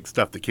spring break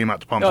stuff that came out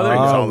to Palm Oh, Springs.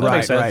 all the that time.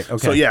 makes sense. Right.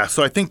 Okay.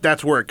 So I think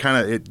that's where it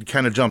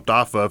kind of jumped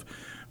off of.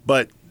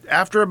 But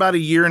after about a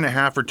year and a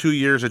half or 2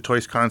 years at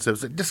Choice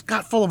Concepts, it just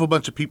got full of a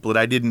bunch of people that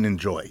I didn't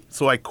enjoy.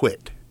 So I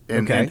quit.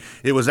 And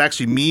it was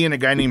actually me and a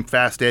guy named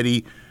Fast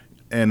Eddie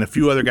and a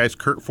few other guys,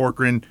 Kurt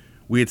Forkren.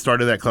 We had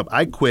started that club.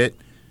 I quit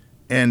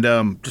and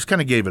just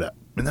kind of gave it up.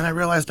 And then I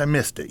realized I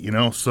missed it,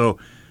 So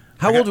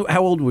How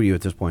old were you at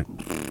this point?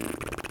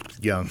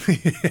 young.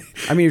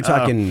 I mean, you're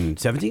talking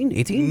 17,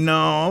 18?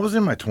 No, I was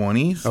in my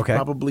 20s. Okay.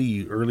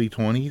 Probably early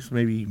 20s,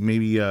 maybe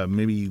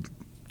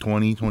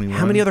 20, 21.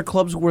 How many other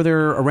clubs were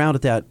there around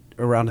at that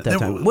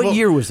time? What well-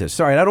 year was this?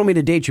 Sorry, I don't mean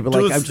to date you, but It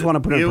I was- just want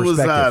to put it in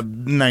perspective.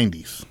 It was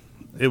 90s.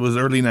 It was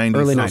early 90s.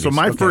 Early So 90s,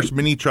 my okay. first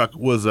mini truck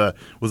was a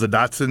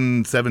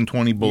Datsun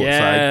 720 bullet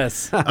Yes.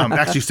 side.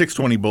 Actually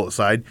 620 bullet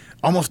side.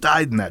 Almost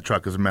died in that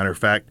truck, as a matter of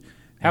fact.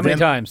 How many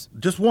times?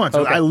 Just once.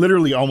 Okay. I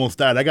literally almost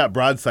died. I got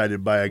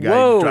broadsided by a guy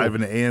Whoa.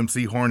 driving an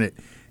AMC Hornet,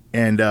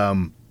 and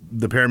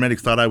the paramedics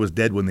thought I was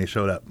dead when they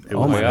showed up. It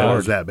was, my it God.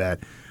 was that bad.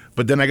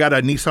 But then I got a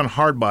Nissan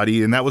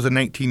hardbody, and that was in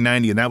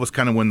 1990, and that was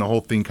kind of when the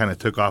whole thing kind of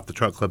took off, the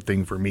truck club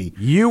thing for me.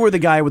 You were the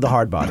guy with the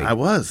hard body. I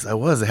was.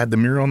 I had the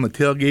mirror on the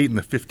tailgate and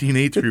the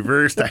 15/8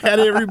 reversed. I had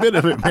every bit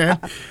of it, man.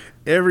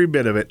 Every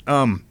bit of it.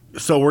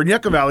 So we're in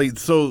Yucca Valley.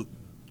 So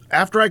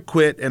after I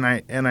quit and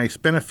I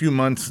spent a few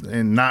months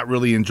and not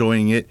really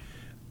enjoying it,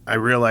 I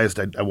realized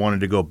I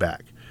wanted to go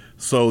back.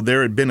 So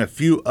there had been a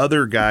few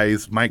other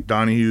guys, Mike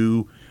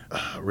Donahue,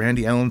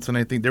 Randy Ellenson,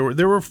 I think. There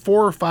were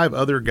 4 or 5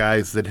 other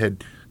guys that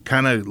had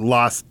kind of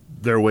lost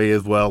their way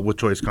as well with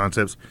Choice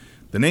Concepts.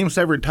 The name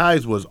Severed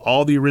Ties was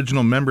all the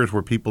original members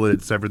were people that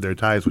had severed their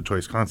ties with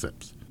Choice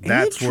Concepts.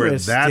 That's where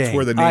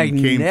the name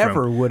came from. I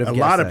never would have A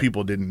guessed lot of that.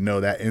 people didn't know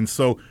that. And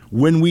so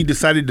when we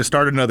decided to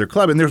start another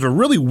club, and there's a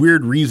really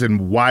weird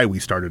reason why we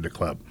started a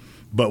club.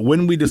 But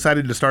when we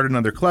decided to start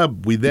another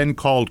club, we then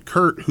called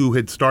Kurt, who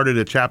had started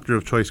a chapter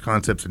of Choice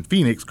Concepts in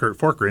Phoenix, Kurt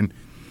Forkren,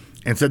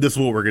 and said, this is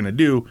what we're going to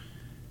do.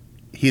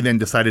 He then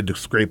decided to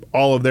scrape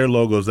all of their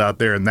logos out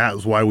there, and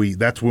that's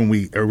when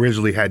we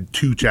originally had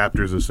 2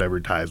 chapters of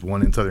Severed Ties,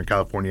 one in Southern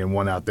California and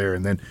one out there.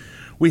 And then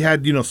we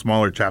had,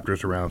 smaller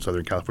chapters around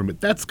Southern California.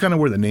 But that's kind of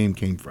where the name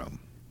came from.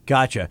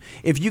 Gotcha.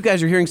 If you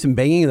guys are hearing some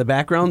banging in the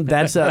background,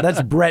 that's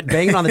Brett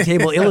banging on the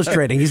table,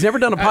 illustrating. He's never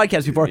done a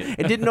podcast before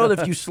and didn't know that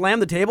if you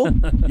slam the table,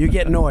 you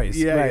get noise.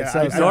 Yeah, right. yeah. So,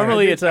 I-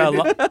 Normally, it's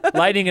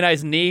lighting in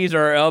his knees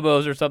or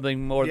elbows or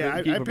something more.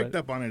 Yeah, than I picked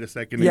up on it a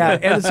second yeah,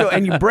 ago.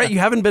 and Brett, you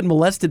haven't been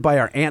molested by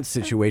our ant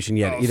situation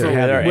yet either. So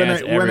have there you? are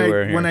ants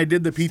everywhere here. when I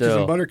did the Peaches Still.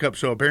 and Buttercup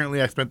show,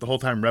 apparently I spent the whole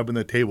time rubbing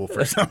the table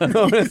for some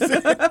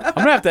reason.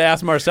 I'm gonna have to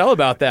ask Marcel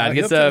about that.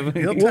 He'll Get tell- some,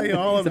 he'll tell you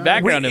all some about it.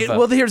 background info.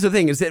 Well, here's the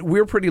thing: is that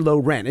we're pretty low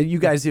rent, and you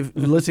guys, if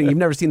listening, you've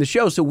never seen the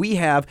show, so we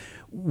had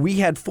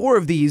 4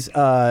 of these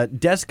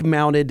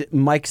desk-mounted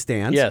mic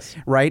stands. Yes.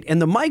 right,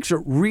 and the mics are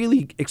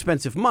really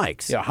expensive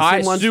mics. Yeah, The high,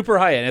 same ones- super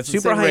high end. It's the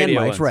super same high end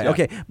radio mics, ones, right? yeah.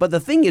 Okay, but the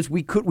thing is,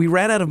 we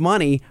ran out of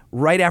money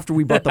right after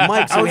we bought the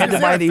mics, so we had to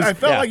buy these. I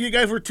felt Yeah. like you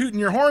guys were tooting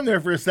your horn there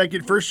for a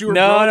second. First you were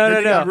No, broke, no, then no,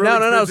 you got no. really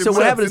No. expensive So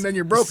what mics, happens? and then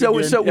you're broke so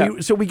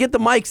again. so we get the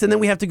mics, and then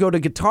we have to go to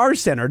Guitar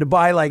Center to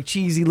buy like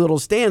cheesy little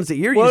stands that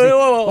you're Whoa, using.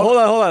 whoa,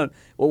 whoa, hold on.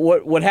 Well,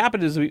 what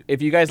happened is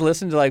if you guys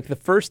listen to like the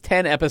first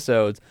 10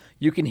 episodes,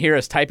 you can hear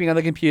us typing on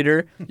the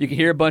computer. You can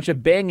hear a bunch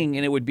of banging,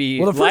 and it would be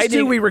Well, the first 2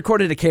 lightning. we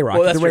recorded at K-Rock,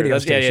 Well, at that's the radio true.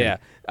 station.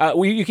 Yeah.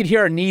 You could hear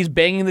our knees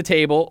banging the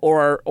table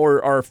or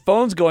our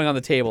phones going on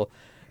the table.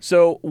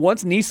 So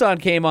once Nissan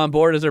came on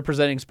board as their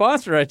presenting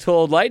sponsor, I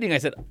told Lightning, I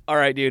said, all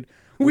right, dude,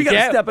 We got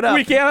to step it up.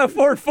 We can't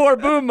afford 4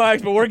 boom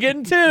mics, but we're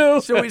getting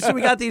 2. So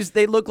we got these.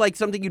 They look like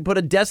something you'd put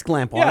a desk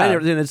lamp on, Yeah.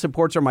 and it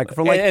supports our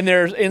microphone. And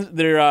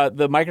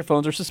the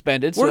microphones are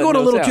suspended. We're so going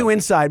no a little sound. too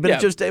inside, but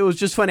Yeah. it was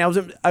just funny.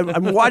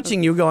 I'm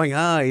watching you going,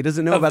 he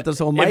doesn't know about this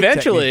whole mic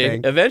technique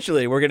thing.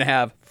 Eventually, we're gonna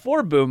have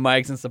 4 boom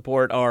mics and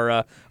support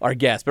our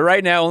guests. But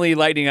right now, only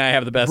Lightning and I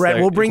have the best. Brett,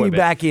 we'll bring you equipment.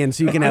 back in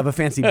so you can have a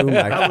fancy boom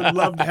mic. I would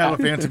love to have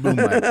a fancy boom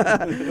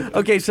mic.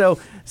 Okay, so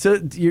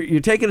you're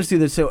taking us through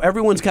this. So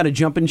everyone's kind of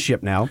jumping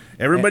ship now.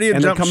 Everybody and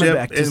had they're jumped coming ship,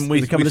 back to, and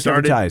we coming to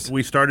started. Severed Ties.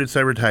 We started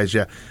Severed Ties,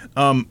 yeah.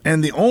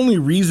 And the only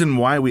reason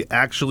why we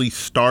actually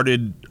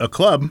started a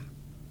club,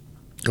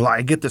 well,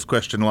 I get this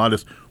question a lot,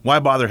 is why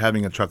bother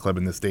having a truck club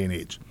in this day and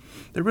age?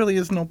 There really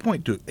is no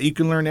point to it. You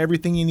can learn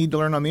everything you need to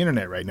learn on the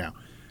internet right now.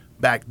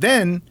 Back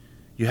then,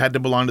 you had to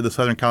belong to the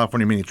Southern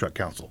California Mini Truck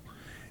Council.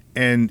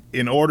 And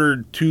in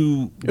order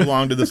to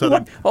belong to the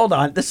Southern... What? Hold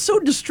on, that's so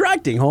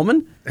distracting,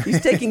 Holman.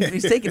 He's taking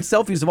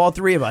selfies of all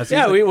three of us.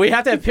 Yeah, He's like, we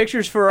have to have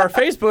pictures for our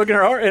Facebook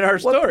and our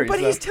stories. But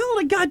so. he's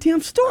telling a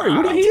goddamn story.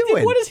 What are you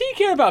doing? What does he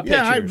care about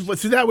pictures? Yeah,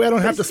 see, that way I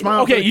don't have to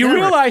smile. Okay, for the you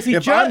camera. realize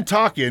if I'm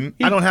talking,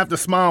 I don't have to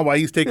smile while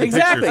he's taking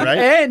Exactly. pictures, right?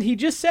 And he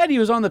just said he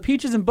was on the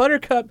Peaches and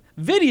Buttercup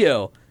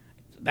video.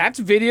 That's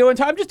video, and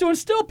I'm just doing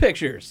still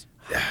pictures.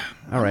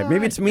 All right,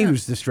 maybe it's me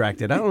who's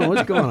distracted. I don't know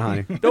what's going on,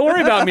 honey. Don't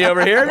worry about me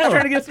over here. I'm just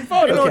trying to get some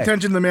photos. No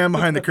attention to the man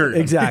behind the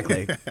curtain.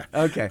 Exactly.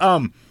 Okay.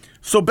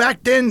 So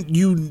back then,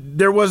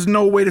 there was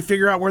no way to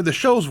figure out where the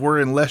shows were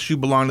unless you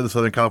belonged to the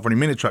Southern California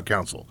Mini Truck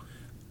Council.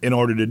 In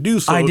order to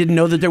do so, I didn't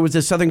know that there was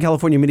a Southern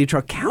California Mini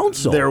Truck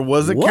Council. there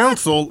was a What?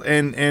 council,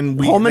 and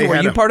we. Holman, they were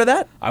had you part of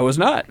that? I was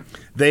not.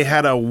 They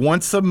had a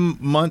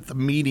once-a-month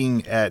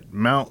meeting at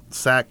Mount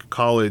Sac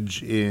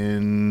College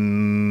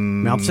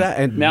in Mount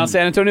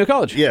San Antonio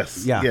College.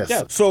 Yes, Yeah. yes.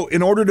 Yeah. So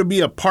in order to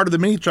be a part of the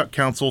Mini Truck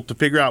Council to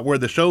figure out where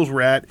the shows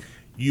were at,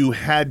 you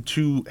had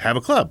to have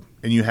a club,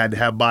 and you had to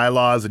have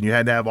bylaws, and you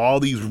had to have all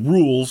these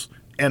rules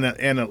and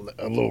a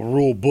little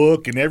rule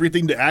book and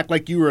everything to act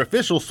like you were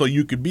official, so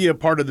you could be a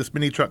part of this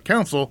Mini Truck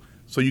Council,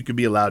 so you could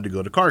be allowed to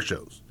go to car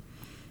shows.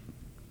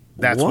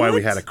 That's why we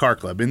What? had a car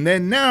club, and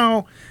then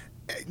now,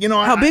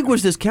 How big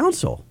was this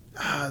council?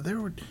 there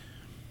were.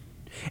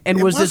 And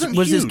It was wasn't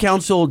this huge.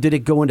 council? Did it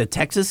go into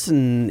Texas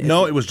and?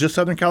 No, it was just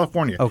Southern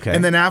California. Okay.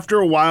 And then after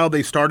a while,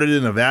 they started a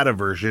Nevada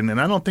version, and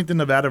I don't think the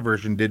Nevada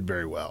version did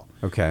very well.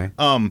 Okay.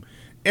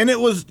 And it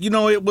was,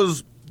 it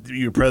was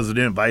your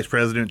president, vice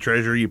president,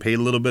 treasurer. You paid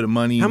a little bit of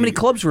money. How many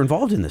clubs were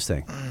involved in this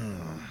thing?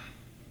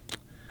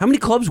 How many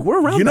clubs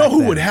were around? You know back who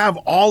then? would have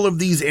all of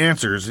these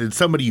answers? And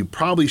somebody you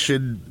probably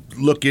should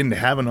look into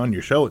having on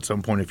your show at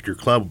some point if your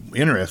club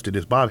interested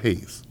is Bob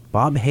Hayes.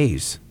 Bob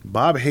Hayes.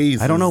 Bob Hayes.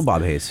 I don't know is-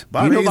 Bob Hayes.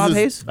 Bob Do you know Hayes Bob is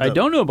Hayes? I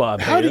don't know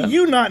Bob. How Hayes. do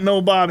you not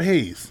know Bob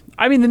Hayes?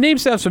 I mean, the name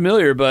sounds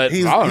familiar, but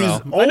I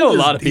don't know. I know a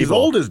lot of people. He's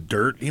old as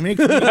dirt. He makes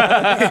me,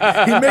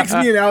 he makes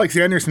me and Alex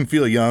Anderson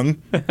feel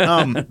young.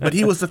 But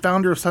he was the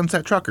founder of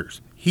Sunset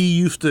Truckers.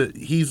 He's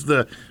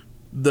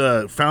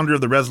the founder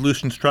of the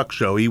Resolutions Truck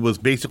Show. He was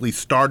basically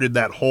started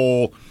that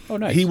whole. Oh,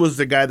 nice. He was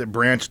the guy that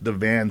branched the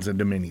vans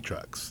into mini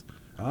trucks.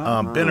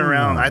 Been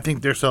around. I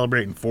think they're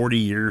celebrating 40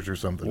 years or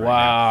something. right now.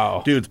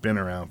 Wow. Dude's been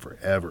around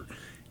forever.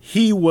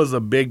 He was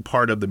a big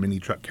part of the Mini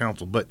Truck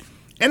Council,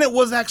 and it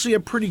was actually a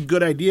pretty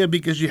good idea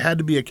because you had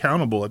to be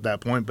accountable at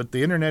that point, but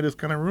the internet has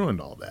kind of ruined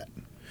all that.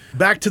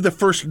 Back to the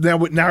first,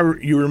 now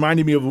you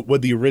reminded me of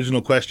what the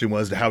original question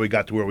was to how we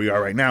got to where we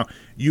are right now.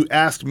 You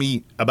asked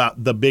me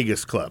about the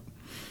biggest club.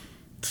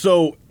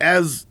 So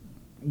as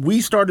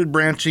we started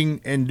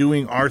branching and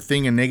doing our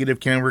thing, and Negative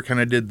Camber kind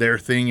of did their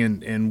thing,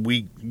 and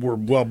we were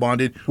well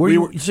bonded. So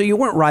you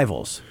weren't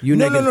rivals? You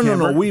No. Negative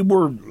Camber? We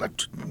were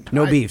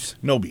No beefs.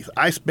 No beef.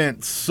 I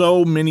spent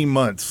so many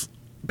months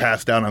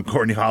passed out on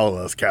Courtney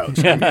Hollowell's couch.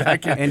 I mean, I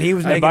can, And he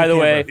was. And by the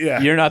way,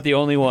 Yeah. you're not the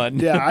only one.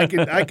 yeah,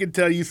 I could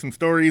tell you some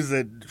stories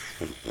that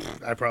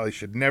I probably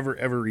should never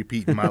ever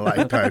repeat in my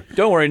lifetime.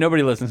 Don't worry,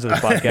 nobody listens to this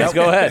podcast.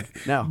 Go ahead.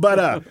 No.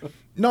 But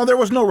no, there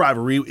was no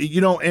rivalry,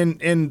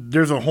 and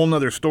there's a whole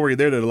nother story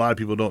there that a lot of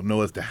people don't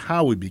know as to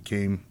how we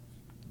became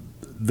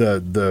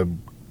the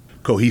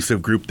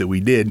cohesive group that we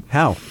did.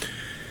 How?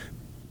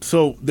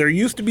 So there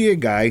used to be a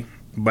guy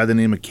by the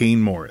name of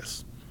Kane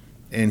Morris,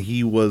 and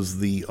he was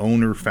the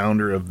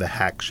founder of the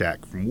Hack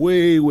Shack from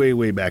way, way,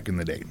 way back in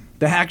the day.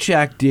 The Hack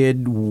Shack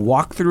did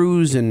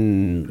walkthroughs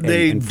and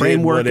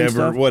framework did and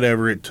stuff?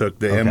 whatever it took.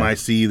 The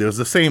MIC, there was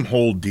the same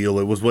whole deal.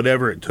 It was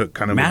whatever it took,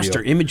 kind of Master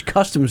a deal. Image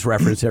Customs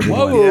reference, everyone.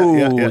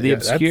 Whoa. The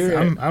That's- obscure-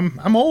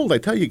 I'm old. I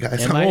tell you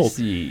guys, I'm old.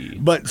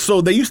 MIC. But so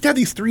they used to have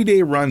these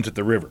 3-day runs at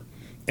the river,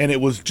 and it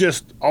was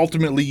just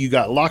ultimately you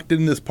got locked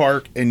in this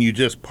park and you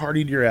just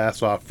partied your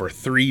ass off for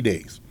 3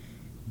 days.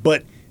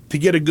 But to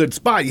get a good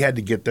spot, you had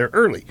to get there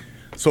early.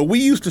 So we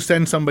used to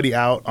send somebody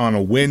out on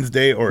a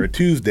Wednesday or a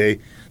Tuesday,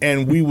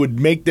 and we would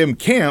make them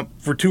camp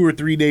for 2 or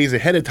 3 days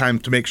ahead of time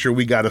to make sure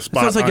we got a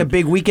spot. Sounds like on- a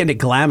big weekend at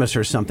Glamis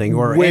or something,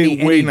 or way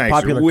any nicer,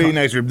 popular way co-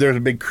 nicer. There's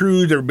a big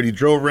cruise, everybody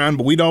drove around,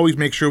 but we'd always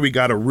make sure we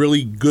got a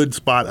really good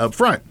spot up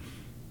front.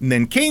 And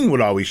then Kane would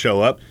always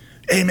show up.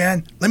 Hey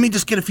man, let me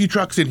just get a few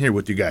trucks in here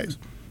with you guys.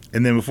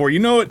 And then before you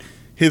know it,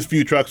 his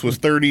few trucks was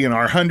 30 and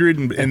our 100,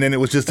 and then it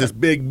was just this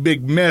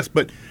big mess.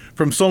 But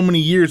from so many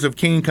years of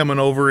Kane coming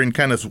over and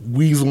kind of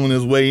weaseling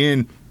his way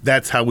in,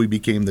 that's how we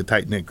became the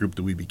tight-knit group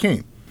that we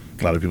became.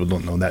 A lot of people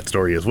don't know that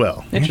story as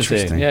well.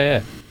 Interesting.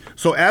 Yeah.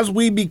 So as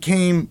we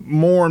became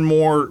more and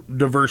more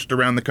diverse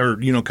around the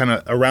kind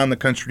of around the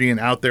country and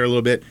out there a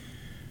little bit,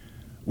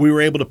 we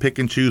were able to pick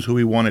and choose who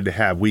we wanted to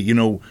have.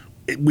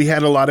 We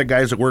had a lot of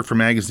guys that worked for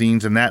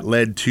magazines, and that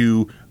led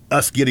to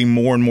us getting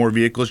more and more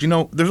vehicles.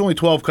 There's only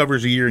 12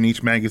 covers a year in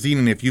each magazine,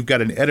 and if you've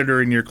got an editor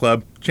in your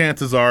club,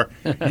 chances are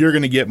you're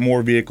going to get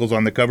more vehicles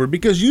on the cover,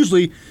 because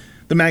usually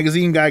the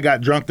magazine guy got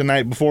drunk the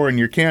night before in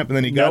your camp, and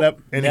then he got up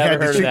and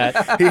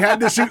he had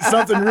to shoot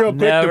something real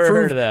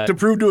quick to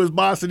prove to his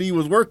boss that he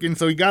was working.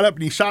 So he got up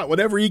and he shot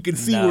whatever he could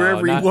see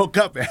wherever he woke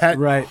up at.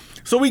 Right.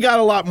 So we got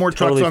a lot more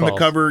trucks Totally on false. the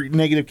cover.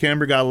 Negative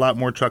Camber got a lot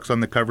more trucks on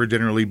the cover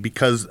generally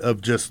because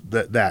of just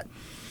that.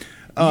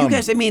 You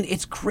guys, I mean,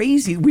 it's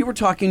crazy. We were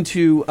talking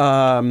to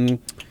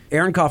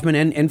Aaron Kaufman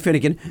and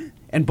Finnegan,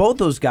 and both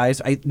those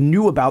guys, I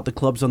knew about the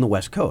clubs on the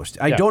West Coast.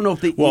 I don't know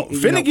if they... Well,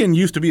 Finnegan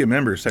used to be a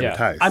member of Severed Yeah.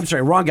 Ties. I'm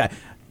sorry, wrong guy.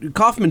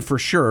 Kaufman for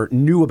sure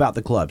knew about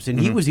the clubs, and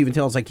he was even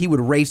telling us like he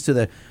would race to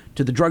the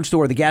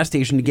drugstore or the gas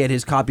station to get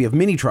his copy of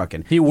Mini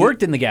Truckin'. He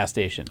worked in the gas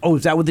station. Oh,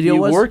 is that what the deal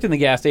was? He worked in the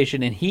gas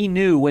station, and he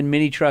knew when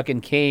Mini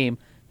Truckin' came,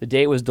 the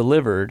day it was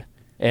delivered,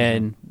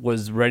 and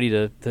was ready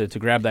to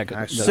grab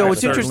that. So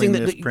it's interesting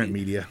that print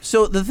media.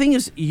 So the thing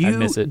is,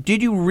 miss it.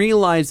 did you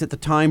realize at the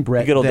time,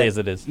 Brett? The good old that- days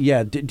it is.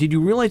 Yeah. Did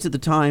you realize at the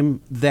time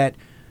that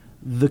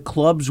the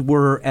clubs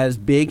were as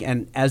big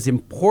and as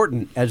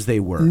important as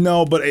they were?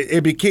 No, but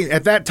it became,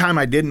 at that time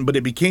I didn't, but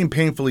it became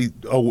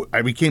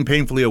I became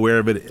painfully aware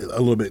of it a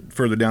little bit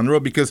further down the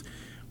road, because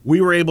we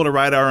were able to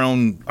write our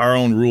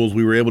own rules.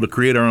 We were able to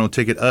create our own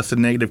ticket, us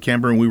and Negative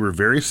Camber, and we were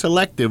very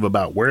selective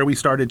about where we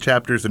started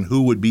chapters and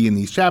who would be in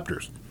these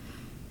chapters.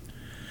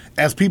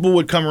 As people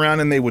would come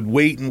around and they would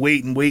wait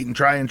and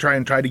try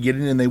to get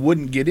in, and they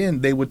wouldn't get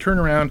in, they would turn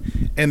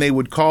around and they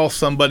would call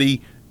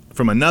somebody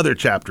from another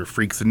chapter,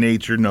 Freaks of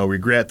Nature, No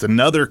Regrets,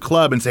 another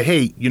club, and say,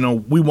 hey,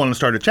 we want to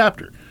start a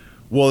chapter.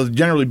 Well,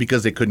 generally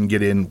because they couldn't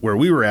get in where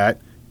we were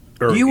at.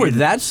 You were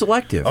that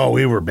selective? Oh,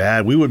 we were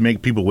bad. We would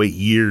make people wait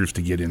years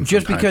to get in.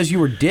 Just sometimes. because you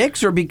were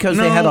dicks, or because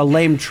they had a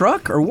lame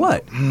truck, or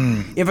what?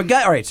 If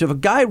a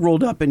guy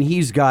rolled up and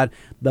he's got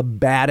the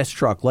baddest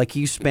truck, like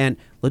he spent,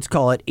 let's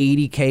call it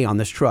 $80K on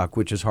this truck,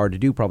 which is hard to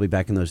do probably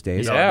back in those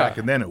days. Yeah.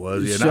 Back then it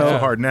was. Yeah, So- not so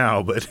hard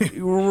now, but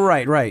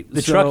Right.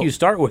 The truck you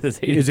start with is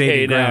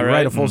 80K now, grand,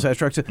 right? A full size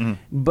truck. So,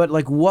 But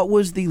like, what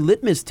was the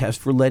litmus test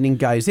for letting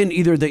guys in?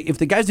 Either if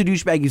the guy's a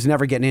douchebag, he's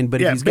never getting in.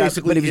 But Yeah,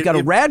 if he's got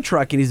a rad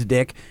truck and he's a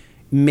dick,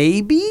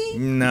 maybe.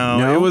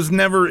 No, it was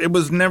never.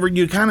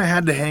 You kind of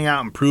had to hang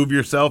out and prove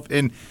yourself.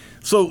 And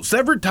so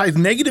Severed Ties,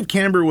 Negative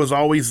Camber was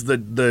always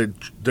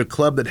the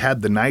club that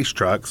had the nice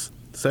trucks.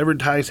 Severed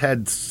Ties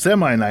had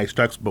semi-nice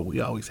trucks, but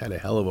we always had a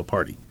hell of a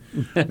party.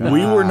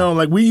 We were known,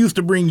 like, we used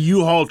to bring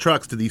U-Haul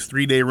trucks to these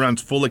 3-day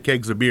runs full of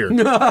kegs of beer.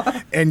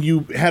 And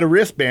you had a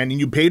wristband, and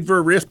you paid for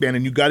a wristband,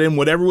 and you got in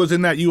whatever was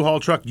in that U-Haul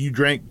truck, you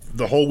drank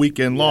the whole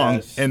weekend long.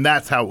 Yes. And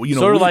that's how,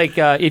 Sort of like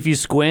if you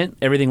squint,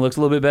 everything looks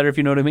a little bit better, if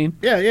you know what I mean.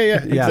 Yeah,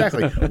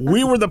 exactly.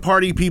 We were the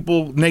party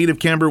people. Negative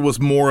Camber was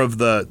more of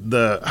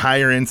the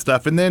higher end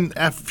stuff. And then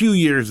a few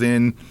years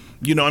in,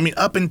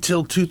 up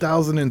until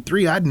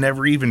 2003, I'd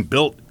never even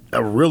built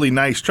a really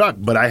nice truck,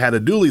 but I had a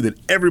dually that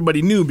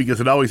everybody knew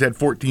because it always had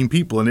 14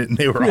 people in it, and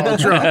they were all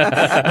drunk.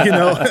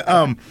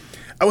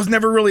 I was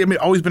never really,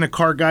 always been a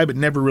car guy, but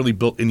never really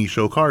built any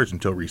show cars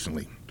until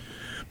recently.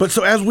 But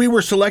so as we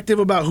were selective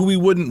about who we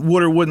would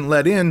or wouldn't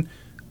let in,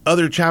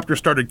 other chapters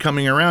started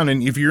coming around.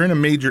 And if you're in a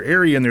major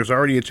area and there's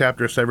already a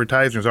chapter of Severed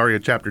Ties, there's already a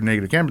chapter of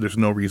Negative Camber, there's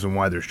no reason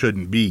why there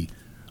shouldn't be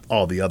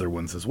all the other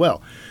ones as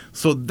well.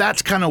 So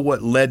that's kind of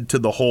what led to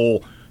the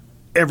whole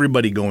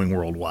everybody going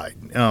worldwide.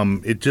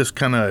 It just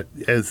kind of,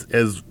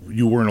 as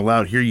you weren't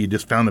allowed here, you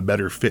just found a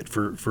better fit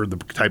for the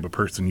type of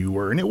person you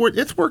were. And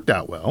it's worked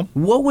out well.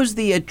 What was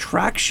the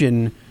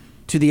attraction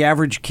to the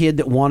average kid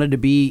that wanted to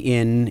be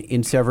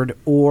in Severed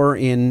or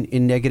in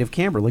Negative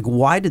Camber? Like,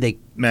 why do they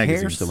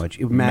care so much?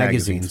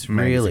 Magazines,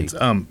 really?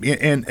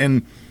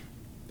 And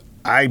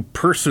I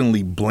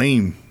personally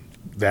blame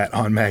that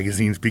on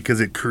magazines because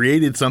it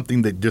created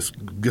something that just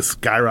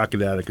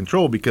skyrocketed out of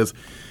control. Because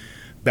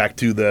back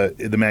to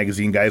the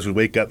magazine guys would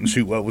wake up and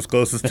shoot what was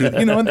closest to,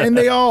 and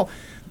they all,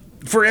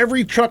 for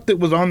every truck that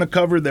was on the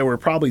cover, there were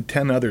probably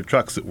 10 other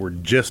trucks that were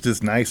just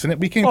as nice, and it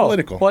became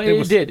political. Well,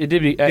 it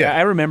did. Yeah.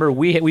 I remember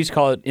we used to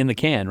call it in the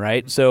can,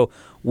 right? So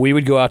we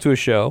would go out to a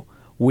show,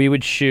 we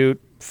would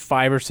shoot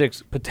 5 or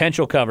 6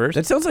 potential covers.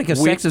 That sounds like a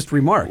sexist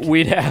remark.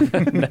 We'd have,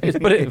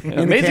 but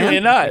amazingly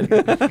not.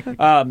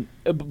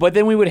 But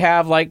then we would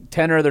have like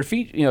 10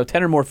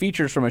 or more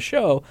features from a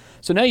show.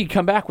 So now you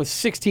come back with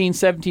 16,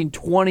 17,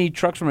 20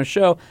 trucks from a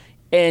show,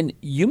 and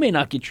you may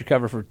not get your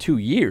cover for 2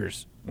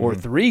 years. or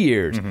 3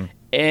 years.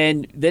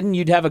 And then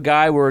you'd have a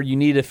guy where you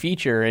need a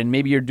feature, and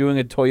maybe you're doing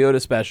a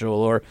Toyota special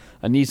or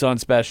a Nissan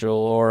special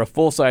or a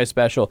full-size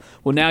special.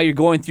 Well, now you're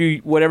going through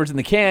whatever's in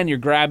the can, you're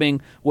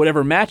grabbing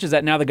whatever matches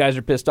that. Now the guys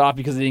are pissed off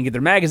because they didn't get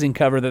their magazine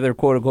cover that they're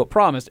quote-unquote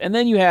promised. And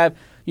then you have,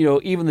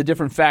 even the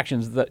different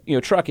factions,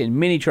 trucking,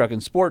 mini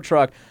trucking, sport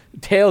truck,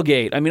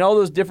 tailgate. I mean, all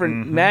those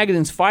different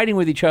magazines fighting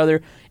with each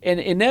other. And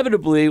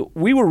inevitably,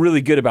 we were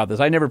really good about this.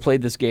 I never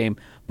played this game.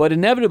 But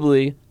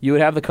inevitably, you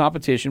would have the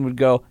competition would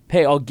go,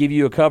 hey, I'll give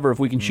you a cover if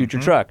we can shoot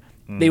your truck.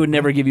 They would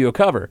never give you a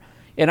cover.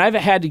 And I've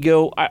had to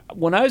go,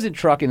 when I was in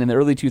trucking in the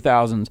early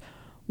 2000s,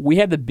 we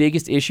had the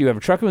biggest issue ever.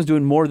 Trucking was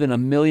doing more than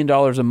 $1 million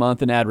a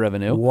month in ad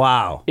revenue.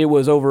 Wow. It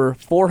was over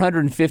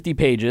 450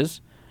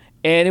 pages.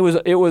 And it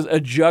was a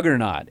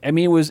juggernaut. I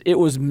mean, it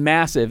was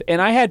massive.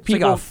 And I had people.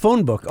 It's like a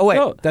phone book. Oh,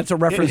 wait. That's a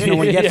reference no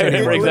one gets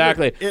anymore.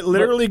 Exactly. It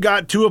literally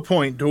got to a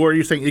point to where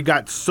you're saying it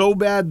got so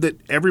bad that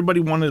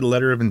everybody wanted a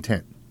letter of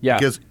intent. Yeah.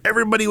 Because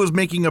everybody was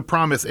making a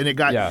promise, and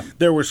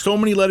there were so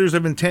many letters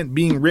of intent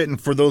being written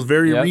for those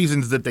very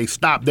reasons that they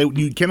stopped.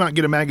 You cannot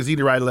get a magazine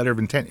to write a letter of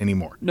intent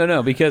anymore.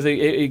 No, because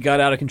it got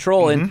out of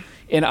control.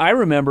 And I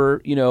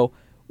remember,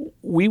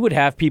 we would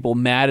have people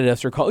mad at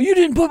us or call, you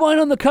didn't put mine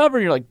on the cover.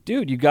 And you're like,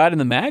 dude, you got it in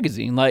the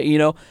magazine.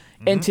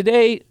 And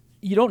today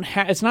you don't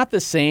have, it's not the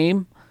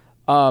same.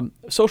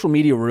 Social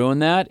media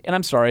ruined that. And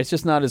I'm sorry, it's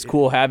just not as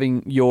cool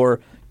having your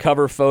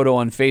cover photo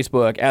on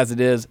Facebook as it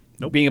is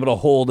being able to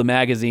hold a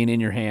magazine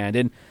in your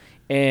hand.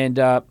 And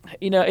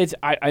it's,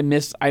 I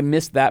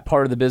miss that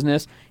part of the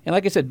business. And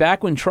like I said,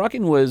 back when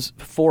trucking was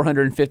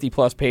 450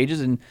 plus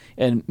pages and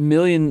 $1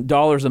 million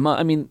a month,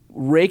 I mean,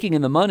 raking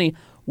in the money,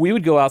 we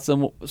would go out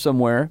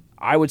somewhere.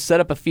 I would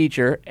set up a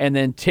feature, and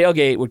then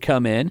Tailgate would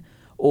come in,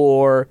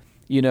 or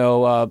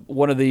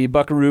one of the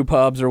Buckaroo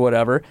pubs or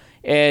whatever,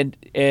 and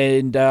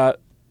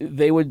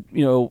they would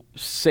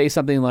say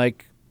something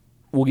like,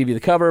 "We'll give you the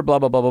cover." Blah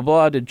blah blah blah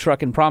blah. Did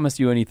Truckin' promise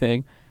you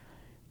anything?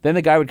 Then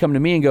the guy would come to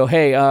me and go,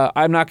 "Hey,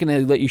 I'm not going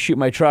to let you shoot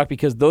my truck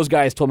because those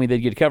guys told me they'd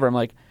get a cover." I'm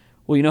like,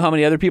 "Well, you know how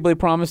many other people they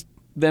promised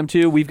them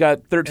to? We've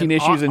got 13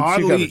 issues and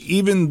 2 covers."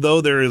 Even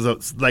though there is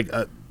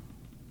a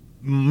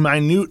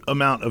minute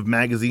amount of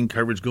magazine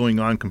coverage going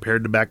on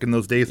compared to back in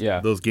those days,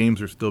 those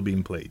games are still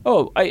being played.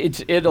 Oh,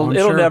 it'll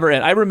never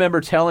end. I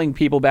remember telling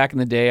people back in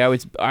the day,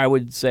 I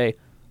would say,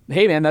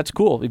 "Hey man, that's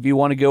cool. If you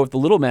want to go with the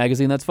little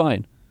magazine, that's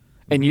fine."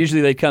 And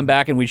usually they'd come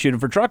back and we'd shoot them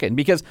for trucking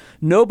because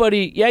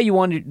nobody, you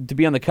wanted to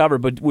be on the cover,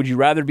 but would you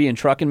rather be in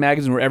Trucking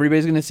magazine where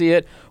everybody's going to see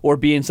it, or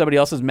be in somebody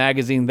else's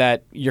magazine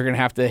that you're going to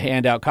have to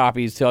hand out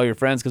copies to all your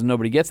friends because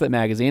nobody gets that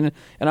magazine?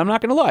 And I'm not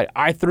going to lie,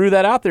 I threw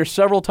that out there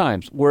several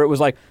times where it was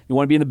like, you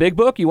want to be in the big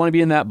book, you want to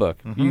be in that book,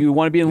 you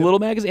want to be in the little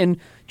magazine, and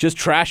just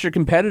trash your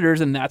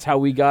competitors, and that's how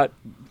we got,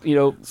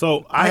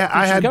 So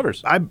I had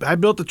covers. I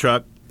built a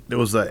truck. It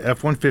was a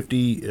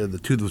F-150.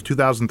 It was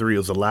 2003. It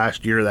was the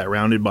last year of that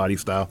rounded body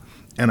style.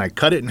 And I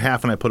cut it in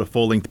half and I put a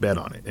full-length bed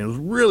on it. And it was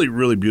really,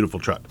 really beautiful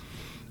truck.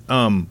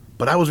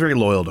 But I was very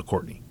loyal to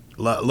Courtney.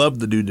 Loved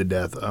the dude to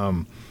death.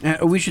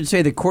 We should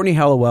say that Courtney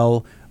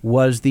Hallowell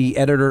was the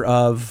editor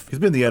of... He's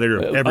been the editor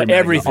of every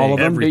everything. All of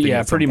them?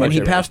 Yeah, pretty much. And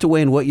he passed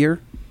away in what year?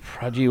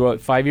 Gee, what,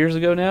 5 years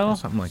ago now?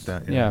 Something like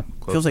that. Yeah.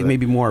 Feels like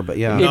maybe more, but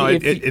yeah. No,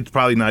 it's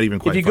probably not even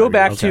quite. If you go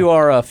back to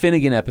our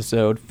Finnegan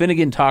episode,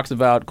 Finnegan talks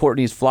about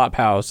Courtney's flop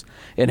house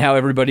and how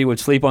everybody would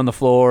sleep on the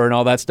floor and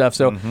all that stuff.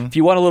 So if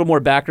you want a little more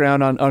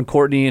background on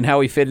Courtney and how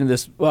he fit in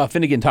this,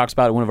 Finnegan talks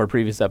about it in one of our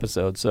previous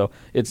episodes. So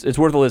it's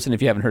worth a listen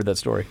if you haven't heard that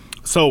story.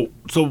 So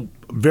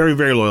very,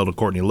 very loyal to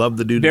Courtney. Loved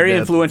the dude. Very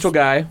influential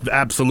guy.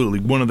 Absolutely.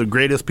 One of the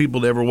greatest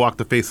people to ever walk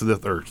the face of this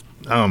earth.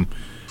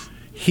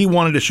 He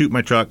wanted to shoot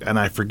my truck, and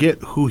I forget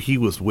who he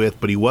was with,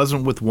 but he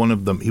wasn't with one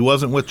of them. He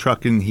wasn't with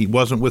Trucking. He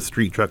wasn't with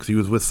Street Trucks. He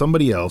was with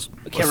somebody else.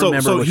 I can't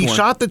remember So which he one.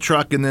 shot the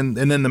truck, and then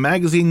the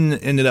magazine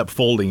ended up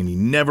folding, and he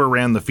never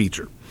ran the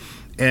feature.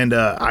 And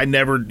I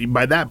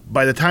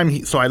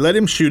let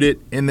him shoot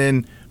it, and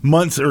then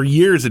months or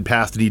years had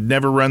passed, and he'd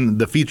never run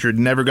the feature. It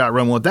never got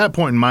run. Well, at that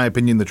point, in my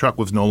opinion, the truck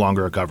was no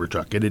longer a cover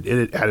truck.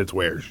 It had its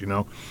wares,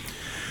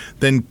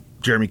 Then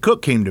Jeremy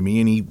Cook came to me,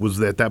 and he was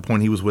at that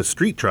point he was with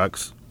Street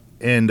Trucks.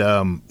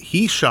 And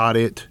he shot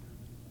it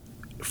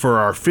for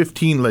our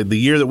the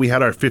year that we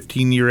had our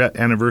 15-year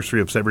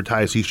anniversary of Severed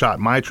Ties. He shot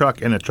my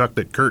truck and a truck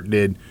that Kurt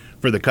did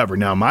for the cover.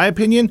 Now, in my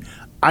opinion,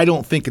 I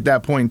don't think at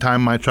that point in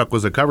time my truck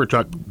was a cover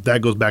truck.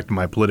 That goes back to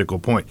my political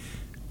point.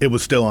 It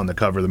was still on the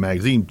cover of the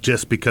magazine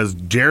just because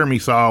Jeremy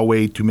saw a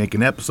way to make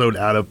an episode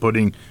out of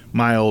putting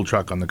my old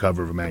truck on the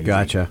cover of a magazine.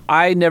 Gotcha.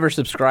 I never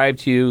subscribed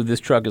to this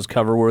truck is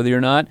cover worthy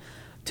or not.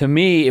 To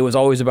me, it was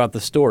always about the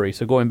story.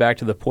 So going back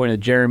to the point of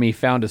Jeremy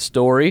found a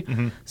story,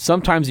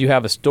 sometimes you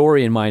have a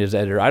story in mind as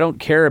editor. I don't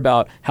care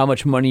about how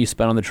much money you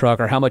spent on the truck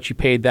or how much you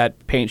paid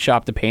that paint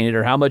shop to paint it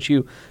or how much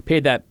you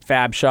paid that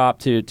fab shop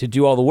to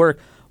do all the work.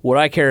 What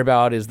I care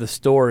about is the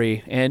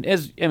story. And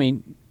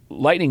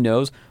Lightning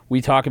knows,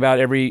 we talk about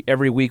every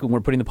week when we're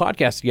putting the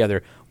podcast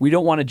together. We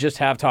don't want to just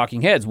have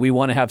talking heads. We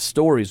want to have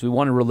stories. We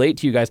want to relate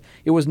to you guys.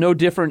 It was no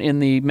different in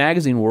the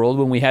magazine world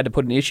when we had to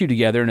put an issue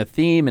together and a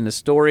theme and a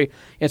story.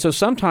 And so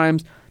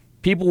sometimes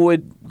people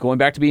would, going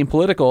back to being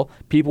political,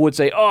 people would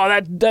say, "Oh,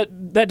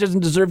 that doesn't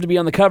deserve to be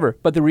on the cover."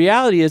 But the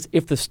reality is,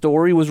 if the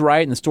story was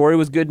right and the story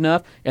was good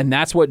enough, and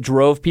that's what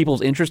drove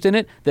people's interest in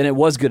it, then it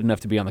was good enough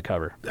to be on the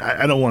cover.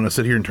 I don't want to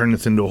sit here and turn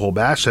this into a whole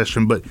bash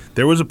session, but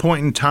there was a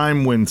point in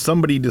time when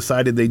somebody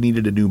decided they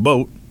needed a new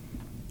boat,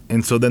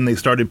 and so then they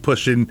started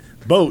pushing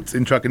boats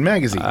in Truckin'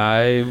 Magazine.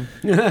 I'm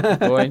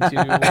going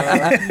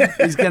to.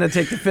 He's going to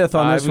take the fifth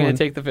on this I'm going one.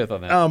 to take the fifth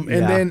on that.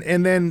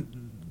 And then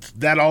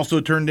that also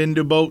turned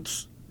into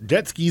boats,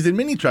 jet skis, and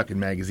mini Truckin'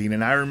 Magazine.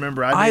 And I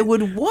remember I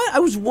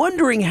was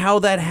wondering how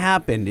that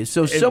happened.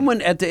 So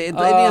someone at the end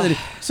of the day,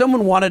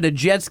 someone wanted a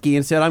jet ski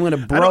and said, "I'm going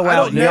to bro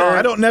out."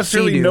 I don't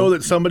necessarily know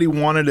that somebody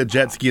wanted a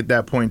jet ski at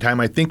that point in time.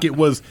 I think it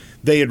was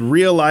they had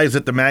realized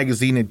that the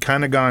magazine had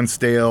kind of gone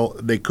stale.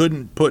 They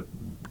couldn't put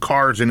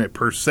cars in it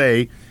per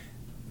se.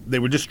 They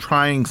were just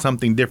trying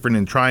something different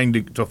and trying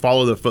to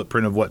follow the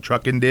footprint of what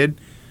Truckin' did.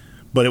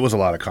 But it was a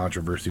lot of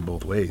controversy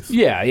both ways.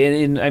 Yeah,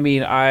 and I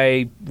mean,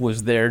 I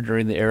was there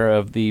during the era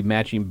of the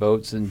matching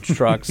boats and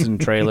trucks and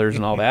trailers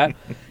and all that,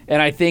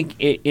 and I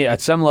think at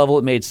some level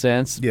it made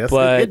sense. Yes,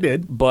 but, it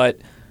did.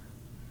 But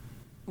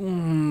I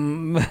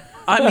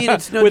mean,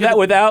 it's no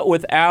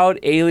without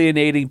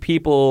alienating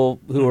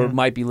people who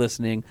might be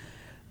listening,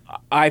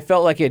 I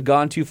felt like it had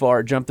gone too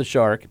far, it jumped the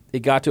shark. It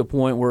got to a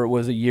point where it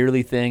was a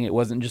yearly thing. It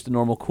wasn't just a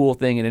normal cool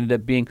thing. It ended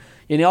up being,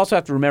 and you also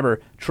have to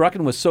remember,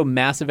 Truckin' was so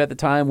massive at the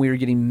time, we were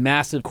getting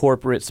massive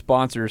corporate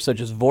sponsors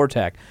such as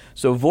Vortec.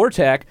 So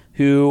Vortec,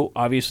 who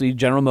obviously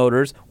General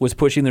Motors was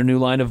pushing their new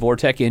line of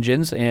Vortec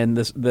engines, and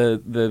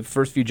the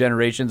first few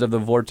generations of the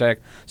Vortec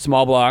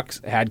small blocks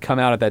had come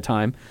out at that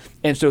time.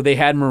 And so they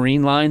had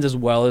marine lines as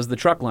well as the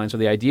truck line. So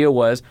the idea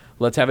was,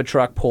 let's have a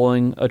truck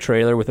pulling a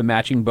trailer with a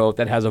matching boat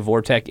that has a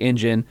Vortec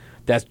engine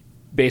that's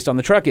based on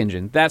the truck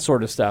engine, that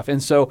sort of stuff.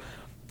 And so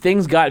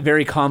things got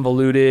very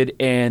convoluted,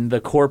 and the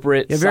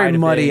corporate very side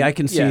muddy. of it, I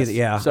can see it.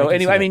 Yeah. So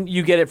anyway, I mean,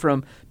 you get it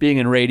from being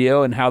in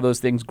radio and how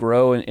those things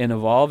grow and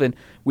evolve. And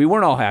we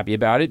weren't all happy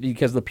about it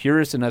because the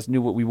purists in us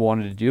knew what we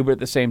wanted to do, but at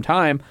the same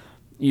time,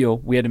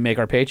 we had to make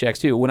our paychecks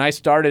too. When I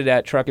started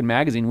at Truckin'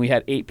 Magazine, we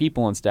had 8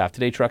 people on staff.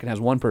 Today, Truckin' has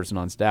 1 person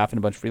on staff and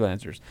a bunch of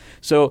freelancers.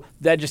 So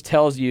that just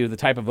tells you the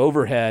type of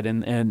overhead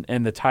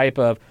and the type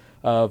of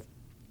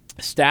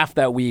staff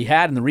that we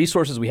had and the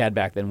resources we had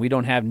back then. We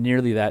don't have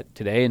nearly that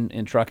today,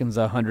 and Truckin's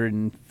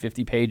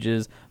 150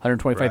 pages,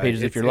 125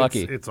 pages if you're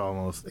lucky. It's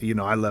almost,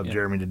 I love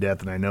Jeremy to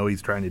death, and I know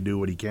he's trying to do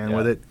what he can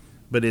with it,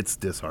 but it's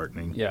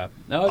disheartening. Yeah.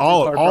 No, it's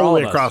all hard for the all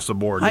way of us. across the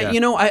board.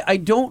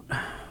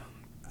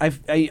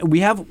 we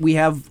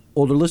have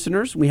older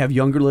listeners, we have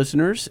younger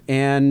listeners,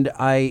 and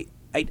I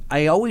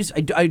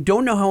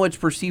don't know how it's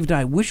perceived.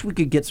 I wish we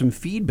could get some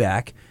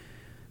feedback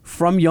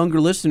from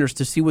younger listeners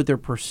to see what their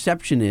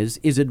perception is.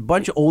 Is it a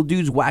bunch of old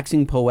dudes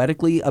waxing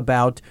poetically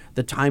about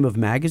the time of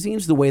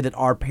magazines, the way that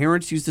our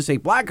parents used to say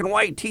black and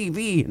white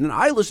TV, and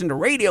I listened to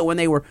radio when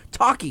they were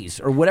talkies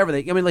or whatever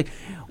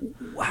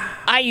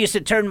I used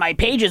to turn my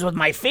pages with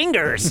my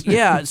fingers.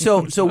 Yeah,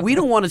 so we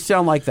don't want to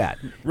sound like that,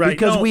 right?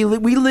 Because we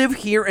live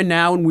here and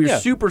now, and we're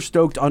super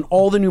stoked on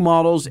all the new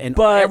models and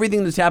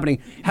everything that's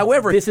happening.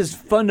 However, this is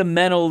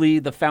fundamentally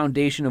the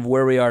foundation of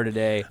where we are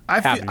today.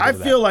 I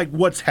feel like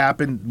what's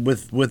happened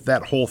with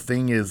that whole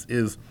thing is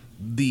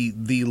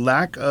the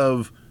lack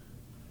of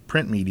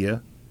print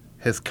media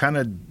has kind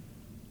of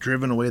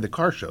driven away the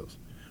car shows.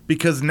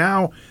 Because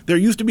now there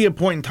used to be a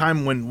point in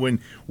time when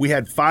we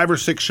had 5 or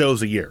 6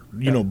 shows a year,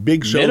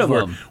 big shows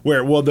Minimum.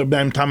 where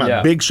I'm talking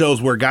about big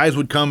shows where guys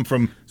would come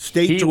from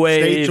state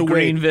to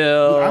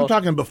Greenville. I'm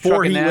talking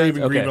before Truckin' Heatwave and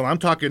Ads. Greenville.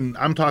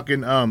 I'm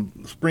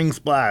talking Spring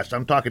Splash.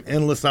 I'm talking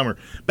Endless Summer.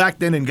 Back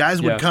then, and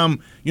guys would come,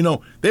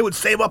 they would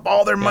save up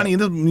all their money,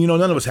 and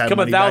none of us had Come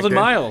money 1,000 back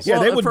then. miles. Yeah,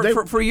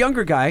 well, for a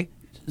younger guy,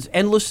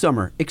 Endless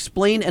Summer.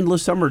 Explain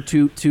Endless Summer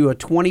to a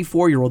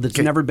 24-year-old that's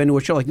never been to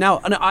a show. Like now,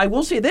 and I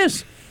will say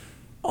this.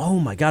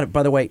 Oh my God!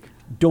 By the way,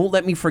 don't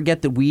let me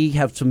forget that we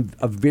have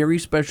a very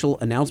special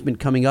announcement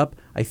coming up.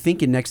 I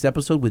think in next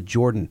episode with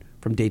Jordan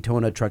from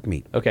Daytona Truck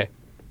Meet. Okay.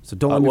 So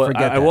don't let me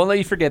forget that. I won't let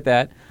you forget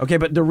that. Okay,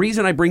 but the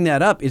reason I bring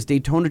that up is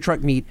Daytona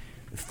Truck Meet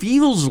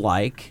feels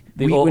like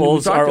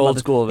our old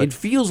school of it. It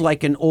feels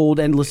like an old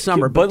Endless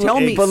Summer. But tell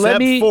me,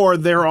 for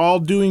they're all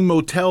doing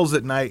motels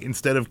at night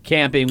instead of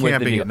camping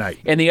at night.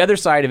 And the other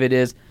side of it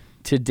is,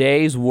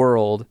 today's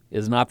world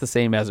is not the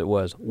same as it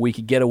was. We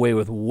could get away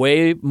with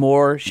way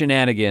more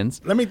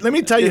shenanigans. Let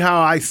me tell you how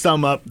I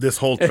sum up this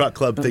whole truck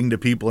club thing to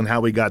people and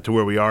how we got to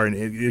where we are, and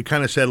it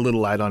kind of shed a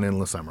little light on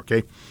Endless Summer,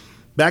 okay?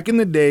 Back in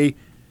the day,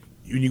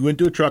 when you went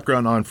to a truck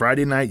run on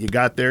Friday night, you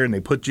got there and they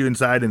put you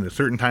inside, and at a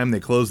certain time they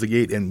closed the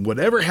gate, and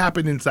whatever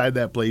happened inside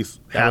that place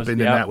happened,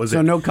 and that was it.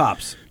 So no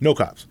cops. No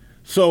cops.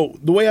 So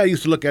the way I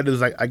used to look at it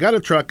is I got a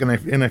truck and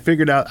I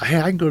figured out, hey,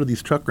 I can go to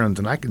these truck runs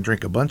and I can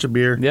drink a bunch of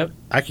beer. Yep.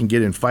 I can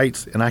get in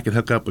fights and I can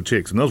hook up with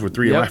chicks. And those were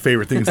 3 of my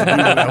favorite things to do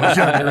when I was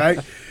younger, right?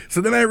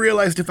 So then I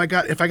realized if I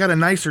got a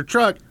nicer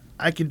truck,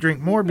 I could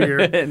drink more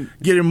beer,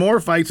 get in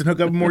more fights, and hook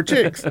up with more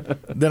chicks.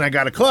 Then I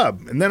got a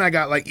club. And then I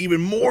got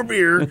even more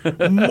beer,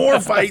 more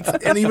fights,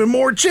 and even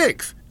more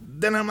chicks.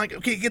 then I'm like,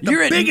 okay, get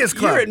the biggest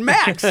club. You're at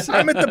max.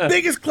 I'm at the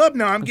biggest club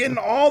now. I'm getting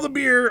all the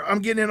beer. I'm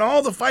getting in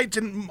all the fights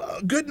and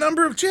a good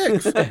number of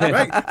chicks.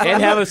 Right?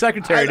 And have a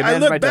secretary to I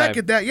manage my look back time.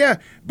 at that, yeah.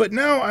 But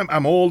now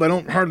I'm old. I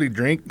don't hardly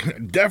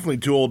drink. Definitely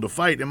too old to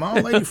fight. And my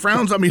old lady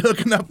frowns on me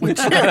hooking up with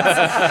chicks. So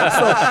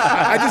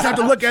I just have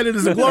to look at it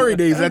as the glory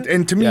days.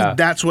 And to me,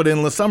 that's what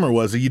Endless Summer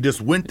was. You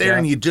just went there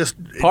and you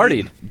just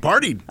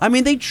partied. I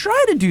mean, they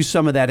try to do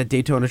some of that at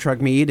Daytona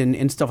Truck Meet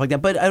and stuff like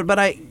that. But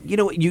I, you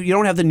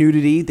don't have the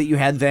nudity that you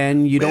had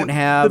then. You don't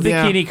have the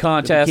bikini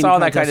contest, all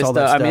that kind of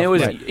stuff. I mean, it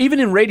was even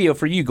in radio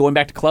for you going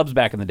back to clubs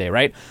back in the day,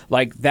 right?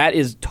 Like that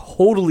is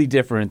totally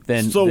different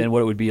than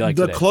what it would be like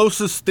the today.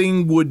 Closest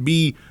thing would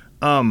be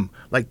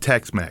like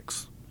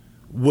Tex-Mex.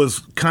 Was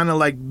kind of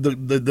like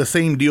the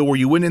same deal where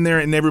you went in there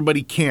and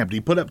everybody camped.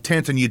 You put up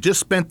tents and you just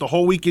spent the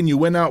whole weekend. You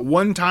went out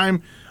one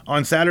time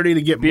on Saturday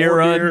to get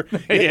more beer.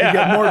 You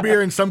got more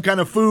beer and some kind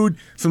of food,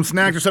 some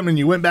snacks or something, and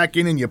you went back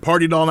in and you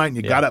partied all night and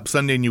you got up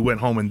Sunday and you went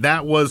home. And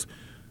that was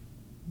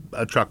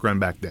a truck run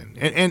back then.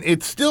 And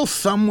it's still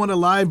somewhat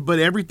alive, but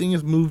everything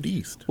has moved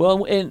east.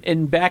 Well,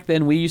 and back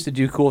then we used to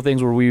do cool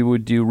things where we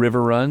would do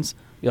river runs,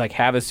 like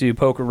Havasu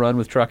Poker Run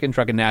with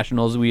Truckin'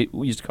 Nationals, we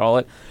used to call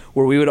it,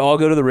 where we would all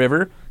go to the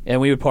river and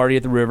we would party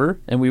at the river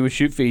and we would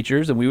shoot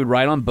features and we would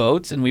ride on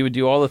boats and we would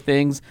do all the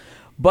things.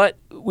 But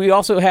we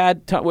also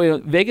had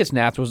Vegas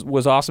Nats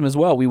was awesome as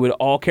well. We would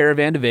all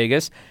caravan to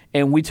Vegas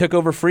and we took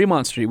over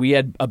Fremont Street. We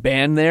had a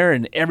band there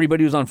and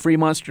everybody was on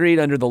Fremont Street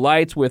under the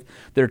lights with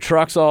their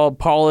trucks all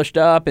polished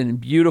up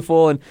and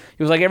beautiful. And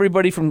it was like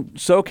everybody from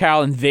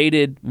SoCal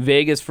invaded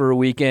Vegas for a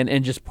weekend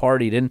and just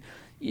partied. And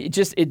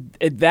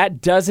that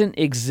doesn't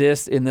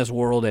exist in this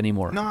world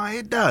anymore. No,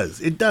 it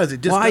does. It does.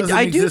 It just doesn't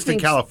exist in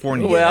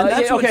California. Well,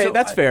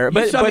 that's fair.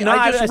 But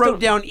I just wrote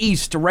down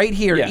East right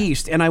here,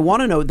 East, and I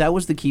want to know, that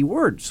was the key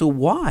word. So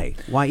why?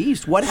 Why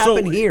East? What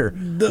happened here?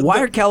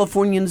 Why are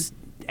Californians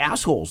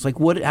assholes? Like,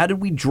 what? How did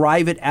we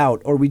drive it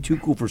out? Are we too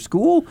cool for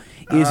school?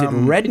 Is it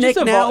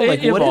redneck now?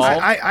 Like, what is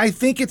it? I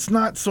think it's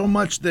not so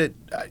much that.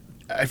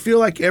 I feel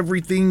like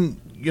everything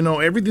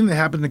that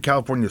happens in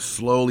California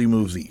slowly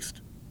moves east.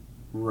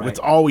 Right. It's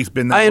always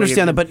been that way. I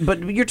understand that,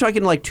 but you're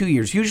talking like 2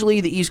 years. Usually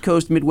the East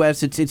Coast,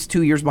 Midwest, it's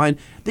 2 years behind.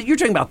 That you're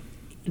talking about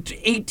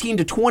 18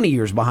 to 20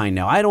 years behind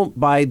now. I don't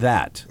buy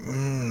that.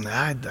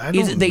 I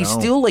don't They know.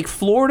 still, like,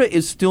 Florida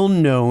is still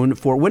known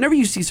for, whenever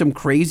you see some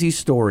crazy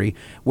story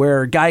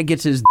where a guy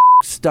gets his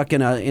stuck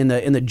in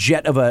the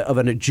jet of a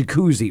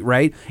jacuzzi,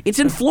 right? It's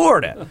in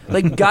Florida.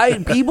 Like,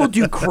 people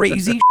do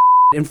crazy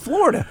in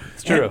Florida.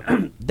 It's true.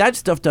 And that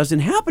stuff doesn't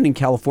happen in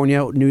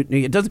California.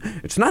 It doesn't.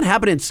 It's not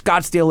happening in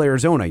Scottsdale,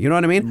 Arizona. You know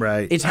what I mean?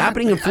 Right. It's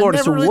happening in Florida.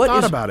 I never really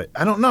thought about it.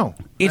 I don't know.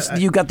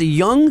 You got the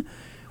young.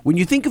 When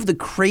you think of the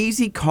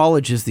crazy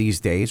colleges these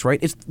days,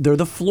 right? They're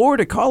the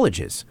Florida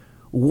colleges.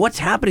 What's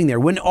happening there?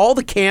 When all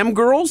the cam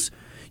girls,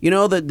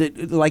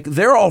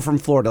 they're all from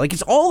Florida. Like,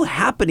 it's all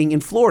happening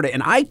in Florida,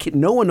 and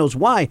no one knows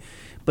why.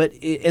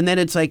 And then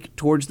it's like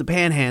towards the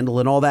Panhandle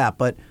and all that.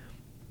 But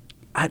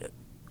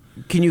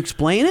can you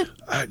explain it?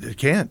 I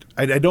can't.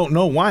 I don't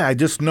know why. I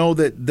just know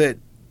that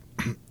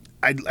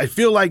I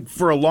feel like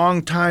for a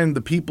long time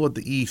the people at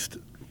the East,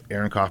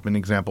 Aaron Kaufman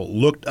example,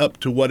 looked up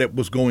to what it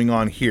was going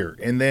on here,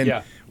 and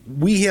then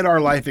we hit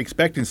our life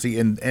expectancy,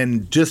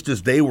 and just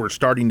as they were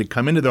starting to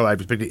come into their life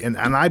expectancy, and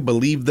I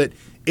believe that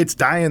it's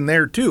dying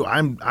there too.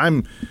 I'm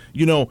Lone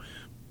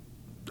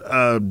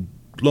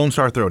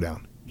Star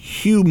Throwdown.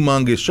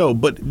 Humongous show,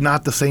 but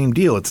not the same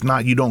deal. It's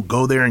not, you don't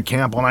go there and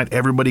camp all night.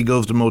 Everybody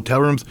goes to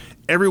motel rooms.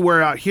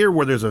 Everywhere out here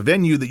where there's a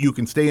venue that you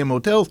can stay in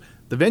motels,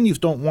 the venues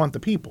don't want the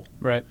people.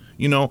 Right.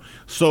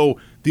 So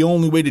the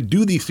only way to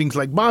do these things,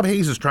 like Bob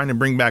Hayes is trying to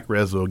bring back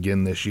Rezo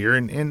again this year,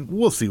 and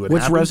we'll see what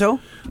happens. What's Rezo?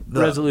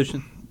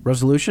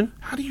 Resolution?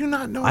 How do you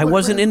not know? I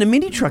wasn't into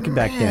mini trucking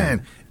back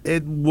then.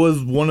 It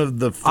was one of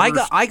the first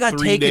I got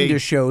taken to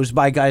shows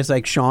by guys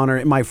like Sean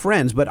or my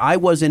friends, but I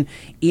wasn't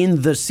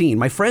in the scene.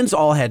 My friends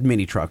all had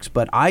mini trucks,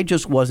 but I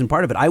just wasn't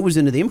part of it. I was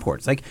into the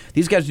imports. Like,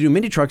 these guys would do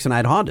mini trucks and I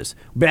had Hondas,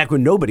 back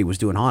when nobody was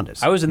doing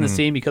Hondas. I was in the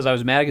scene because I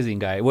was a magazine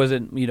guy. It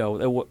wasn't,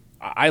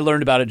 I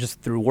learned about it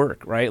just through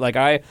work, right? Like,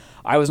 I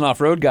was an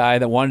off-road guy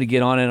that wanted to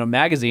get on in a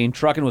magazine.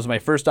 Trucking was my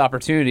first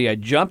opportunity. I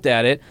jumped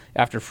at it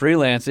after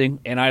freelancing,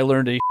 and I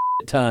learned a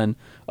ton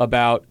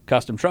about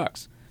custom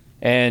trucks.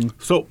 And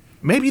so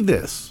maybe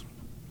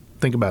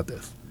think about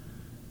this.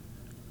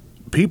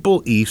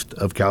 People east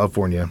of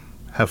California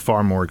have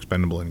far more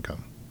expendable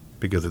income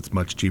because it's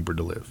much cheaper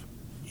to live.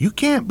 You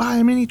can't buy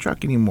a mini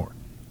truck anymore.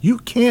 You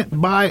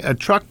can't buy a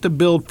truck to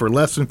build for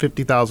less than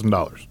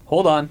 $50,000.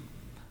 Hold on.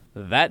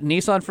 That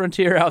Nissan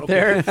Frontier out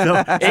there,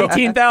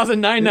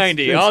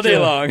 $18,990 all day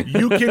long.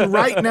 You can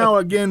right now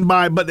again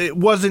buy, but it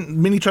wasn't,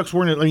 mini trucks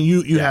weren't,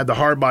 you had the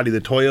hard body,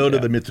 the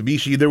Toyota, the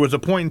Mitsubishi. There was a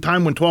point in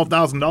time when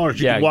 $12,000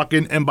 you could walk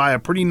in and buy a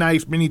pretty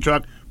nice mini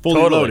truck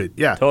fully loaded.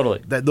 Yeah,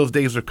 totally. Those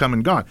days are come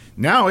and gone.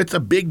 Now it's a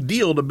big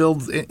deal to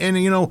build,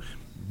 and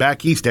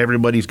back east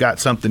everybody's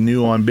got something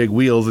new on big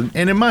wheels, and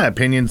in my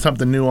opinion,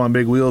 something new on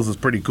big wheels is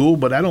pretty cool,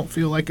 but I don't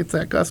feel like it's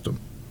that custom.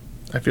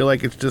 I feel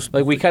like it's just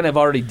Like we kind of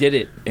already did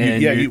it.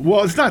 And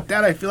well, it's not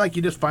that. I feel like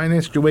you just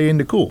financed your way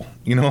into cool.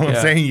 You know what I'm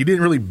saying? You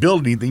didn't really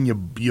build anything.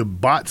 You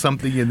bought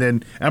something, and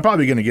then I'm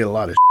probably going to get a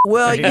lot of.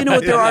 Well, you know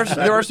what?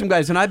 There are some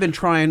guys, and I've been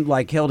trying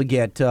like hell to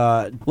get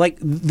like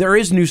there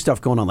is new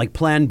stuff going on, like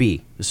Plan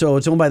B. So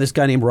it's owned by this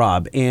guy named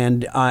Rob,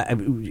 and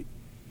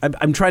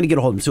I'm trying to get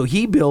a hold of him. So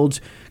he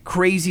builds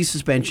crazy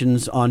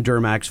suspensions on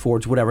Duramax,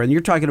 Fords, whatever. And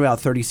you're talking about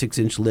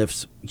 36-inch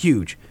lifts,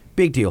 huge,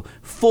 big deal,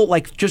 full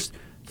like just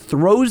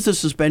throws the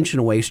suspension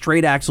away,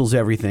 straight axles,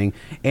 everything,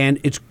 and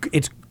it's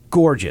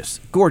gorgeous.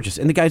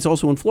 And the guy's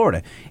also in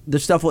Florida. The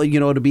stuff, you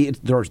know,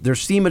 they're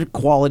SEMA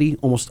quality,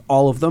 almost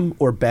all of them,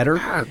 or better.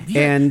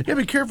 And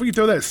be careful you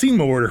throw that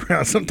SEMA word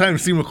around.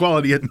 Sometimes SEMA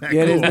quality isn't that cool.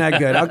 It isn't that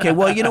good. Okay,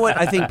 well, you know what?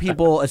 I think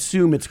people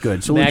assume it's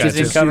good. So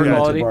magazine cover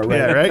quality.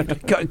 Yeah,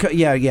 right?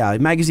 Yeah.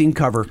 Magazine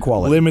cover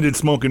quality. Limited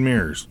smoke and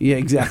mirrors. Yeah,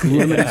 exactly.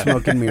 Limited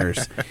smoke and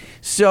mirrors.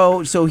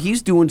 So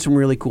he's doing some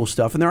really cool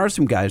stuff, and there are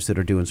some guys that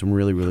are doing some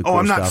really, really cool stuff. Oh,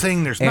 I'm not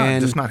saying there's not.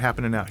 It's just not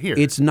happening out here.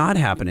 It's not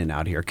happening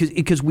out here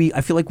because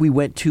I feel like we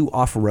went too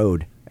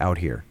off-road out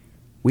here.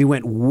 We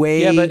went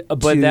way but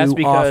that's too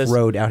because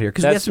off-road out here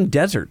because we have some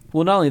desert.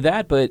 Well, not only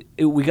that, but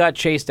we got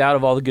chased out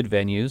of all the good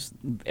venues.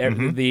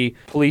 The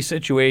police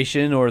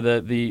situation or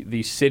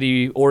the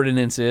city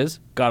ordinances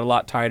got a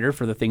lot tighter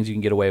for the things you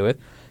can get away with.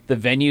 The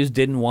venues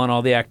didn't want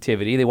all the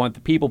activity. They want the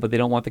people, but they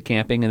don't want the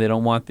camping, and they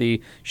don't want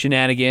the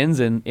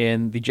shenanigans and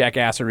the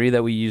jackassery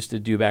that we used to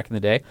do back in the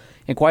day.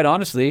 And quite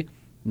honestly,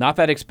 not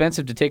that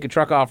expensive to take a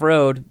truck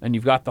off-road, and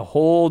you've got the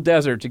whole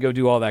desert to go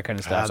do all that kind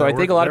of stuff. So I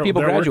think a lot of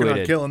people they're graduated.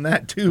 Working on killing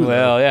that, too.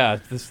 Well, yeah.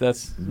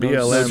 That's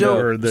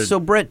BLM. So,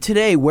 Brett,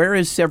 today, where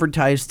is Severed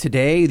Ties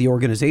today? The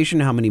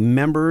organization, how many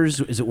members?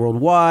 Is it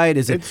worldwide?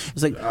 It's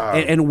like,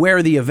 and where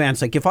are the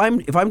events? Like, if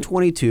I'm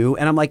 22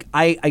 and I'm like,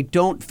 I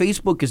don't,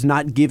 Facebook is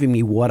not giving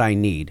me what I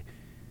need.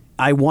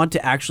 I want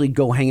to actually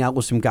go hang out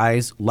with some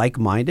guys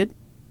like-minded.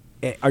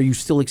 Are you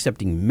still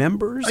accepting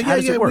members? How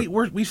does it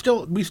work? We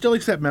still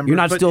accept members. You're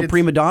not still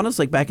prima donnas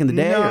like back in the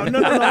day?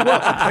 No.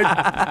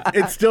 Well,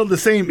 it's still the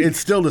same. It's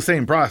still the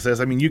same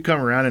process. I mean, you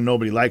come around and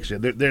nobody likes you.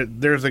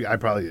 There's a.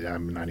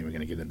 I'm not even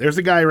going to get in. There's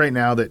a guy right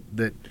now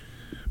that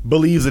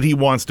believes that he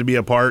wants to be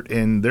a part,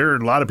 and there are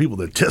a lot of people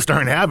that just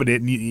aren't having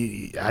it.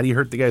 And how do you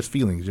hurt the guy's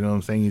feelings? You know what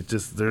I'm saying?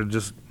 They're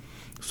just.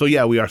 So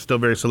yeah, we are still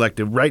very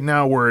selective. Right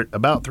now, we're at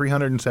about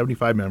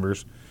 375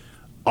 members,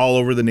 all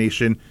over the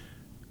nation.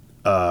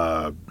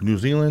 New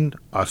Zealand,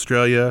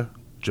 Australia,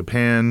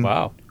 Japan.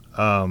 Wow.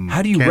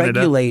 How do you Canada.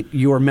 regulate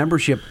your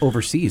membership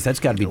overseas? That's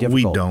got to be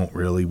difficult. We don't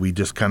really. We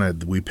just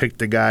we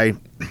picked a guy,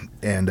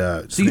 and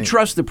so you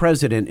trust the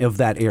president of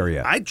that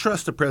area? I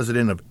trust the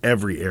president of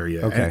every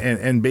area. Okay.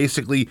 And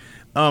basically,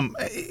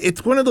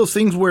 it's one of those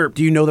things where.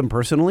 Do you know them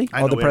personally?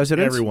 I all know the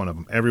presidents? Every one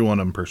of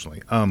them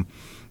personally.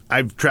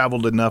 I've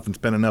traveled enough and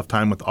spent enough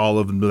time with all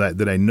of them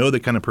that I know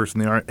the kind of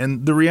person they are.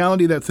 And the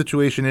reality of that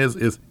situation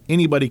is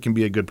anybody can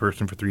be a good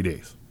person for 3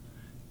 days.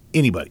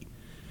 Anybody.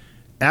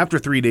 After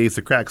 3 days,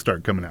 the cracks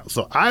start coming out.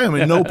 So I am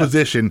in no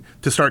position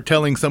to start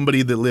telling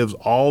somebody that lives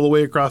all the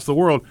way across the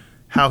world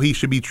how he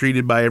should be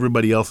treated by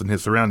everybody else in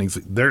his surroundings.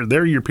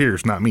 They're your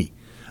peers, not me.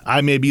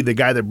 I may be the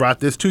guy that brought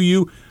this to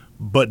you,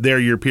 but they're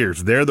your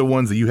peers. They're the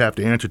ones that you have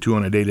to answer to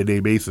on a day-to-day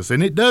basis.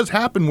 And it does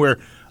happen where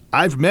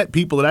I've met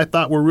people that I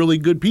thought were really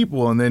good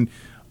people, and then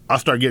I'll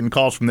start getting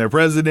calls from their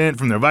president,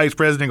 from their vice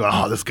president, go,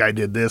 oh, this guy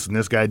did this and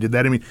this guy did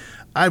that. I mean,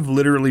 I've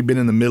literally been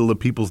in the middle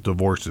of people's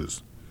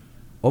divorces.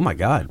 Oh, my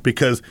God.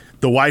 Because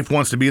the wife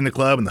wants to be in the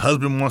club and the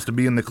husband wants to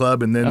be in the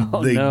club, and then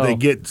they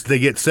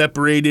get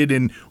separated,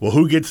 and, well,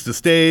 who gets to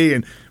stay,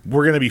 and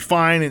we're going to be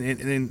fine,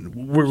 and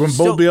we're going to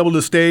both be able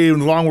to stay,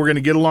 and long we're going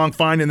to get along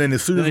fine, and then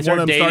as soon as one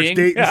of them starts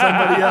dating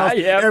somebody else,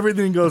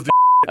 everything goes to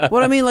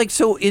Well, I mean, like,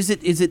 so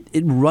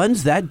it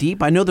runs that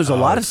deep? I know there's a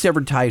lot of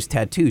Severed Ties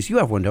tattoos. You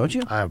have one, don't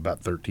you? I have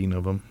about 13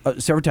 of them.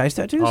 Severed Ties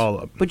tattoos? All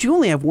of them. But you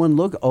only have one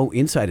look. Oh,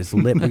 inside his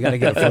lip. We got to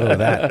get a photo of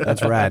that.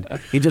 That's rad.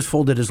 He just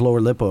folded his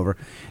lower lip over.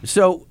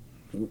 So,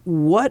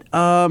 what?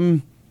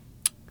 Sorry,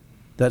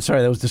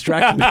 that was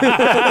distraction.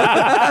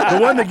 The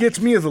one that gets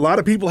me is a lot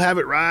of people have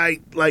it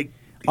right, like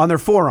on their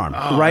forearm,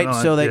 right?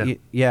 No, so that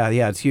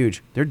it's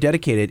huge. They're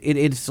dedicated.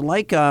 It's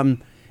like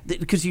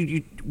because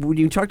you when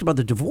you talked about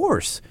the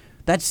divorce.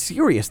 That's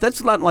serious.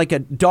 That's not like a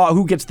dog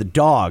who gets the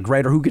dog,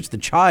 right, or who gets the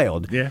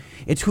child. Yeah.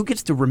 It's who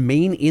gets to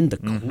remain in the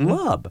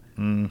club.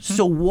 Mm-hmm.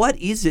 So what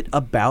is it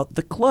about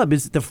the club?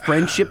 Is it the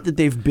friendship that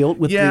they've built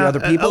with the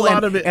other people? A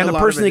lot of it, and the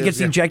person that gets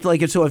ejected,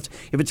 like so if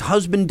its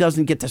husband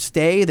doesn't get to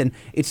stay, then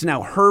it's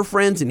now her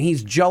friends, and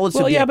he's jealous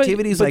of the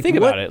activities. But think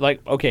about it.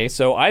 Like, okay,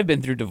 so I've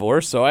been through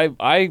divorce, so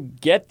I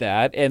get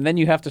that, and then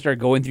you have to start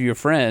going through your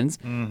friends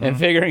and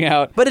figuring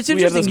out. But it's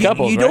interesting.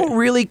 Couples, you don't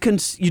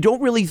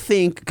really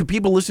think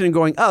people listening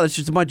going, oh, it's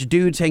just a bunch of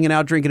dudes hanging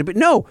out drinking a bit.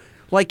 No,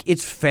 like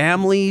it's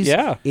families.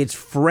 Yeah, it's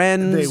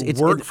friends. They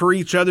work for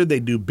each other. They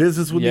do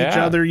business with each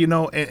other. You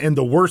know, and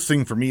the worst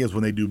thing for me is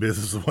when they do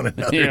business with one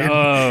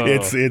another.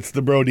 It's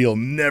the bro deal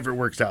never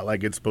works out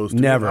like it's supposed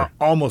to. Never. It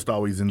almost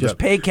always ends just up.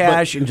 pay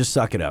cash and just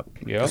suck it up.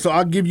 Yeah. So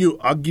I'll give you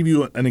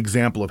an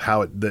example of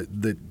how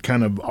that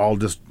kind of all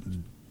just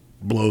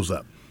blows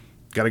up.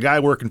 Got a guy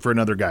working for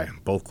another guy,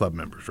 both club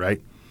members,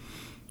 right?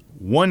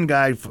 One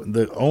guy,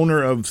 the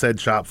owner of said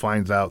shop,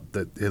 finds out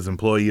that his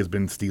employee has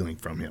been stealing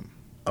from him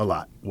a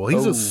lot. Well,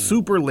 he's a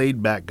super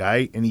laid-back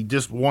guy, and he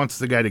just wants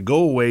the guy to go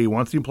away. He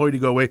wants the employee to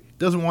go away.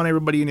 Doesn't want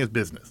everybody in his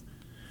business.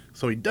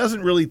 So he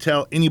doesn't really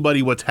tell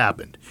anybody what's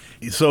happened.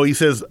 So he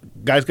says,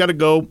 guy's got to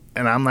go,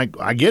 and I'm like,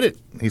 I get it.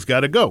 He's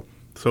got to go.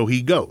 So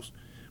he goes.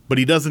 But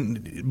he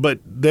doesn't, but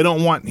they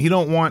don't want,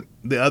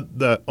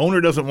 the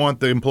owner doesn't want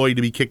the employee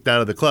to be kicked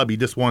out of the club. He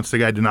just wants the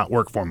guy to not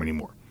work for him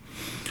anymore.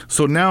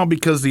 So now,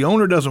 because the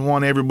owner doesn't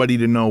want everybody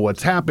to know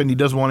what's happened, he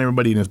doesn't want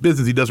everybody in his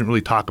business, he doesn't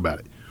really talk about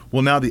it.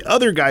 Well, now the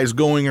other guy's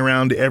going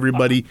around to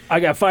everybody. I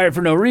got fired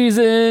for no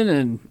reason,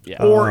 and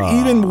or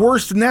even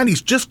worse than that,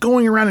 he's just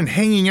going around and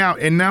hanging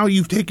out. And now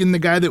you've taken the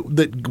guy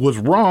that was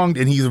wronged,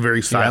 and he's a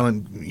very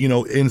silent,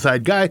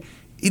 inside guy.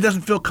 He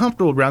doesn't feel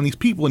comfortable around these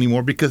people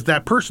anymore because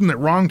that person that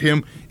wronged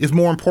him is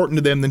more important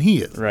to them than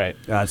he is. Right.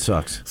 That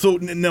sucks. So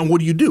now what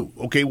do you do?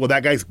 Okay, well,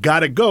 that guy's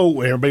got to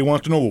go. Everybody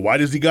wants to know, well, why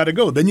does he got to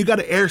go? Then you got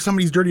to air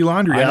somebody's dirty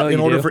laundry out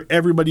in order for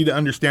everybody to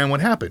understand what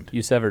happened.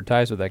 You severed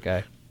ties with that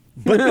guy.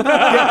 But,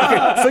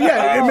 so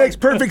it makes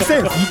perfect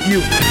sense.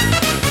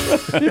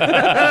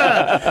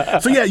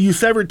 You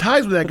severed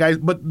ties with that guy.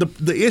 But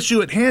the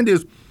issue at hand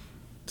is,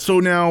 so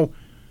now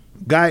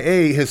Guy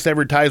A has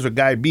severed ties with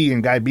Guy B,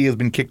 and Guy B has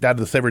been kicked out of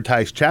the severed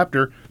ties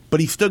chapter, but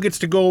he still gets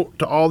to go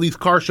to all these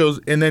car shows,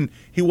 and then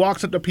he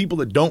walks up to people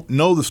that don't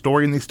know the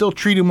story, and they still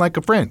treat him like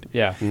a friend.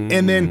 Yeah.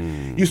 And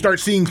then you start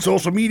seeing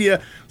social media,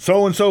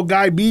 so-and-so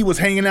Guy B was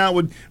hanging out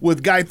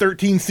with Guy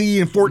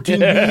 13C and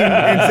 14B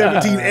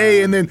and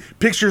 17A, and then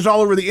pictures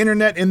all over the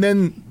internet, and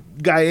then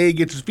Guy A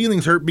gets his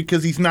feelings hurt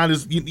because he's not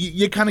as,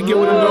 you kind of get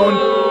what I'm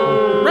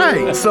going.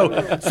 Right. So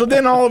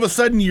then all of a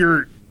sudden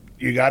you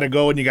got to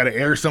go and you got to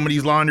air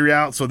somebody's laundry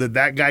out so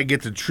that guy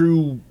gets a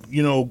true,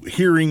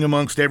 hearing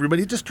amongst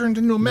everybody. It just turns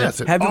into a mess.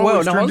 Have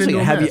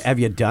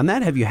you done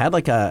that? Have you had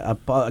like a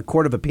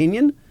court of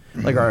opinion,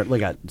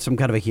 like some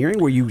kind of a hearing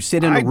where you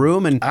sit in a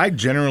room and I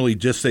generally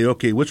just say,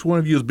 okay, which one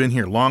of you has been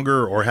here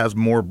longer or has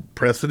more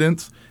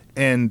precedence,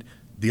 and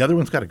the other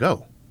one's got to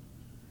go.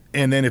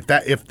 And then if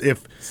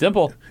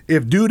simple.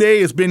 If Dude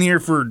A has been here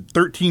for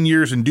 13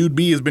 years and Dude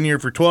B has been here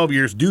for 12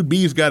 years, Dude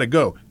B's got to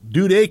go.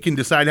 Dude A can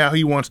decide how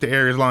he wants to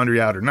air his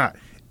laundry out or not.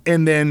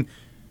 And then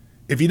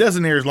if he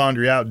doesn't air his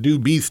laundry out,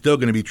 Dude B's still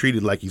going to be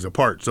treated like he's a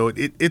part. So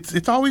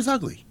it's always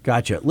ugly.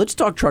 Gotcha. Let's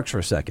talk trucks for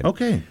a second.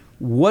 Okay.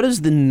 What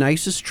is the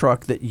nicest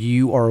truck that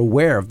you are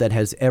aware of that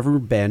has ever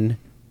been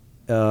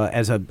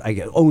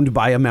owned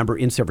by a member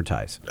in Severed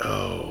Ties?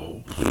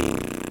 Oh,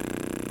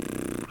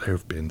 there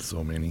have been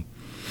so many.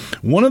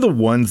 One of the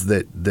ones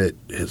that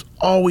has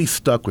always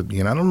stuck with me,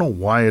 and I don't know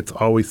why it's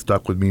always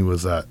stuck with me,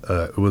 was someone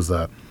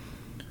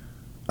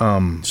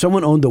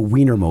owned the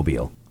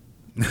Wienermobile.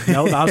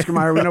 No, the Oscar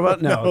Mayer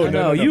Wienermobile.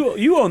 No.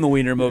 You own the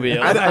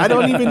Wienermobile. I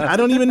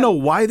don't even know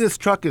why this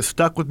truck has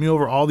stuck with me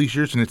over all these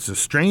years, and it's the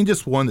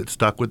strangest one that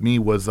stuck with me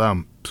was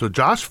so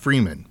Josh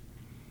Freeman.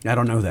 I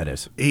don't know who that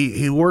is.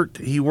 He worked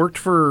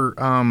for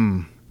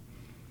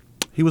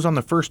he was on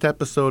the first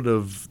episode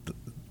of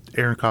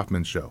Aaron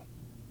Kaufman's show,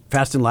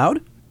 Fast and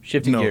Loud.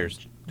 Shifting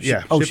Gears.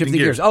 Yeah. Shifting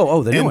Gears.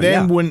 Oh, the new one.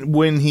 And then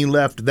when he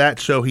left that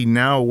show, he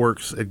now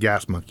works at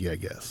Gas Monkey, I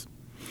guess.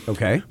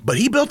 Okay. But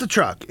he built a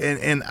truck,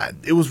 and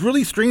it was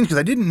really strange because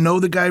I didn't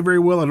know the guy very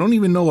well. I don't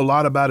even know a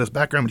lot about his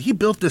background, but he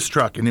built this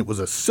truck, and it was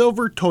a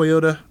silver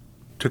Toyota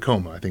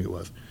Tacoma, I think it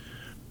was.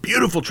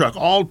 Beautiful truck,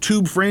 all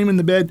tube frame in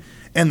the bed.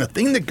 And the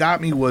thing that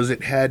got me was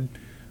it had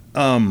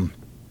taillights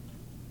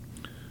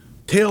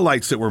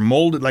that were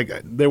molded, like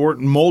they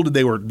weren't molded,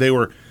 they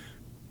were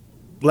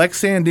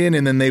Lexan in,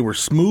 and then they were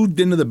smoothed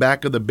into the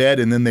back of the bed,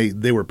 and then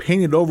they were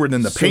painted over, and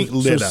then the paint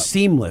lit up.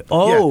 Seamless.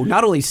 Oh, yeah.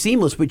 Not only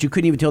seamless, but you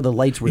couldn't even tell the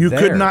lights were there. You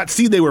could not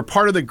see. They were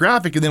part of the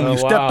graphic, and then when you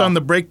stepped on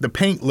the brake, the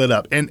paint lit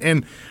up.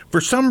 And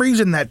for some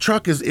reason, that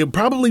truck it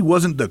probably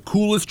wasn't the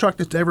coolest truck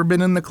that's ever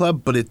been in the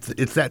club, but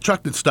it's that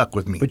truck that stuck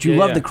with me. But you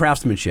love the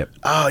craftsmanship.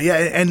 Oh, yeah,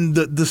 and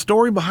the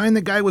story behind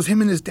the guy was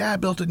him and his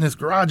dad built it in his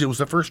garage. It was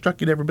the first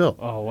truck he'd ever built.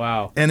 Oh,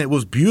 wow. And it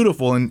was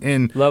beautiful.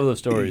 And love those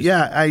stories.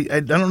 Yeah,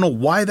 I don't know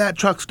why that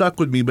truck stuck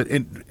with me, but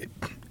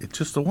it's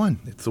just the one.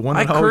 It's the one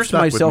that I always cursed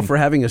stuck with myself me. for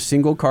having a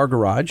single car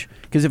garage,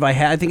 because if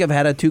I think I've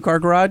had a 2-car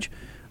garage,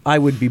 I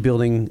would be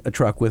building a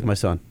truck with my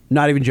son.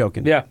 Not even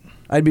joking. Yeah.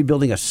 I'd be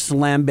building a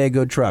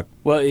Slambago truck.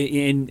 Well,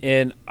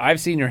 and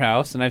I've seen your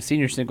house, and I've seen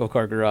your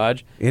single-car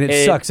garage. And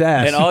it sucks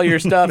ass. And all your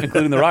stuff,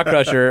 including the rock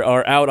crusher,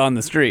 are out on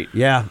the street.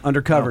 Yeah,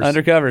 undercovers.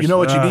 Undercovers. You know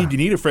what you need? You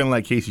need a friend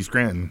like Casey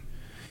Scranton.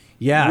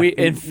 Yeah.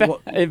 In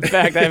fact,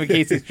 I have a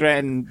Casey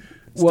Scranton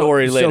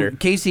story later. So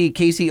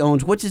Casey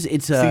owns,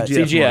 it's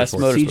CGS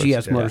Motorsports.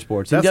 CGS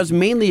Motorsports. He does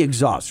mainly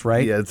exhaust,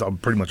 right? Yeah, it's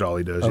pretty much all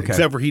he does. Okay.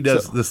 Except for he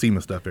does the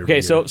SEMA stuff every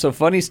year. So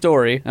funny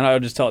story, and I'll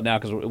just tell it now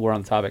because we're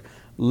on the topic.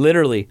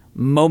 Literally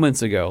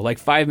moments ago, like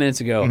 5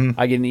 minutes ago,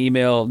 I get an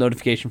email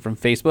notification from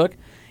Facebook.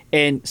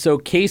 And so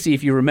Casey,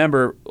 if you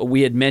remember,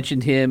 we had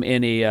mentioned him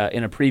in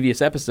a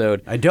previous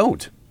episode. I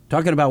don't.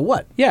 Talking about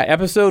what? Yeah,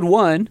 episode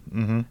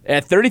 1.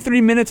 At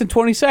 33 minutes and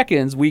 20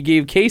 seconds, we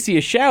gave Casey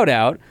a shout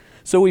out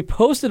So we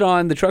posted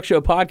on the Truck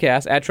Show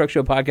Podcast, at Truck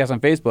Show Podcast on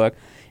Facebook,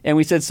 and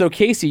we said, so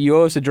Casey, you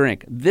owe us a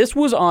drink. This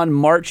was on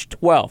March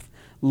 12th.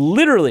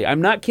 Literally,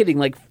 I'm not kidding,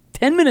 like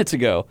 10 minutes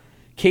ago,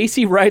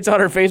 Casey writes on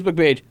her Facebook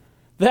page,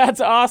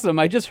 "That's awesome.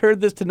 I just heard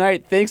this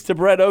tonight. Thanks to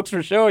Brett Oakes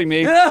for showing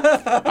me.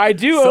 I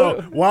do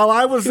So while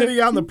I was sitting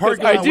out in the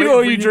parking lot, I do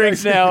owe you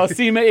drinks now,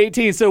 SEMA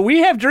 18. So we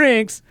have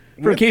drinks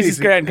from With Casey Casey,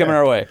 Scranton coming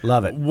our way.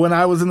 Love it. When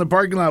I was in the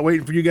parking lot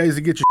waiting for you guys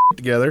to get your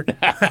together,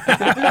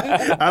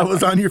 I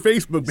was on your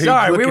Facebook page.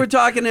 Sorry, we looking- were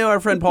talking to our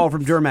friend Paul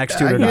from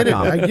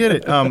DuramaxTuner.com. I get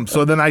it.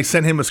 So then I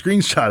sent him a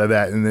screenshot of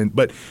that, and then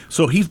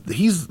so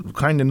he's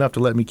kind enough to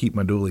let me keep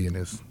my dually in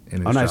his. Oh,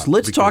 nice. shop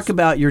Let's because- talk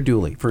about your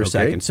dually for a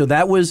second. So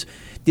that was,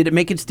 did it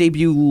make its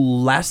debut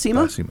last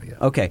SEMA? Last SEMA, yeah.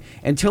 Okay.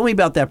 And tell me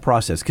about that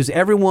process, because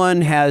everyone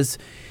has,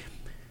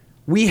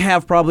 we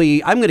have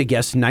probably, I'm going to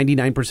guess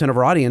 99% of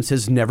our audience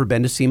has never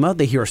been to SEMA.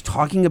 They hear us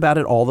talking about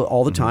it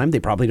all the time. They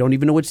probably don't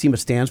even know what SEMA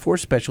stands for,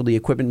 Specialty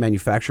Equipment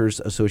Manufacturers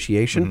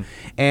Association.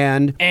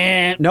 And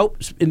nope,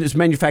 it's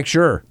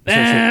Manufacturer.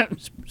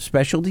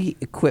 Specialty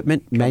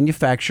Equipment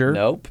Manufacturer.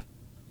 Nope.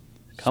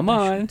 Come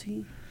on.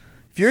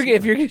 If you're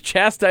going to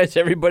chastise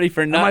everybody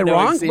for Am not I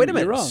knowing wrong? SEMA, Wait a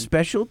minute. you're wrong.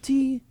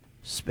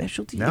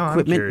 Specialty Now I'm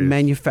Equipment curious.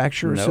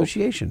 Manufacturer Nope.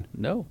 Association.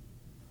 No.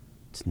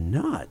 It's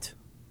not.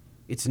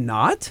 It's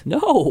not?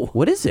 No.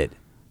 What is it?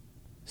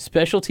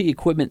 Specialty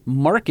Equipment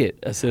Market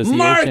Association.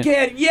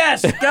 Market,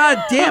 yes.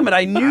 God damn it.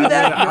 I knew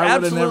that. You're I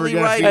would've never absolutely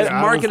guessed right. either. It's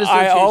I Market was-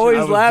 Association. I always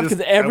was laugh just-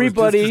 because I was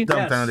everybody, just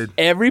dumbfounded.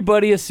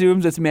 everybody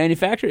assumes it's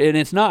manufactured, and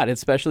it's not.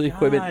 It's Specialty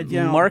Equipment God,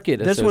 you know, Market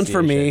This Association. one's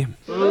for me.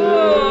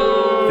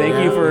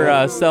 Thank you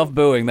for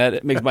self-booing.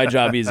 That makes my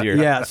job easier.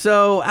 Yeah,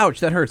 so, ouch,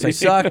 that hurts. I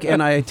suck,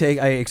 and I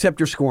accept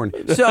your scorn.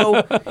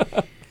 So,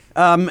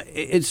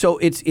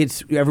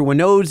 it's everyone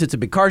knows it's a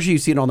big car show. You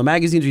see it on the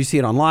magazines, or you see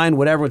it online,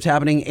 whatever what's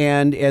happening,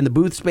 and the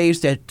booth space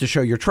to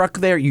show your truck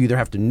there. You either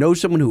have to know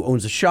someone who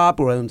owns a shop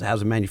or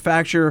has a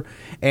manufacturer,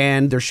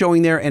 and they're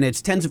showing there, and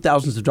it's tens of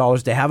thousands of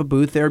dollars to have a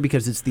booth there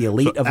because it's the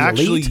elite of the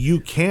Actually, elite. you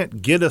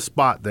can't get a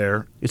spot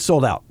there. It's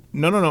sold out.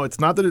 No. It's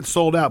not that it's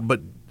sold out,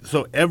 but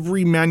so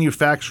every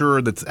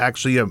manufacturer that's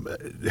actually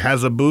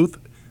has a booth,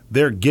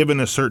 they're given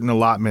a certain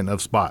allotment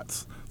of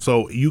spots.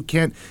 So you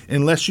can't,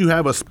 unless you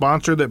have a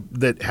sponsor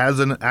that has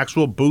an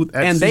actual booth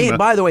at And SEMA.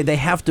 by the way, they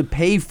have to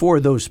pay for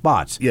those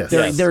spots. Yes.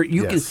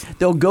 Yes.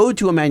 They'll go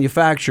to a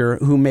manufacturer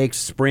who makes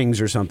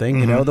springs or something.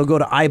 You know, they'll go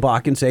to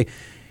IBOC and say,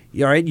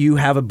 all right, you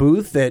have a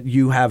booth that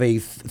you have a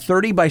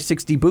 30 by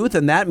 60 booth,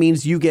 and that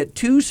means you get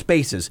two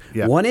spaces,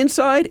 one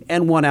inside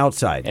and one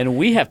outside. And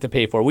we have to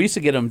pay for it. We used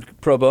to get them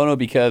pro bono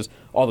because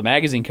all the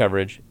magazine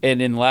coverage.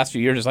 And in the last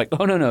few years, it's like,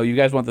 oh, no, you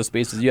guys want the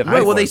spaces. You have to pay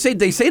Right. Well, for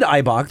they it. say to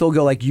IBOC, they'll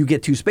go like, you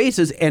get two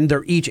spaces, and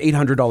they're each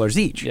 $800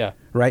 each. Yeah.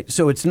 Right.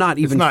 So it's not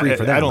even it's not, free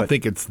for them. I don't but-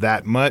 think it's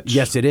that much.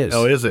 Yes, it is.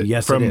 Oh, is it?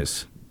 Yes, it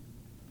is.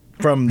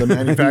 From the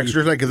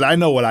manufacturers, because I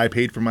know what I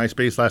paid for my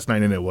space last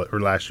night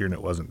or last year, and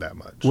it wasn't that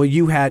much. Well,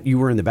 you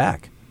were in the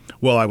back.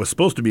 Well, I was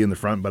supposed to be in the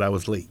front, but I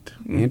was late.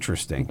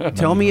 Interesting.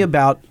 Tell me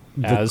about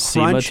the As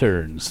SEMA crunch.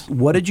 turns.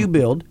 What did you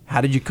build?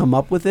 How did you come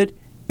up with it?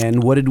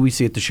 And what did we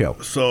see at the show?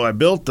 So I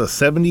built a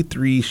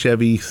 73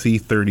 Chevy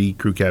C30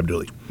 crew cab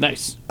dually.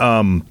 Nice.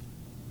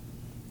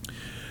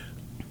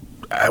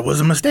 It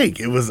was a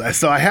mistake.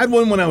 So I had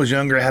one when I was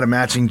younger. I had a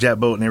matching jet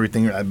boat and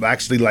everything. I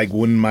actually, like,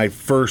 when I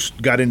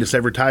first got into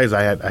severed ties,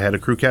 I had a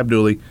crew cab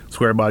dually,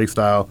 square body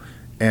style,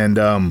 and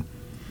kind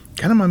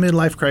of my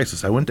midlife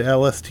crisis. I went to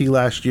LST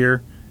last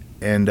year,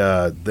 and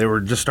they were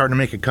just starting to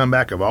make a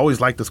comeback. I've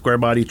always liked the square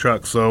body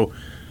truck, so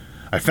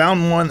I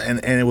found one, and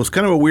it was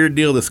kind of a weird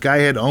deal. This guy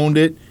had owned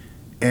it,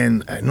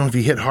 and I don't know if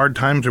he hit hard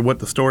times or what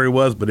the story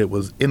was, but it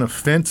was in a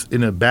fence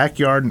in a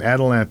backyard in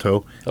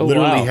Adelanto. Oh,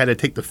 Literally wow. had to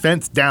take the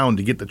fence down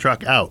to get the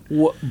truck out.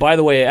 By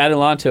the way,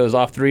 Adelanto is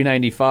off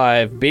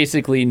 395,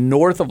 basically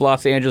north of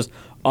Los Angeles,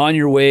 on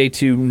your way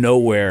to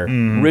nowhere,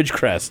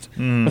 Ridgecrest,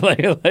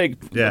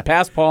 like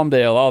past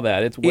Palmdale, all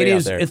that. It's way It out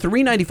is there.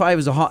 395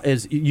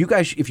 is you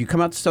guys. If you come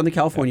out to Southern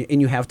California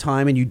and you have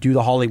time and you do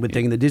the Hollywood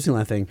thing and the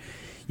Disneyland thing,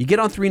 you get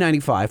on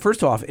 395.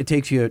 First off, it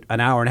takes you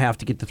an hour and a half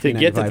to get to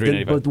 395.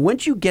 395. But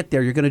once you get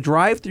there, you're going to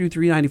drive through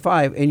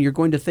 395 and you're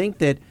going to think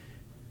that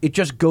it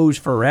just goes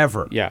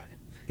forever. Yeah.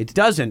 It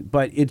doesn't,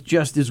 but it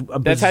just is a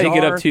That's bizarre... how you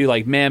get up to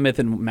like Mammoth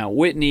and Mount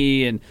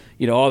Whitney and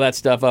all that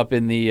stuff up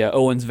in the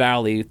Owens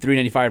Valley.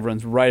 395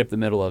 runs right up the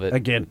middle of it.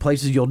 Again,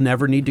 places you'll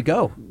never need to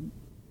go.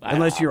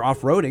 Unless you're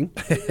off-roading.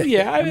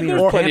 Yeah, I mean, there's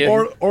or, plenty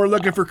or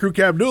looking for crew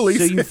cab dualies.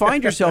 So you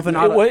find yourself in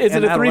Is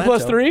it a 3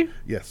 plus Adelanto. 3?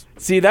 Yes.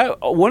 See, that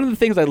one of the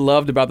things I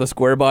loved about the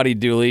square body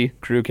dually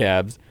crew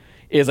cabs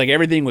is like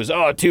everything was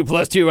 2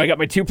 plus 2. I got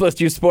my 2 plus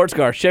 2 sports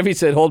car. Chevy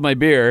said, "Hold my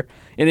beer,"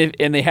 and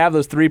they have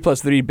those 3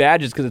 plus 3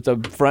 badges because it's a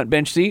front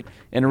bench seat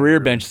and a rear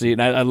bench seat,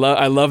 and I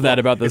love that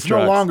about this It's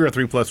truck. no longer a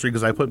 3 plus 3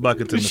 because I put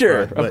buckets in the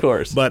Sure, front. of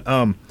course. But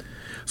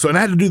so and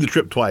I had to do the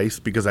trip twice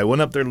because I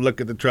went up there to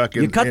look at the truck.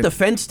 And, You cut and- the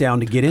fence down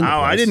to get in.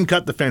 Oh, I didn't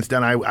cut the fence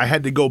down. I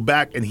had to go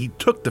back, and he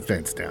took the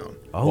fence down.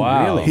 Oh,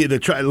 Wow. really?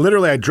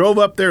 Literally, I drove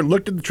up there,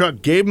 looked at the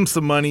truck, gave him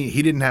some money.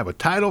 He didn't have a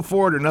title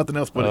for it or nothing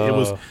else, but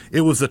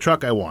it was the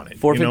truck I wanted.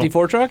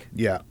 454 truck?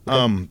 Yeah.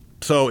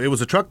 So it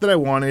was a truck that I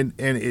wanted,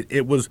 and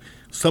it was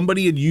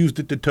somebody had used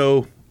it to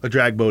tow a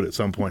drag boat at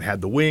some point.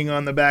 Had the wing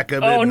on the back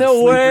of it. Oh, and no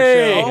the sleeper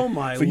way. shell. Oh,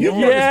 my So you've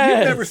Lord.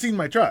 never seen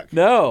my truck.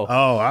 No.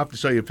 Oh, I'll have to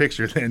show you a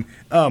picture then.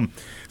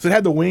 So it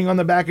had the wing on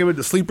the back of it,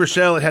 the sleeper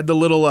shell. It had the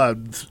little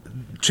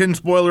chin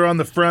spoiler on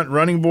the front,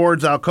 running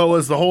boards,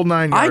 Alcoas, the whole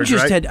 9 yards. I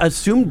just right? had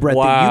assumed, Brett, that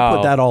Wow. you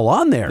put that all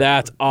on there.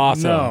 That's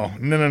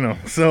awesome. No.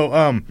 So,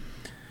 and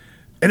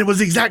it was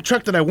the exact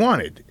truck that I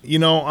wanted.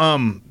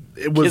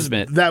 It was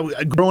Kismet.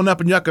 that growing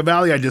up in Yucca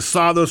Valley, I just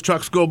saw those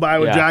trucks go by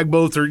with Yeah. drag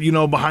boats or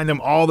behind them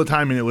all the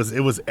time, and it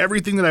was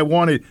everything that I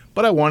wanted,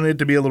 but I wanted it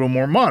to be a little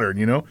more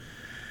modern.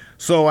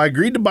 So I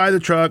agreed to buy the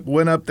truck.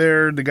 Went up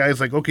there. The guy's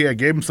like, "Okay," I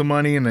gave him some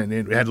money, and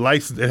it had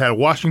license. It had a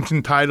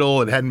Washington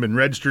title. It hadn't been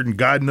registered in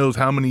God knows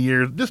how many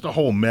years. Just a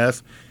whole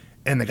mess.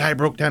 And the guy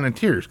broke down in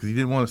tears because he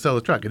didn't want to sell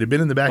the truck. It had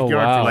been in the backyard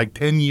wow. for like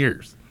 10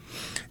 years.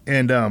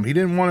 And he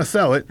didn't want to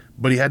sell it,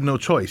 but he had no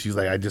choice. He's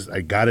like,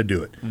 I got to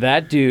do it.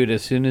 That dude,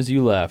 as soon as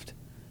you left,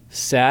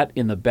 sat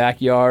in the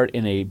backyard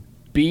in a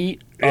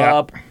beat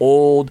up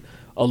old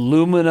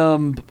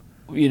aluminum,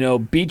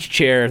 beach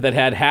chair that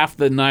had half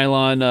the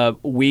nylon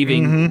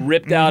weaving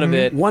ripped out of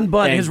it. One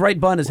bun, And- his right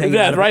bun is hanging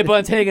yeah, out of right it.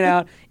 bun's hanging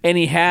out, and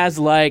he has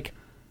like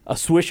a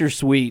Swisher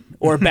Sweet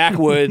or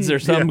Backwoods or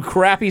some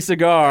crappy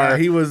cigar.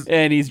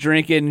 And he's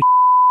drinking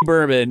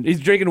bourbon. He's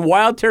drinking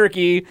Wild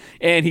Turkey,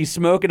 and he's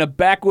smoking a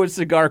Backwoods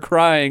cigar,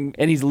 crying,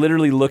 and he's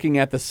literally looking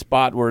at the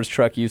spot where his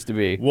truck used to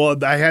be.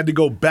 Well, I had to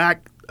go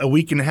back a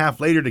week and a half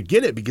later to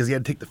get it because he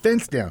had to take the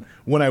fence down.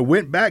 When I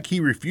went back, he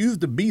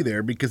refused to be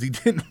there because he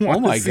didn't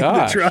want to see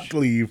the truck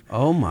leave.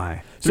 Oh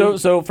my!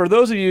 So for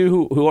those of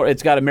you who are,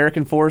 it's got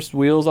American Force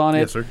wheels on it.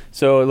 Yes, sir.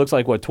 So it looks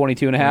like what,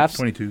 22 and a half?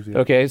 22s, yeah.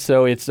 Okay,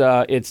 so it's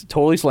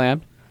totally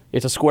slammed.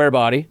 It's a square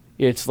body.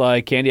 It's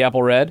like candy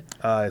apple red.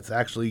 It's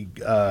actually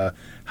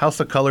House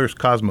of Colors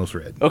Cosmos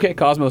Red. Okay,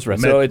 Cosmos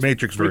red. So it's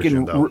Matrix freaking,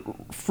 version, though.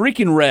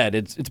 freaking red.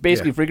 It's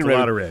basically freaking it's red. a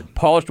lot of red.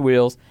 Polished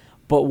wheels.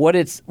 But what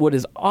is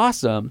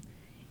awesome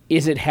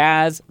is it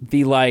has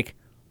the like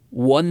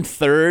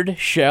 1/3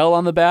 shell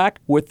on the back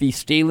with the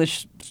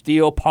stainless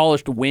steel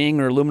polished wing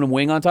or aluminum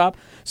wing on top.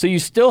 So you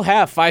still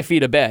have 5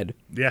 feet of bed.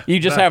 Yeah, You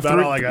just that's have about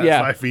 3. all I got is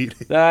yeah, 5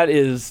 feet. That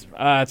is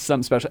it's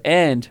something special.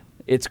 And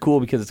it's cool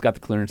because it's got the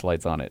clearance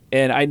lights on it.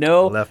 And I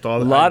know Left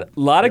all a the-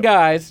 lot of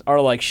guys are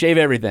like, shave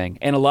everything.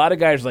 And a lot of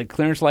guys are like,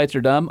 clearance lights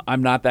are dumb.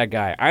 I'm not that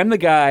guy. I'm the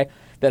guy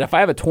that if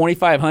I have a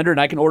 2500 and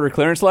I can order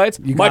clearance lights,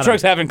 my gotta-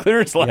 truck's having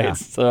clearance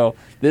lights. So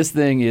this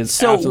thing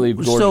is absolutely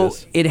gorgeous.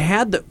 So it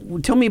had the.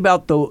 Tell me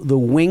about the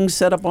wing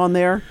setup on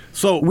there.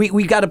 So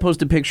we got to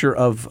post a picture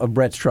of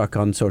Brett's truck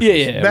on social.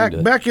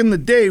 Back in the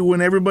day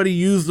when everybody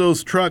used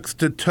those trucks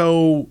to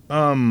tow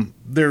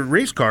their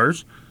race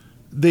cars,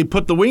 they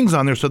put the wings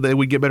on there so they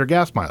would get better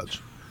gas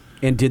mileage.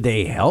 And did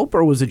they help,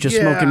 or was it just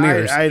smoke and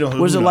mirrors? I don't.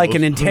 Was who it like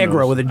an knows? Who Integra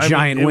knows? with a I mean,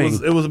 giant wing?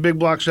 It was a big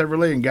block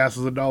Chevrolet, and gas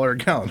was $1 a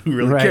gallon. Who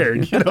really Right.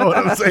 cared? You know what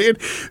I'm saying?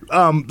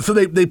 So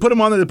they put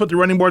them on there. They put the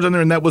running boards on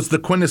there, and that was the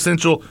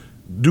quintessential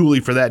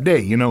dually for that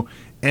day.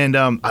 And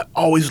I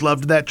always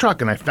loved that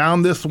truck, and I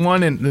found this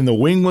one, and the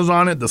wing was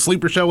on it. The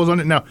sleeper shell was on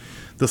it. Now,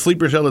 the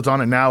sleeper shell that's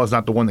on it now is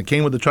not the one that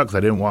came with the truck, 'cause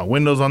I didn't want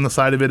windows on the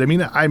side of it. I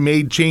mean, I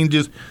made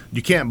changes.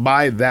 You can't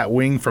buy that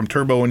wing from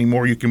Turbo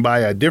anymore. You can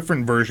buy a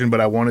different version,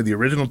 but I wanted the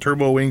original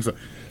Turbo wing, so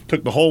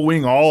took the whole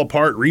wing all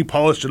apart,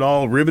 repolished it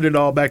all, riveted it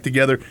all back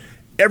together.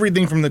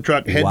 Everything from the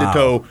truck, head to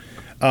toe.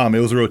 It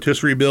was a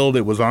rotisserie build.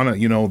 It was on it,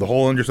 the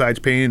whole underside's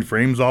painted,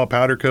 frames all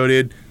powder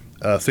coated.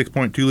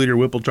 6.2 liter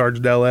Whipple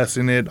charged LS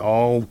in it,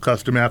 all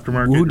custom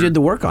aftermarket. Who did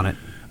the work on it?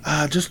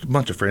 Just a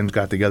bunch of friends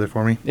got together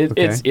for me.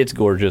 It's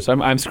gorgeous. I'm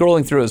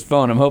scrolling through his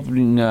phone. I'm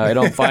hoping I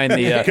don't find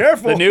the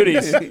Careful. the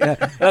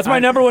nudies. That's my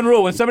number one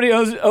rule. When somebody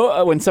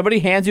when somebody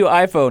hands you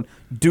an iPhone,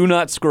 do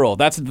not scroll.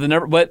 That's the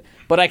number.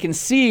 But I can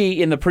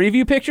see in the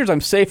preview pictures,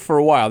 I'm safe for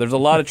a while. There's a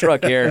lot of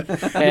truck here,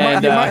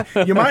 and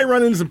You might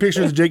run into some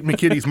pictures of Jake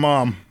McKitty's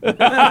mom.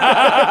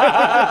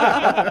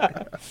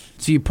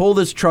 So you pull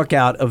this truck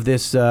out of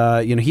this.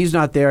 He's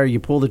not there. You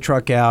pull the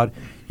truck out.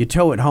 You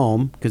tow it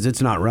home because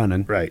it's not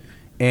running. Right.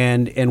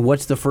 And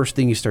what's the first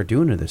thing you start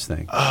doing to this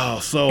thing? Oh,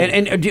 so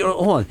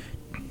Hold on.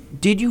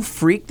 Did you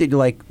freak that you're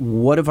like,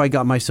 what have I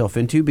got myself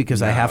into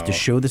because I have to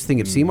show this thing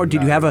at SEMA? Or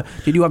did you have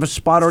a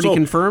spot already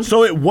confirmed?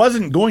 So it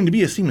wasn't going to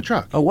be a SEMA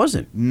truck. Oh,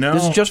 wasn't? No.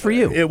 This is just for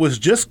you. It was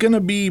just going to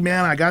be,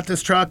 man, I got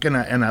this truck and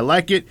I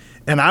like it,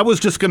 and I was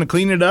just going to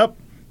clean it up,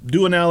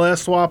 do an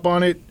LS swap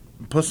on it,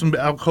 put some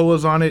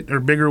Alcoas on it or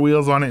bigger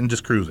wheels on it, and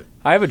just cruise it.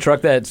 I have a truck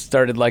that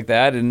started like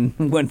that and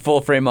went full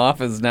frame off.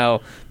 Has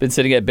now been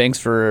sitting at Banks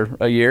for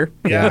a year.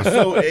 Yeah,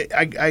 so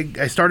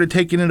I started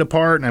taking it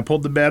apart, and I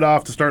pulled the bed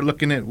off to start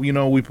looking at, we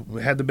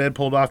had the bed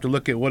pulled off to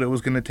look at what it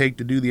was going to take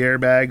to do the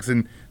airbags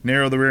and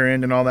narrow the rear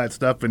end and all that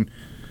stuff. And,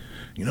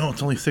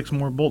 it's only 6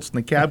 more bolts and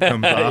the cab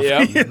comes off.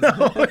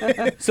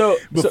 Yep. So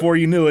before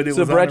you knew it, so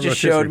was Brett on a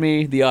just rotisserie. showed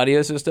me the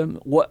audio system.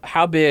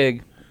 How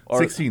big Or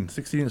 16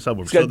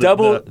 subwoofer. It's got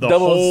double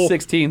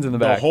 16s in the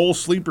back. The whole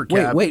sleeper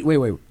cab. Wait.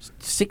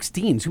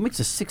 16s? Who makes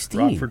a 16?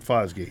 Rockford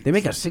Fosgate. They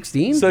make a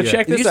 16? So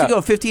check It this used out. to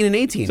go 15 and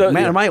 18. So,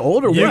 Man, am I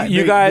old or what?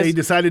 You guys- They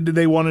decided that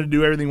they wanted to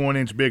do everything 1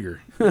 inch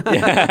bigger.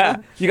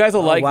 You guys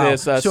will like Wow.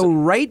 this. So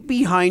right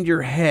behind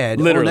your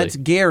head, Literally. that's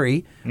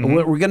Gary.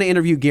 We're going to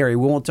interview Gary.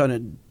 We won't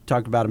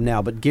talk about him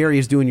now, but Gary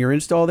is doing your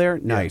install there.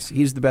 Nice.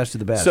 He's the best of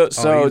the best. So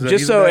he's a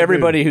so bad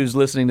everybody dude. who's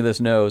listening to this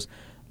knows,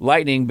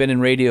 Lightning been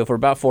in radio for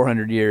about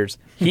 400 years.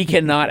 He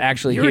cannot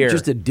actually You're hear.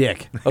 just a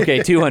dick.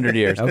 Okay, 200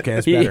 years. Okay,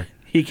 that's better.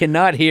 He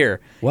cannot hear.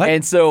 What?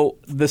 And so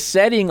the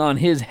setting on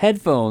his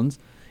headphones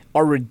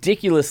are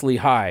ridiculously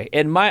high.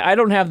 And I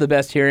don't have the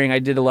best hearing. I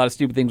did a lot of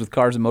stupid things with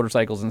cars and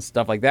motorcycles and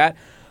stuff like that.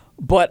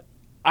 But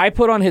I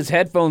put on his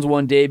headphones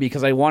one day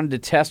because I wanted to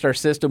test our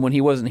system when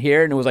he wasn't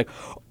here, and it was like,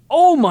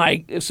 oh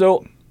my!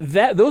 So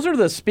those are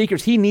the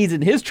speakers he needs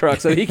in his truck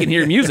so he can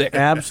hear music.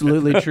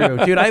 Absolutely true.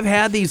 Dude, I've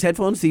had these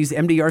headphones, these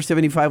MDR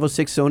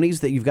 7506 Sonys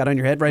that you've got on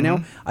your head right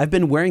now. I've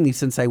been wearing these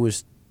since I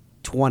was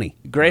 20.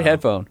 Great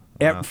headphone.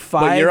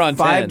 But you're on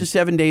 5 10. to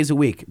 7 days a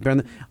week.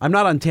 I'm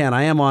not on 10.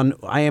 I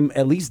am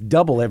at least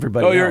double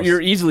everybody Oh, else. you're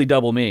easily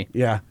double me.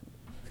 Yeah.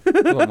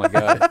 Oh my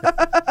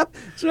god.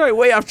 Sorry,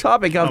 way off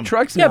topic of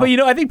trucks now. Yeah,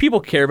 but I think people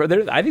care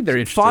about. I think they're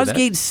interested. in that.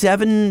 Fosgate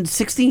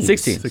 716.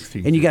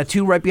 16. And you got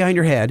two right behind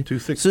your head. Two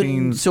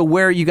 16s. So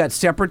where you got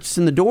separates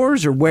in the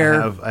doors or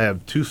where? I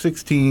have two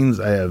 16s.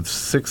 I have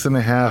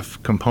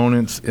 6.5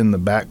 components in the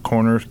back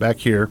corners back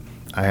here.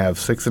 I have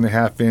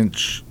 6.5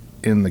 inch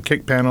in the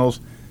kick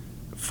panels,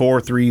 4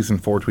 3s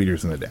and 4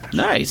 tweeters in the dash.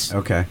 Nice.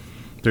 Okay.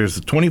 There's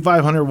a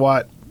 2,500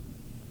 watt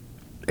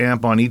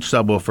amp on each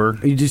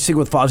subwoofer. You just stick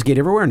with Fosgate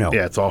everywhere or no?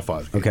 Yeah, it's all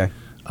Fosgate. Okay.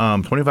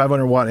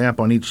 2,500 watt amp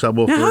on each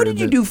subwoofer. Now, how did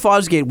you do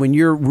Fosgate when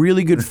you're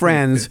really good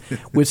friends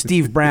with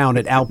Steve Brown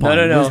at Alpine?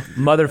 No.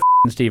 Mother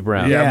Steve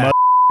Brown. Yeah.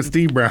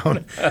 Steve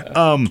Brown.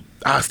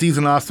 Steve's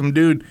an awesome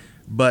dude,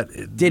 but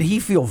Did he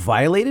feel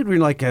violated? We're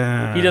like,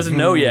 He doesn't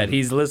know yet.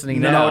 He's listening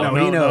now. No,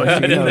 he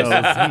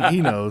knows. He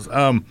knows.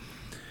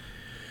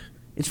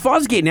 It's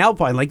Fosgate and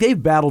Alpine. Like,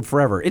 they've battled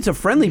forever. It's a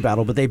friendly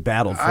battle, but they've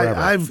battled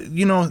forever.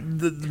 Being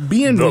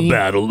The me,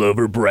 battle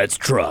over Brett's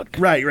truck.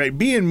 right,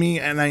 being me,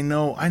 and I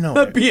know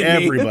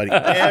everybody,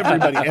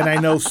 and I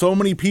know so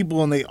many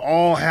people, and they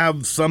all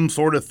have some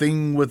sort of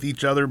thing with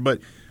each other. But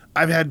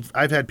I've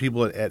had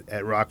people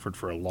at Rockford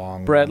for a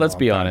long. Brett, let's long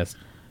be time. honest.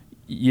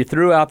 You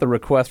threw out the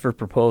request for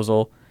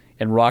proposal,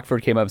 and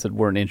Rockford came up and said,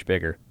 "We're an inch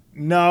bigger."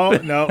 No.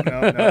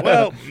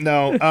 Well,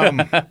 no.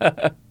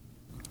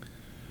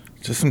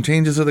 Just some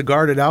changes of the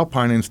guard at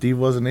Alpine, and Steve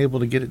wasn't able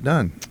to get it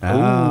done.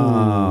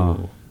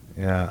 Oh.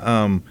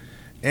 Yeah.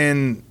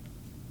 And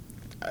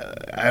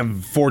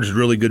I've forged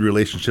really good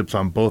relationships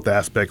on both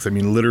aspects. I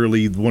mean,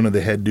 literally, one of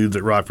the head dudes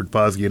at Rockford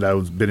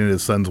Fosgate, been at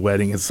his son's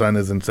wedding. His son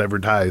is in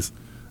severed ties.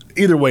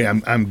 Either way,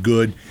 I'm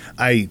good.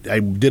 I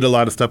did a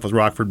lot of stuff with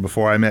Rockford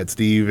before I met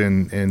Steve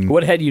and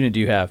What head unit do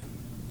you have?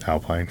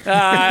 Alpine.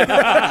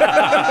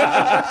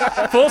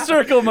 Full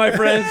circle, my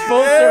friends.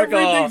 Full circle.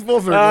 Everything's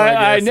full circle,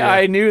 I guess, yeah.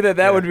 I knew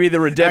that would be the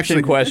redemption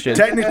Actually, question.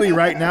 Technically,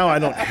 right now, I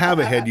don't have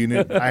a head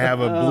unit. I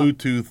have a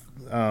Bluetooth.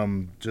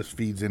 Just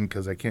feeds in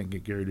because I can't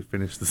get Gary to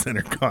finish the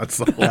center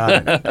console.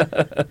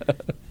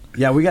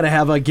 Yeah, we got to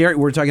have Gary.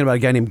 We're talking about a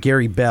guy named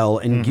Gary Bell,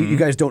 and you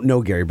guys don't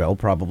know Gary Bell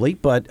probably,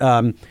 but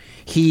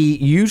he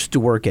used to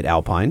work at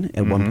Alpine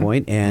at one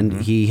point, and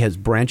he has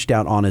branched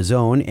out on his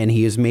own, and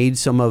he has made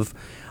some of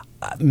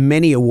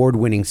many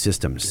award-winning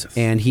systems,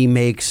 and he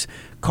makes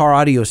car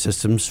audio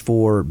systems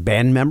for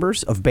band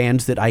members of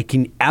bands that I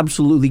can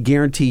absolutely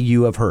guarantee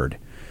you have heard,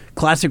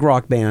 classic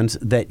rock bands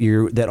that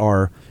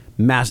are.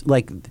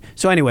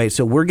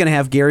 So we're going to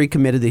have Gary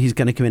committed that he's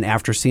going to come in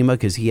after SEMA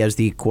because he has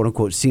the quote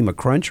unquote SEMA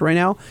crunch right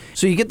now.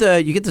 So you get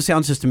the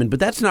sound system in, but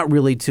that's not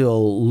really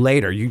till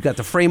later. You got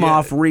the frame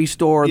off,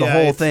 restore, the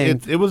whole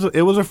thing. It was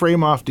a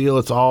frame off deal.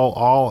 It's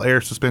all air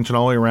suspension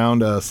all the way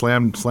around.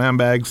 Slam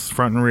bags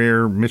front and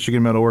rear,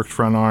 Michigan Metalworks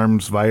front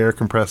arms, Viair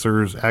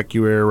compressors,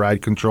 AccuAir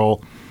ride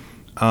control.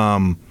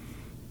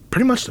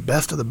 Pretty much the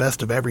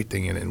best of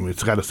everything in it.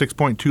 It's got a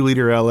 6.2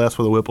 liter LS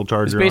with a Whipple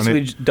charger It's on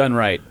basically it. done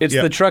right. It's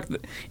the truck.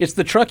 It's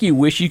the truck you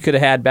wish you could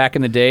have had back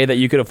in the day that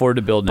you could afford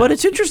to build now. But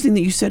it's interesting that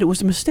you said it was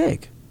a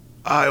mistake.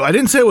 I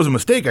didn't say it was a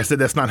mistake. I said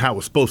that's not how it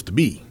was supposed to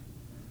be.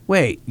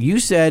 Wait, you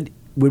said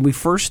when we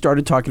first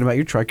started talking about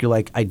your truck, you're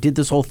like, I did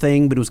this whole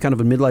thing, but it was kind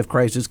of a midlife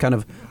crisis, kind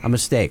of a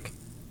mistake.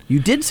 You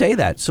did say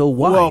that, so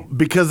why? Well,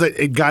 because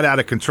it got out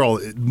of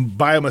control.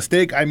 By a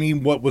mistake, I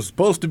mean what was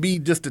supposed to be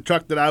just a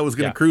truck that I was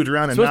going to cruise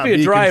around and supposed not to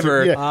be a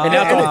driver, concerned. and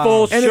now it's a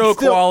full show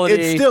quality.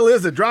 It still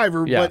is a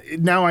driver, Yeah. but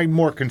now I'm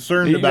more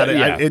concerned about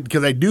Yeah. it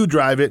because I do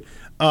drive it.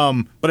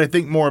 But I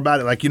think more about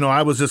it. Like,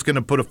 I was just going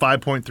to put a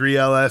 5.3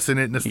 LS in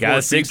it and a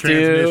 4-speed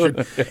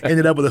transmission.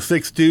 Ended up with a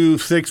 6.2,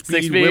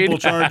 6-speed Whipple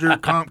Charger,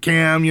 comp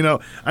cam,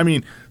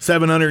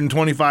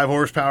 725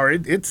 horsepower.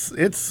 It's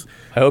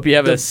I hope you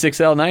have a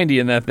 6L90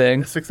 in that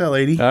thing.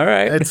 6L80. All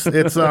right.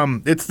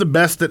 It's the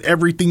best at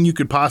everything you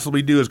could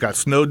possibly do. It's got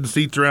Snowden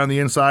seats around the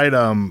inside.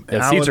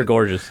 Seats are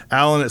gorgeous.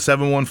 Alan at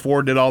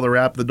 714 did all the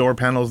wrap, the door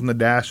panels and the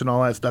dash and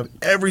all that stuff.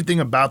 Everything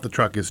about the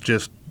truck is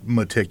just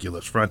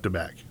meticulous, front to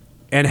back.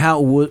 And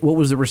what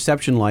was the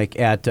reception like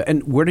at?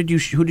 And who did you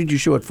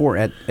show it for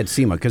at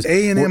SEMA? Because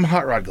A&M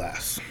Hot Rod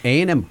Glass.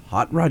 A&M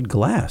Hot Rod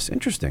Glass.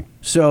 Interesting.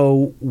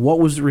 So, what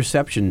was the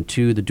reception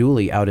to the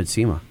dually out at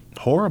SEMA?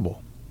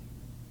 Horrible.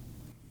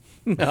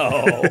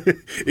 No.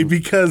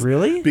 Because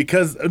really?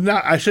 Because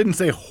I shouldn't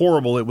say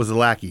horrible. It was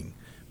lacking.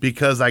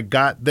 Because I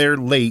got there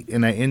late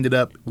and I ended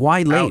up.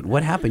 Why late? out.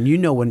 What happened? You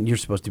know when you're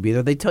supposed to be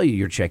there. They tell you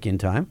your check-in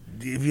time.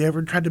 Have you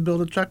ever tried to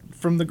build a truck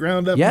from the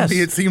ground up? Yes. And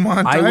be at SEMA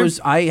on time?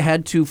 I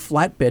had to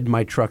flatbed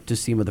my truck to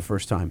SEMA the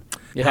first time.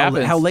 It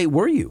happens. How late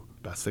were you?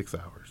 About 6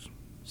 hours.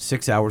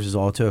 6 hours is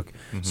all it took.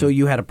 So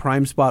you had a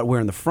prime spot where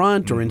in the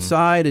front or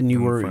inside, and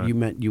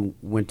you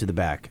went to the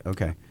back.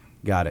 Okay,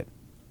 got it.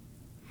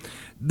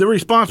 The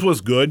response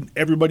was good.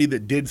 Everybody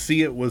that did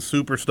see it was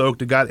super stoked.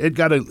 So it's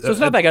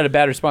not that I got a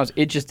bad response.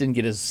 It just didn't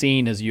get as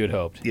seen as you had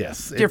hoped.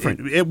 Yes.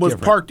 Different. It was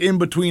parked in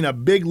between a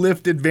big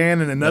lifted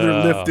van and another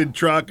lifted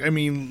truck. I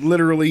mean,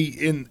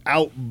 literally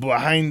out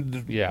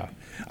behind. Yeah.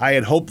 I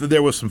had hoped that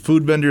there was some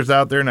food vendors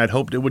out there, and I'd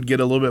hoped it would get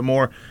a little bit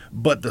more.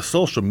 But the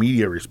social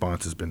media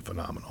response has been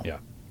phenomenal. Yeah.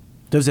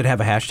 Does it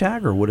have a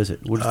hashtag, or what is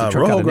it? What is the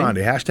truck Rojo got a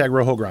name? Grande. Hashtag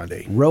Rojo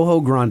Grande. Rojo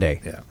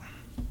Grande. Yeah.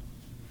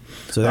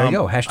 So there you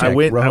go. Hashtag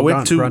I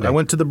Grande.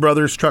 went to the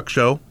Brothers Truck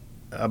Show.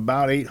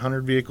 About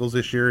 800 vehicles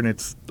this year, and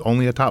it's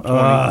only a top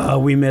 20.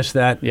 We missed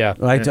that. Yeah.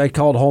 I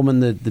called Holman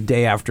the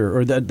day after,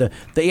 or the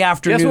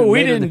afternoon. Guess what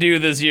we didn't do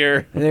this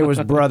year? There was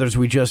Brothers.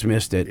 We just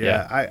missed it.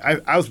 Yeah.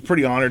 I was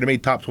pretty honored to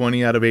make top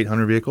 20 out of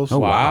 800 vehicles. Oh,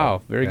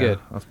 wow. Very good.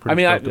 I was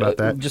pretty stoked about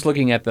that. Just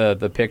looking at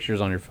the pictures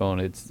on your phone,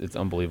 it's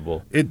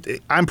unbelievable.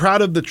 I'm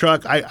proud of the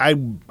truck.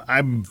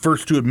 I'm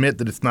first to admit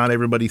that it's not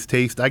everybody's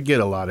taste. I get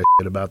a lot of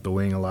shit about the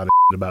wing, a lot of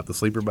shit about the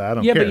sleeper, but I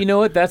don't care. Yeah, but you know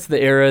what? That's the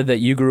era that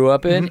you grew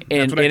up in,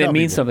 and it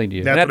means something to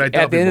you. That's what I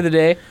tell At the end of the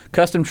day,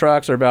 custom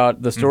trucks are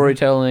about the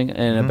storytelling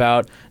and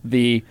about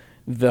the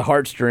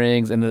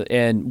heartstrings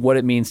and what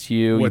it means to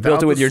you. You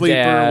built it with your sleeper,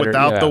 dad.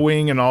 Without the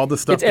wing and all the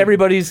stuff. It's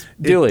everybody's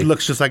dually. It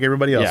looks just like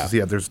everybody else's.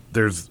 Yeah,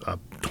 there's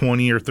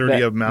 20 or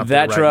 30 of them out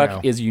there That right truck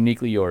now. is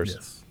uniquely yours.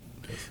 Yes.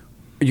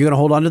 Are you going to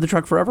hold on to the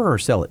truck forever or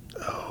sell it?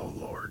 Oh,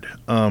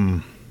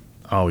 Lord.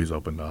 Always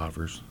open to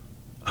offers.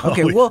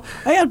 Okay, well,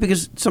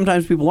 because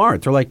sometimes people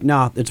aren't. They're like,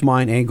 nah, it's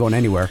mine, ain't going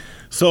anywhere.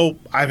 So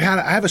I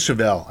have a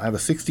Chevelle. I have a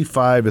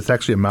 65. It's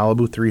actually a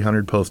Malibu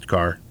 300 post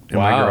car in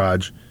my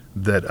garage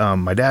that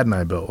my dad and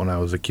I built when I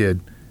was a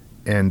kid.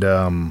 And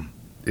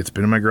it's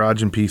been in my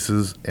garage in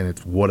pieces, and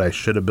it's what I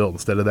should have built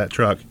instead of that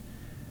truck.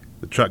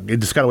 The truck, it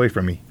just got away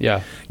from me.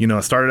 Yeah.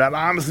 It started out,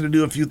 I'm just going to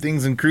do a few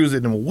things and cruise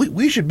it. And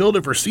we should build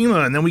it for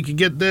SEMA, and then we could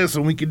get this,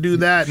 and we could do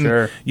that. And,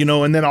 sure.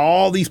 And then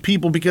all these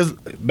people, because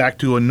back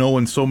to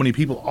knowing so many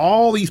people,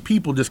 all these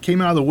people just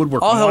came out of the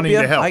woodwork wanting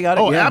to help. I got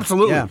it. Oh, yeah.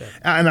 absolutely. Yeah.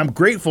 And I'm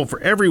grateful for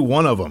every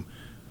one of them.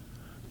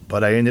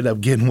 But I ended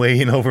up getting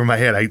way in over my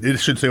head. I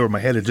should say over my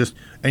head. It just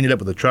ended up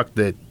with a truck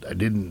that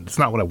it's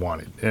not what I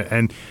wanted.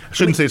 And I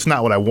shouldn't say it's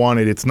not what I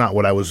wanted. It's not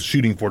what I was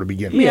shooting for to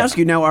begin with. Let me ask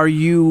you now, are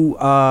you,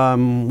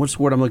 what's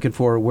the word I'm looking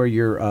for, where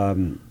you're,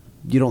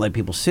 you don't let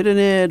people sit in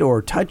it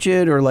or touch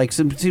it or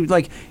seems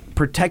like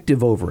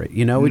protective over it, it's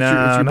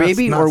your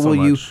baby, or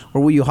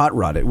will you hot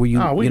rod it? Will you,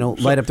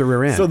 light up the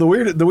rear end? So the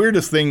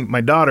weirdest thing,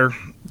 my daughter,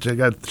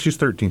 she's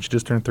 13. She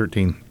just turned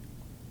 13.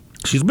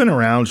 She's been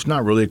around. She's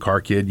not really a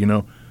car kid,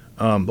 The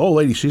old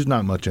lady, she's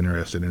not much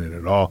interested in it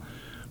at all.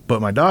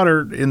 But my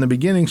daughter, in the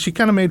beginning, she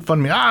kind of made fun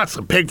of me. It's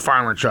a pig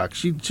farmer truck.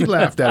 She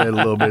laughed at it a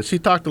little bit. She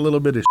talked a little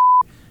bit of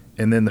shit.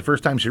 And then the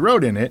first time she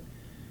rode in it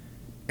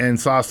and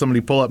saw somebody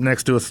pull up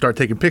next to us, start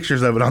taking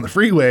pictures of it on the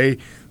freeway,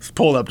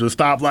 pulled up to a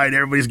stoplight,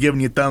 everybody's giving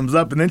you thumbs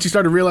up. And then she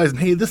started realizing,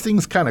 hey, this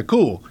thing's kind of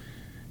cool.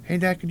 Hey,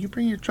 Dad, could you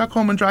bring your truck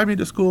home and drive me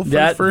to school for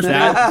the first day?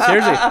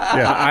 Seriously,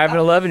 I have an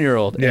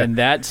 11-year-old, and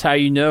that's how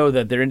you know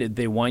that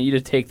they want you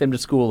to take them to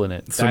school in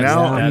it. So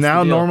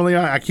now normally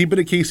I keep it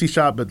at Casey's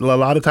shop, but a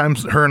lot of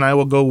times her and I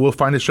we'll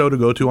find a show to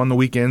go to on the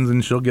weekends,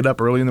 and she'll get up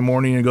early in the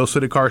morning and go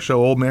sit at car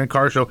show, old man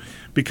car show,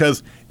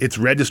 because it's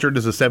registered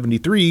as a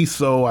 73,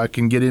 so I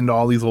can get into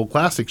all these old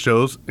classic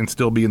shows and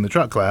still be in the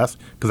truck class,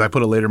 because I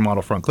put a later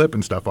model front clip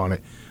and stuff on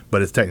it,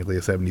 but it's technically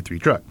a 73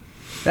 truck.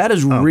 That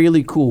is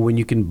really cool when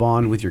you can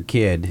bond with your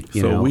kid.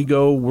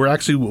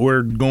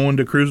 We're going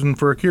to cruising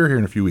for a cure here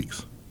in a few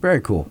weeks.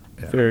 Very cool.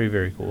 Yeah. Very,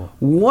 very cool.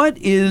 What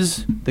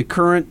is the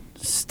current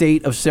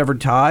state of Severed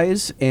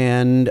Ties,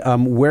 and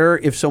where,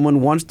 if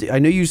someone wants to, I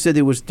know you said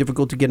it was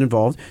difficult to get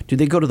involved. Do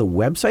they go to the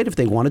website if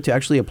they wanted to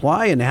actually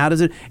apply, and how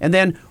does it, and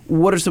then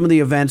what are some of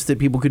the events that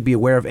people could be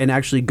aware of and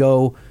actually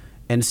go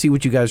and see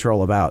what you guys are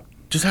all about?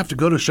 just have to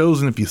go to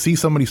shows, and if you see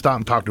somebody, stop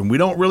and talk to them. We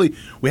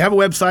have a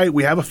website,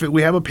 we have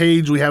a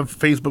page, we have a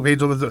Facebook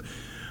page, all this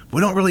stuff. We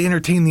don't really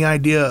entertain the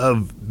idea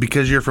of,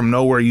 because you're from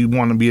nowhere, you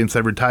want to be in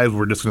severed ties,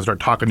 we're just going to start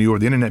talking to you over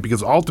the internet,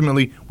 because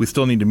ultimately, we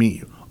still need to meet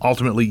you.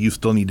 Ultimately, you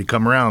still need to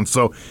come around.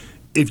 So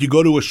if you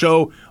go to a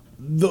show,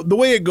 the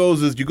way it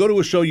goes is you go to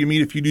a show, you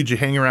meet a few dudes, you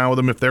hang around with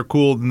them. If they're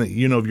cool, and if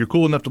you're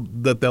cool enough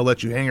that they'll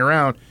let you hang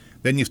around,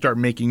 then you start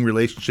making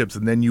relationships,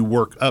 and then you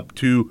work up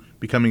to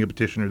becoming a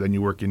petitioner, then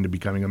you work into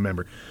becoming a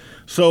member.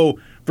 So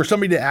for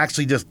somebody to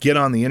actually just get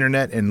on the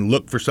internet and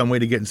look for some way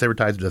to get in severed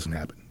ties, it doesn't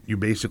happen. You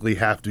basically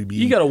have to be.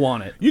 You got to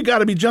want it. You got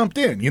to be jumped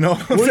in, Well,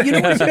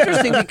 it's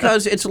interesting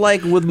because it's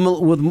like with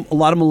a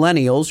lot of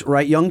millennials,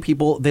 right? Young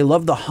people, they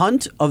love the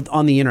hunt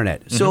on the internet.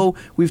 Mm-hmm. So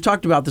we've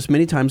talked about this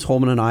many times,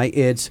 Holman and I.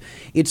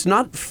 It's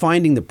not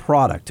finding the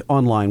product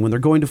online when they're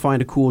going to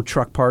find a cool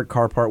truck part,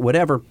 car part,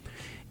 whatever.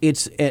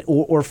 It's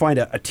or find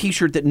a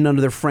T-shirt that none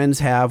of their friends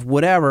have,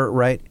 whatever,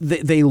 right?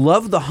 They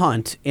love the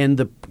hunt, and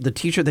the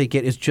T-shirt they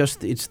get is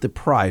it's the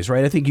prize,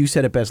 right? I think you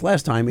said it best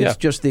last time. It's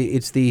just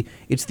it's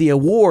the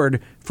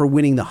award for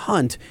winning the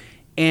hunt,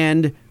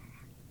 and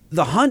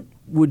the hunt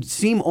would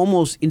seem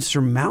almost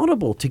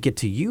insurmountable to get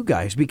to you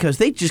guys because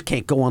they just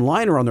can't go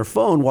online or on their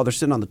phone while they're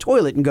sitting on the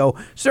toilet and go,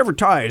 "Severed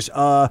ties.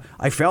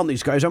 I found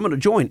these guys. I'm going to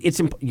join."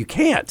 You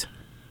can't.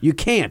 You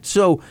can't.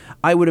 So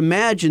I would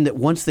imagine that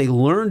once they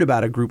learned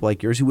about a group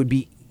like yours, it would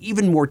be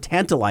even more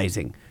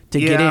tantalizing to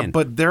get in. Yeah,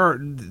 but there are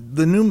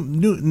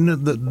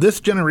this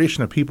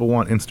generation of people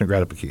want instant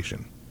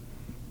gratification.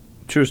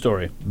 True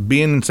story.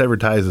 Being in severed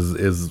ties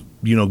is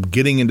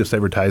getting into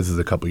severed ties is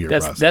a couple year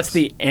process. That's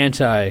the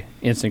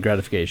anti-instant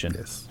gratification.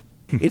 Yes.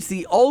 It's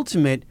the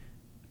ultimate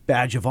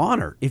badge of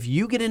honor. If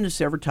you get into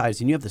severed ties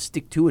and you have the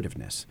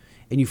stick-to-itiveness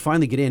and you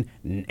finally get in,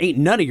 ain't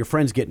none of your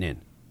friends getting in.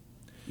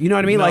 You know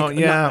what I mean?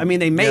 No,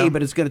 they may,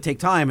 but it's going to take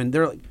time. And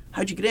they're like,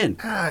 "How'd you get in?"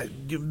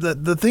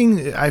 The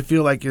thing I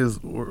feel like is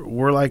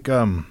we're like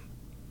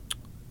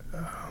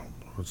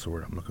what's the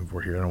word I'm looking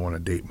for here? I don't want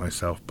to date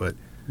myself, but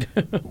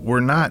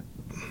we're not.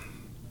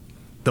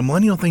 The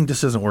millennial thing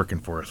just isn't working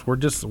for us. We're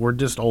just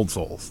old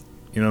souls.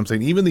 You know what I'm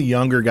saying? Even the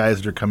younger guys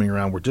that are coming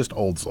around, we're just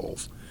old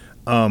souls.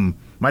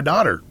 My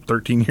daughter,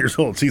 13 years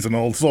old, she's an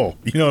old soul.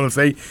 You know what I'm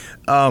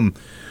saying?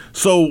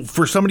 So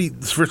for somebody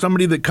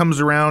that comes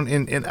around,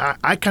 and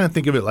I kind of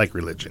think of it like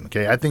religion,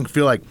 okay?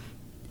 feel like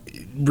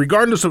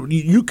regardless of,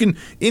 you can,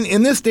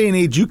 in this day and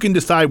age, you can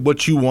decide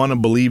what you want to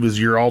believe is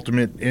your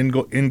ultimate end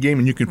game,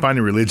 and you can find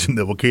a religion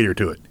that will cater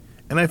to it.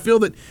 And I feel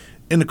that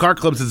in the car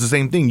clubs, it's the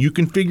same thing. You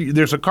can figure,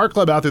 there's a car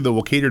club out there that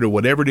will cater to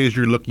whatever it is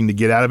you're looking to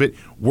get out of it.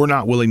 We're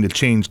not willing to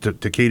change to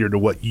cater to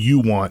what you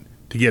want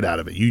to get out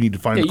of it. You need to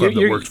find a club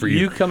that works for you.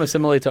 You come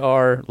assimilate to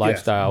our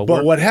lifestyle. Yes.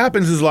 But what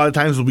happens is a lot of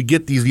times we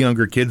get these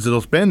younger kids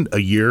that'll spend a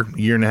year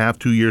and a half,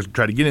 2 years to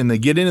try to get in. They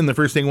get in, and the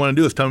first thing they want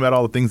to do is tell them about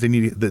all the things they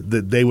need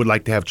that they would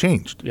like to have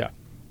changed. Yeah.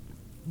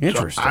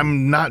 Interesting. So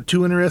I'm not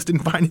too interested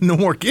in finding no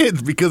more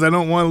kids because I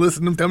don't want to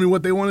listen to them tell me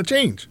what they want to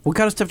change. What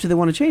kind of stuff do they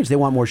want to change? They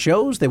want more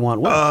shows? They want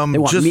what?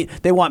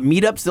 They want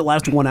meetups that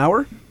last 1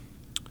 hour?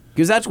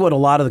 Because that's what a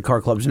lot of the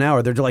car clubs now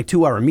are. They're like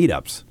 2 hour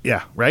meetups.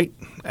 Yeah, right.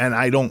 And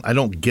I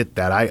don't get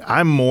that.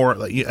 I'm more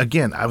like,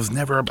 again. I'm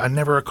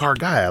never a car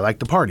guy. I like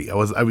to party.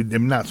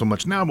 I'm not so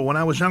much now, but when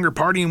I was younger,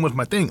 partying was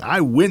my thing. I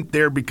went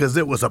there because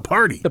it was a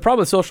party. The problem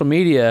with social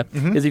media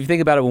is, if you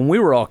think about it, when we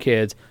were all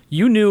kids,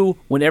 you knew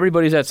when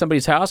everybody's at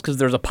somebody's house because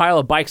there's a pile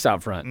of bikes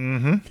out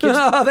front.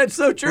 That's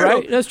so true.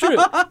 Right? That's true.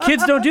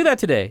 Kids don't do that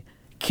today.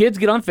 Kids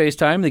get on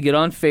FaceTime, they get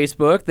on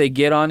Facebook, they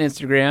get on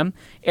Instagram,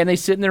 and they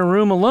sit in their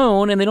room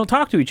alone and they don't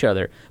talk to each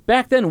other.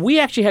 Back then, we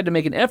actually had to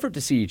make an effort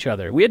to see each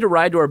other. We had to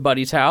ride to our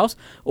buddy's house,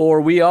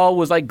 or we all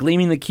was like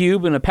Gleaming the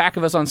Cube, and a pack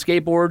of us on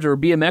skateboards or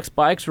BMX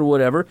bikes or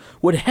whatever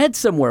would head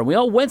somewhere. We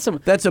all went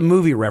somewhere. That's a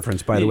movie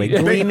reference, by the way.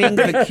 Gleaming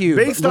the Cube.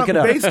 Look it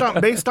up.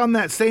 Based on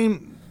that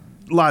same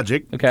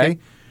logic, okay,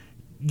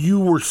 you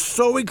were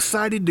so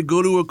excited to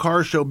go to a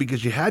car show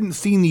because you hadn't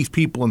seen these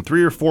people in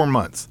 3 or 4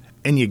 months.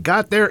 And you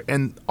got there,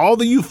 and all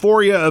the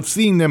euphoria of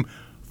seeing them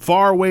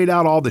far weighed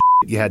out all the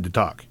shit you had to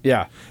talk.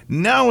 Yeah.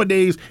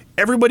 Nowadays,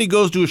 everybody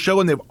goes to a show,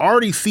 and they've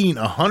already seen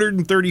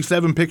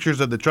 137 pictures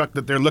of the truck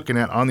that they're looking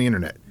at on the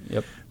internet.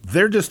 Yep.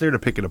 They're just there to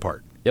pick it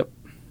apart. Yep.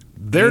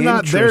 They're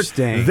not there.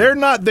 They're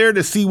not there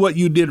to see what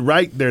you did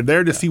right. They're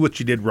there to see what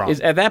you did wrong.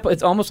 At that point,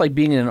 it's almost like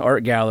being in an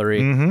art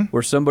gallery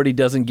where somebody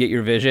doesn't get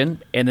your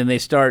vision, and then they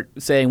start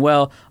saying,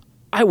 "Well,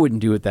 I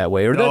wouldn't do it that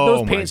way," or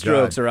those paint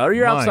strokes are out, or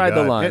you're outside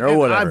the line, or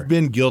whatever. I've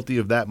been guilty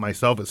of that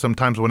myself at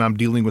sometimes when I'm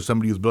dealing with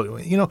somebody who's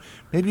building,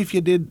 maybe if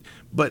you did,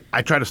 but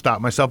I try to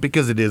stop myself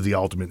because it is the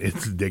ultimate,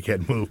 it's a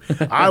dickhead move.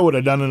 I would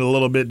have done it a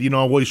little bit,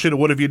 well, you should have,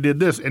 what if you did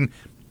this? And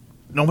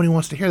nobody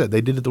wants to hear that.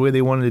 They did it the way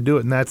they wanted to do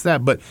it, and that's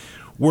that. But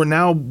we're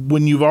now,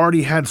 when you've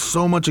already had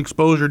so much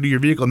exposure to your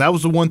vehicle, and that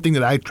was the one thing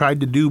that I tried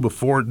to do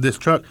before this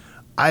truck,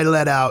 I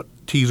let out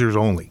teasers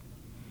only.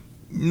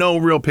 No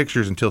real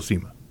pictures until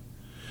SEMA.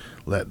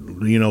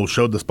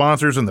 Showed the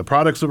sponsors and the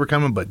products that were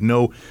coming, but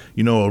no,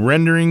 a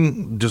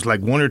rendering, just like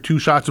 1 or 2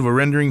 shots of a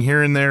rendering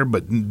here and there,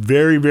 but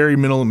very, very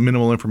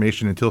minimal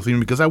information until SEMA,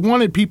 because I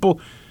wanted people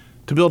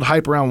to build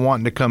hype around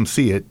wanting to come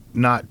see it,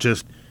 not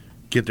just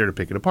get there to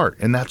pick it apart.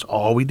 And that's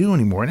all we do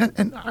anymore.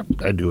 And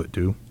I do it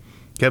too.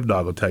 Kev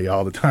Dog will tell you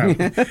all the time.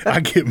 I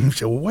get him,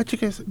 say, well, what you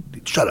guys say?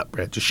 Shut up,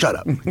 Brett. Just shut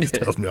up. He just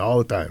tells me all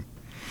the time.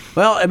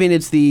 Well, I mean,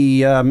 it's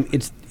the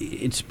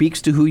it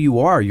speaks to who you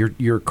are.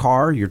 Your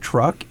car, your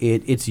truck.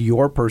 It's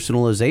your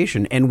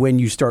personalization. And when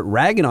you start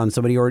ragging on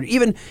somebody, or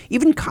even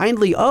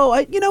kindly, you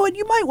know what,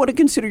 you might want to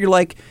consider. You're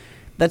like,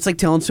 that's like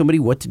telling somebody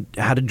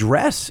how to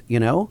dress. You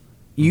know,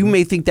 you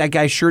may think that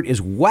guy's shirt is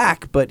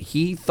whack, but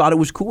he thought it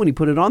was cool when he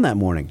put it on that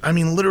morning. I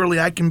mean, literally,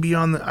 I can be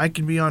on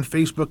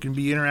Facebook and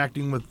be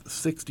interacting with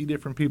 60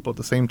 different people at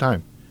the same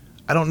time.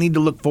 I don't need to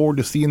look forward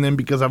to seeing them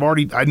because I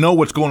know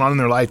what's going on in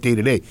their life day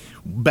to day.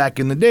 Back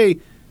in the day,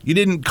 you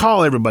didn't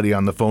call everybody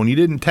on the phone. You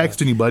didn't text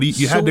anybody.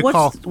 You had to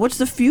call. What's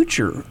the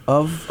future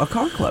of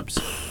car clubs?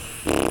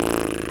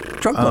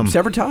 Truck clubs,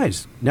 sever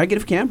ties,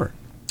 negative camber.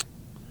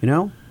 You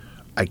know?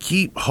 I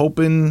keep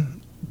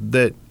hoping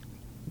that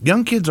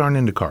young kids aren't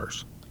into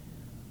cars.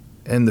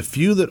 And the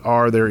few that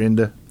are, they're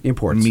into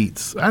imports.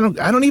 Meats. I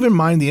don't even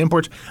mind the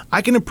imports.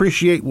 I can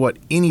appreciate what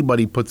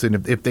anybody puts in.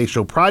 If they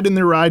show pride in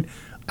their ride,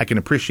 I can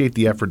appreciate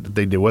the effort that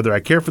they do. Whether I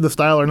care for the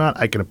style or not,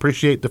 I can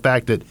appreciate the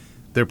fact that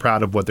they're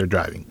proud of what they're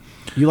driving.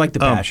 You like the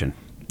passion.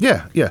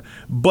 Yeah.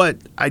 But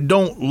I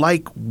don't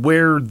like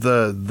where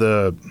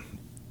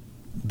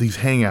these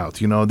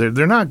hangouts, you know,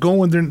 they're not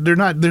going.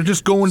 They're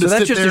just going to sit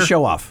there. So that's just a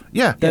show off.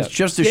 Yeah, that's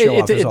just a show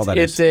off. Is all that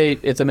is.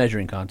 It's a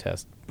measuring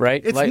contest,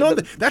 right?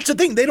 That's the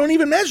thing. They don't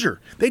even measure.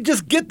 They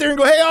just get there and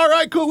go, "Hey, all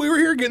right, cool. We were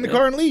here. Get in the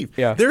car and leave."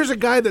 Yeah. There's a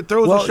guy that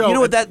throws a show. You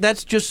know what?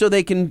 That's just so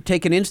they can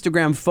take an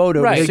Instagram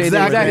photo. Right. To say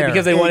Exactly.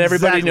 Because they want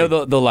everybody to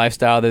know the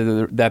lifestyle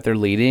that they're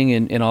leading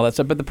and all that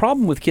stuff. But the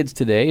problem with kids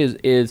today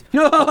is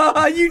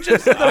you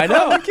just said I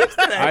know. Kids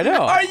today. I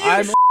know.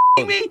 Are you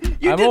me?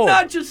 You I'm did old.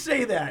 not just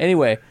say that.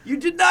 Anyway, you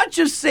did not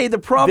just say the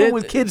problem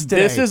with kids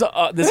today. This is an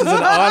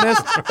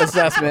honest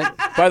assessment.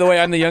 By the way,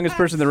 I'm the youngest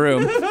person in the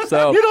room,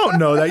 so you don't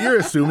know that. You're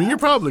assuming. You're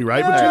probably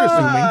right, but you're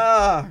assuming.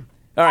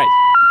 All right.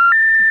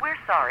 We're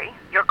sorry.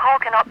 Your call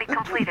cannot be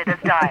completed as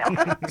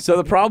dialed. So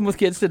the problem with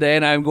kids today,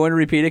 and I'm going to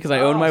repeat it because I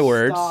own my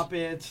words. Stop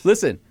it.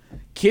 Listen,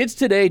 kids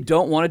today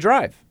don't want to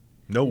drive.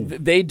 No.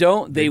 They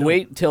don't. They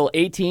wait till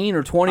 18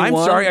 or 21.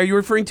 I'm sorry. Are you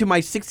referring to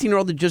my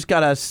 16-year-old that just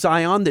got a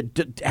Scion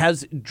that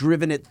has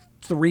driven it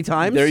 3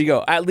 times? There you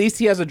go. At least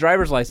he has a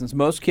driver's license.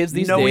 Most kids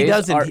these days he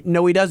doesn't. are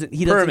No, he doesn't.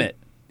 He doesn't. permit.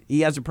 He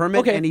has a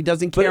permit, and he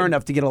doesn't care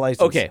enough to get a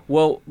license. Okay.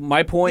 Well,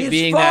 my point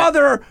being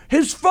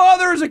his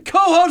father is a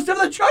co-host of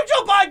the Truck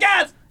Show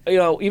podcast. You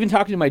know, even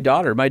talking to my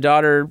daughter. My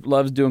daughter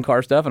loves doing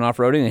car stuff and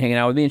off-roading and hanging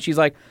out with me, and she's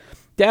like,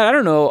 "Dad, I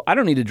don't know. I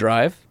don't need to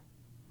drive."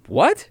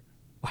 What?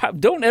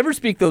 Don't ever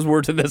speak those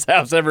words in this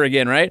house ever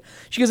again, right?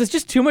 She goes, it's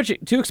just too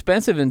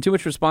expensive and too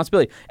much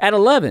responsibility. At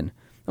 11,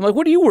 I'm like,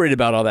 what are you worried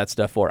about all that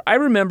stuff for? I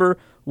remember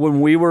when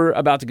we were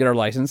about to get our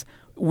license,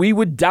 we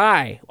would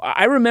die.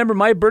 I remember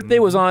my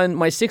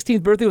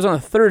 16th birthday was on a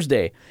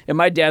Thursday, and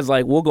my dad's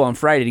like, we'll go on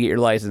Friday to get your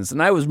license. And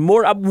I was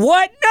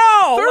what?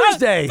 No!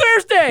 Thursday!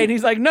 And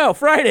he's like, no,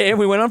 Friday. And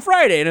we went on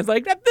Friday. And it's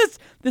like,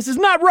 this is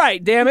not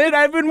right, damn it.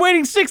 I've been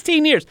waiting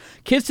 16 years.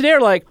 Kids today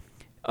are like,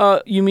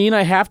 you mean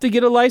I have to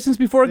get a license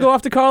before I go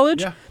off to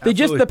college? Yeah,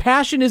 the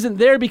passion isn't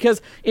there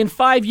because in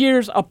 5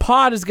 years, a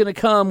pod is going to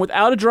come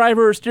without a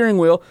driver or steering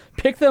wheel,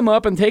 pick them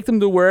up and take them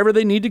to wherever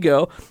they need to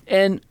go.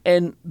 And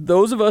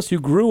those of us who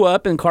grew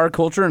up in car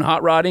culture and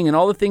hot rodding and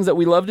all the things that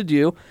we love to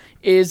do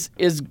is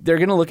they're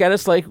going to look at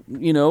us like,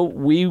 you know,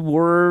 we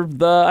were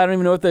I don't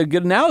even know what the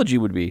good analogy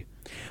would be.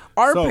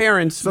 Our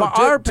parents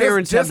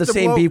have the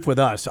same beef with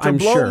us, I'm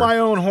sure. To blow my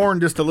own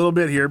horn just a little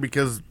bit here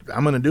because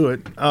I'm going to do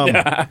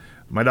it.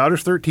 My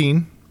daughter's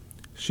 13.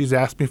 She's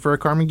asked me for a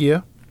Karmann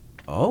Ghia.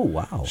 Oh,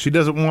 wow. She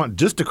doesn't want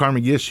just a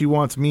Karmann Ghia. She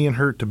wants me and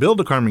her to build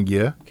a Karmann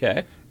Ghia.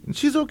 Okay. And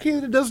she's okay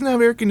that it doesn't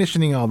have air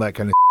conditioning, all that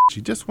kind of She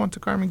just wants a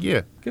Karmann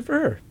Ghia. Good for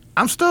her.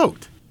 I'm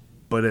stoked.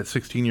 But at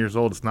 16 years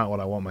old, it's not what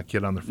I want my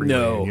kid on the freeway.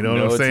 No, you know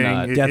what I'm saying?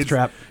 Not. Death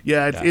trap.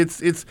 Yeah,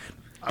 it's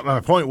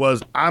my point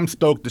was I'm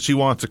stoked that she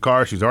wants a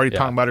car. She's already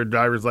talking about her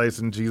driver's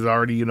license. She's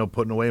already,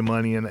 putting away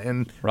money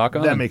and rock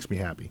on. That makes me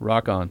happy.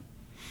 Rock on.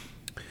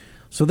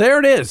 So there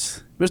it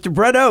is. Mr.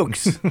 Brett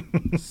Oakes.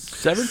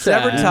 Severed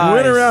ties.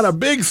 Went around a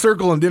big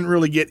circle and didn't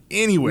really get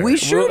anywhere. We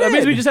sure did. That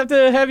means we just have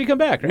to have you come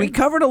back, right? We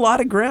covered a lot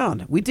of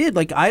ground. We did.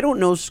 Like, I don't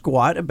know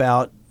squat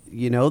about,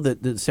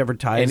 the severed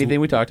ties.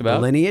 Anything we talked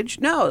about? Lineage?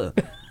 No.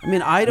 I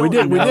mean, I don't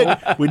know.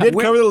 We did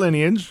cover the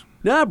lineage.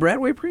 No, Brett,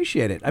 we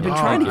appreciate it. I've been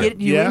trying to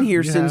get you in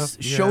here since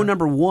show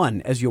number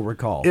 1, as you'll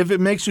recall. If it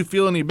makes you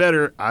feel any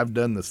better, I've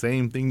done the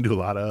same thing to a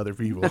lot of other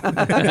people.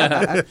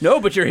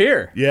 No, but you're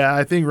here. Yeah,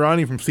 I think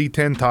Ronnie from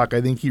C10 Talk,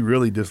 I think he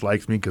really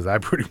dislikes me because I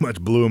pretty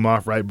much blew him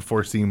off right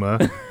before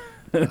SEMA.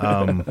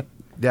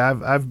 Yeah,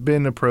 I've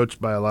been approached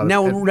by a lot of...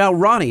 Now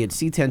Ronnie at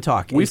C10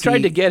 Talk. We've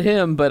tried to get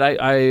him, but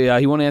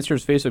he won't answer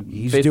his Facebook.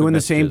 He's Facebook doing the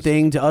messages. same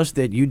thing to us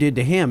that you did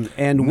to him.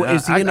 And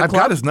is he in a club? I've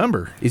got his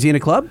number. Is he in a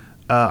club?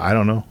 I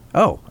don't know.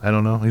 Oh. I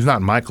don't know. He's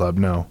not in my club,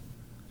 no.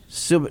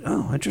 So,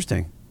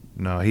 interesting.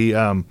 No, he...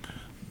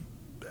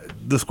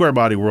 the square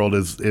body world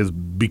is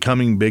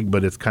becoming big,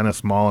 but it's kind of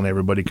small, and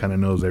everybody kind of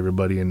knows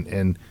everybody,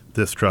 and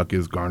this truck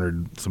has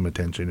garnered some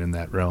attention in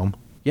that realm.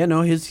 Yeah,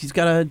 no, he's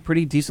got a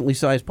pretty decently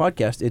sized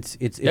podcast. It's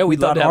we'd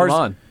love to have him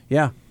on.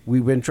 Yeah,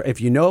 we've been. If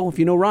you know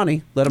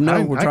Ronnie, let him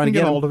know. We're trying to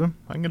get him. hold of him.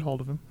 I can get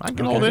hold of him. I can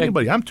get hold of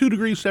anybody. I'm 2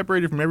 degrees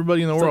separated from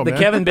everybody in the world. The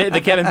man.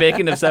 the Kevin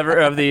Bacon of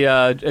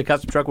the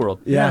custom truck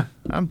world. Yeah.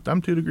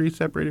 I'm 2 degrees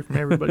separated from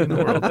everybody in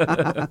the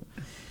world.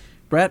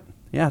 Brett,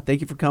 yeah, thank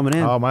you for coming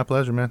in. Oh, my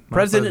pleasure, man. My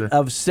President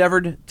pleasure. of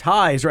Severed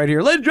Ties, right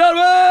here, ladies and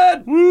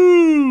gentlemen.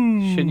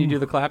 Woo! Shouldn't you do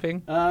the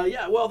clapping?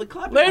 Yeah, well, the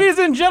clapping. Ladies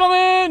and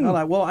gentlemen. Hold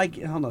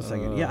on a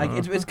second. Yeah,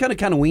 it's kind of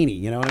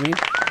weenie. You know what I mean?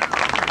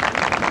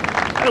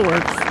 It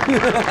works.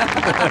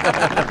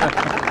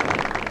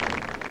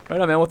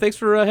 Right on, man. Well, thanks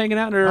for hanging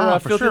out in our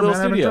for filthy sure, little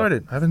man.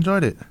 studio. I've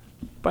enjoyed it.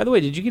 By the way,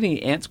 did you get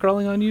any ants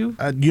crawling on you?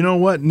 You know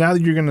what? Now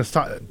that you're going to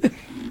stop...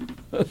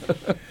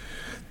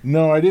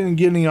 No, I didn't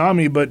get any on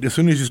me, but as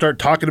soon as you start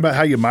talking about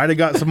how you might have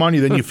got some on you,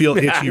 then you feel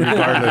itchy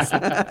regardless.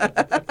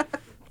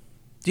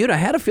 Dude, I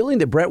had a feeling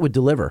that Brett would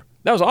deliver.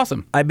 That was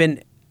awesome.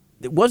 It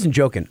wasn't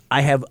joking.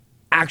 I have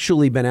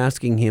actually been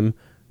asking him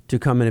to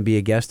come in and be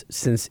a guest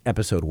since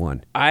episode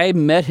 1. I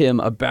met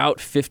him about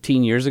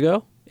 15 years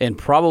ago and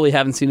probably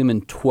haven't seen him in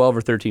 12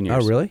 or 13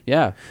 years. Oh, really?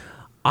 Yeah.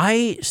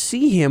 I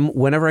see him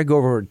whenever I go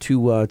over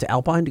to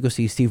Alpine to go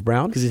see Steve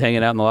Brown. Because he's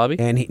hanging out in the lobby?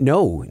 And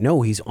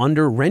he's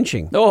under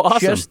wrenching. Oh, awesome.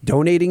 Just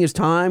donating his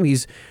time.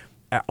 He's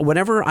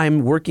whenever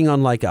I'm working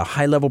on like a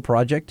high level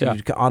project,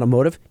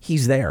 automotive,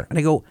 he's there. And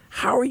I go,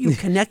 how are you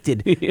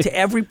connected to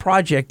every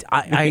project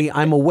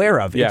I'm aware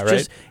of? Yeah,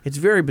 It's it's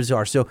very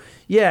bizarre. So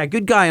yeah,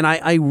 good guy. And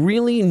I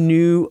really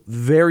knew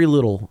very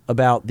little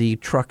about the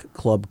truck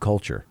club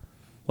culture.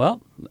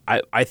 Well,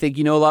 I think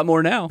you know a lot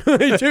more now.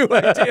 I do. All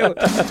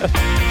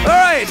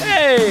right.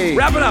 Hey.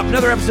 Wrapping up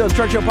another episode of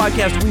Truck Show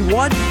Podcast. We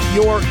want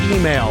your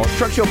email.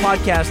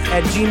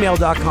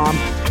 truckshowpodcast@gmail.com.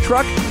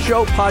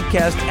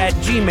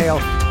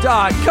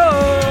 truckshowpodcast@gmail.com.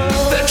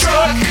 The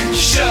Truck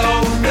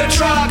Show. The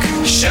Truck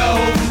Show.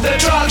 The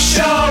Truck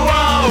Show.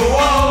 Oh,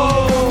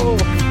 oh.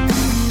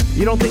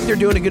 You don't think they're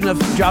doing a good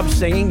enough job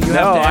singing?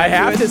 I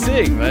have to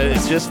sing. But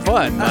it's just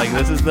fun. Like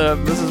this is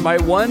my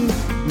one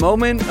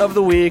moment of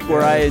the week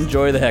where I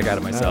enjoy the heck out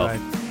of myself. All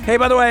right. Hey,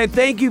 by the way,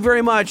 thank you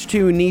very much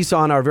to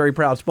Nissan, our very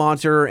proud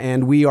sponsor,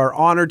 and we are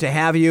honored to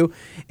have you.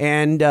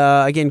 And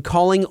again,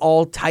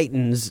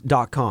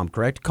 callingalltitans.com,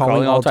 correct?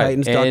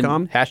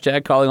 Callingalltitans.com.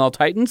 Hashtag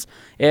callingalltitans.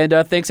 And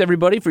thanks,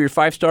 everybody, for your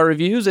 5-star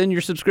reviews and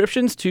your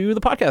subscriptions to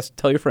the podcast.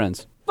 Tell your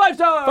friends. 5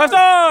 stars! 5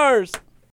 stars!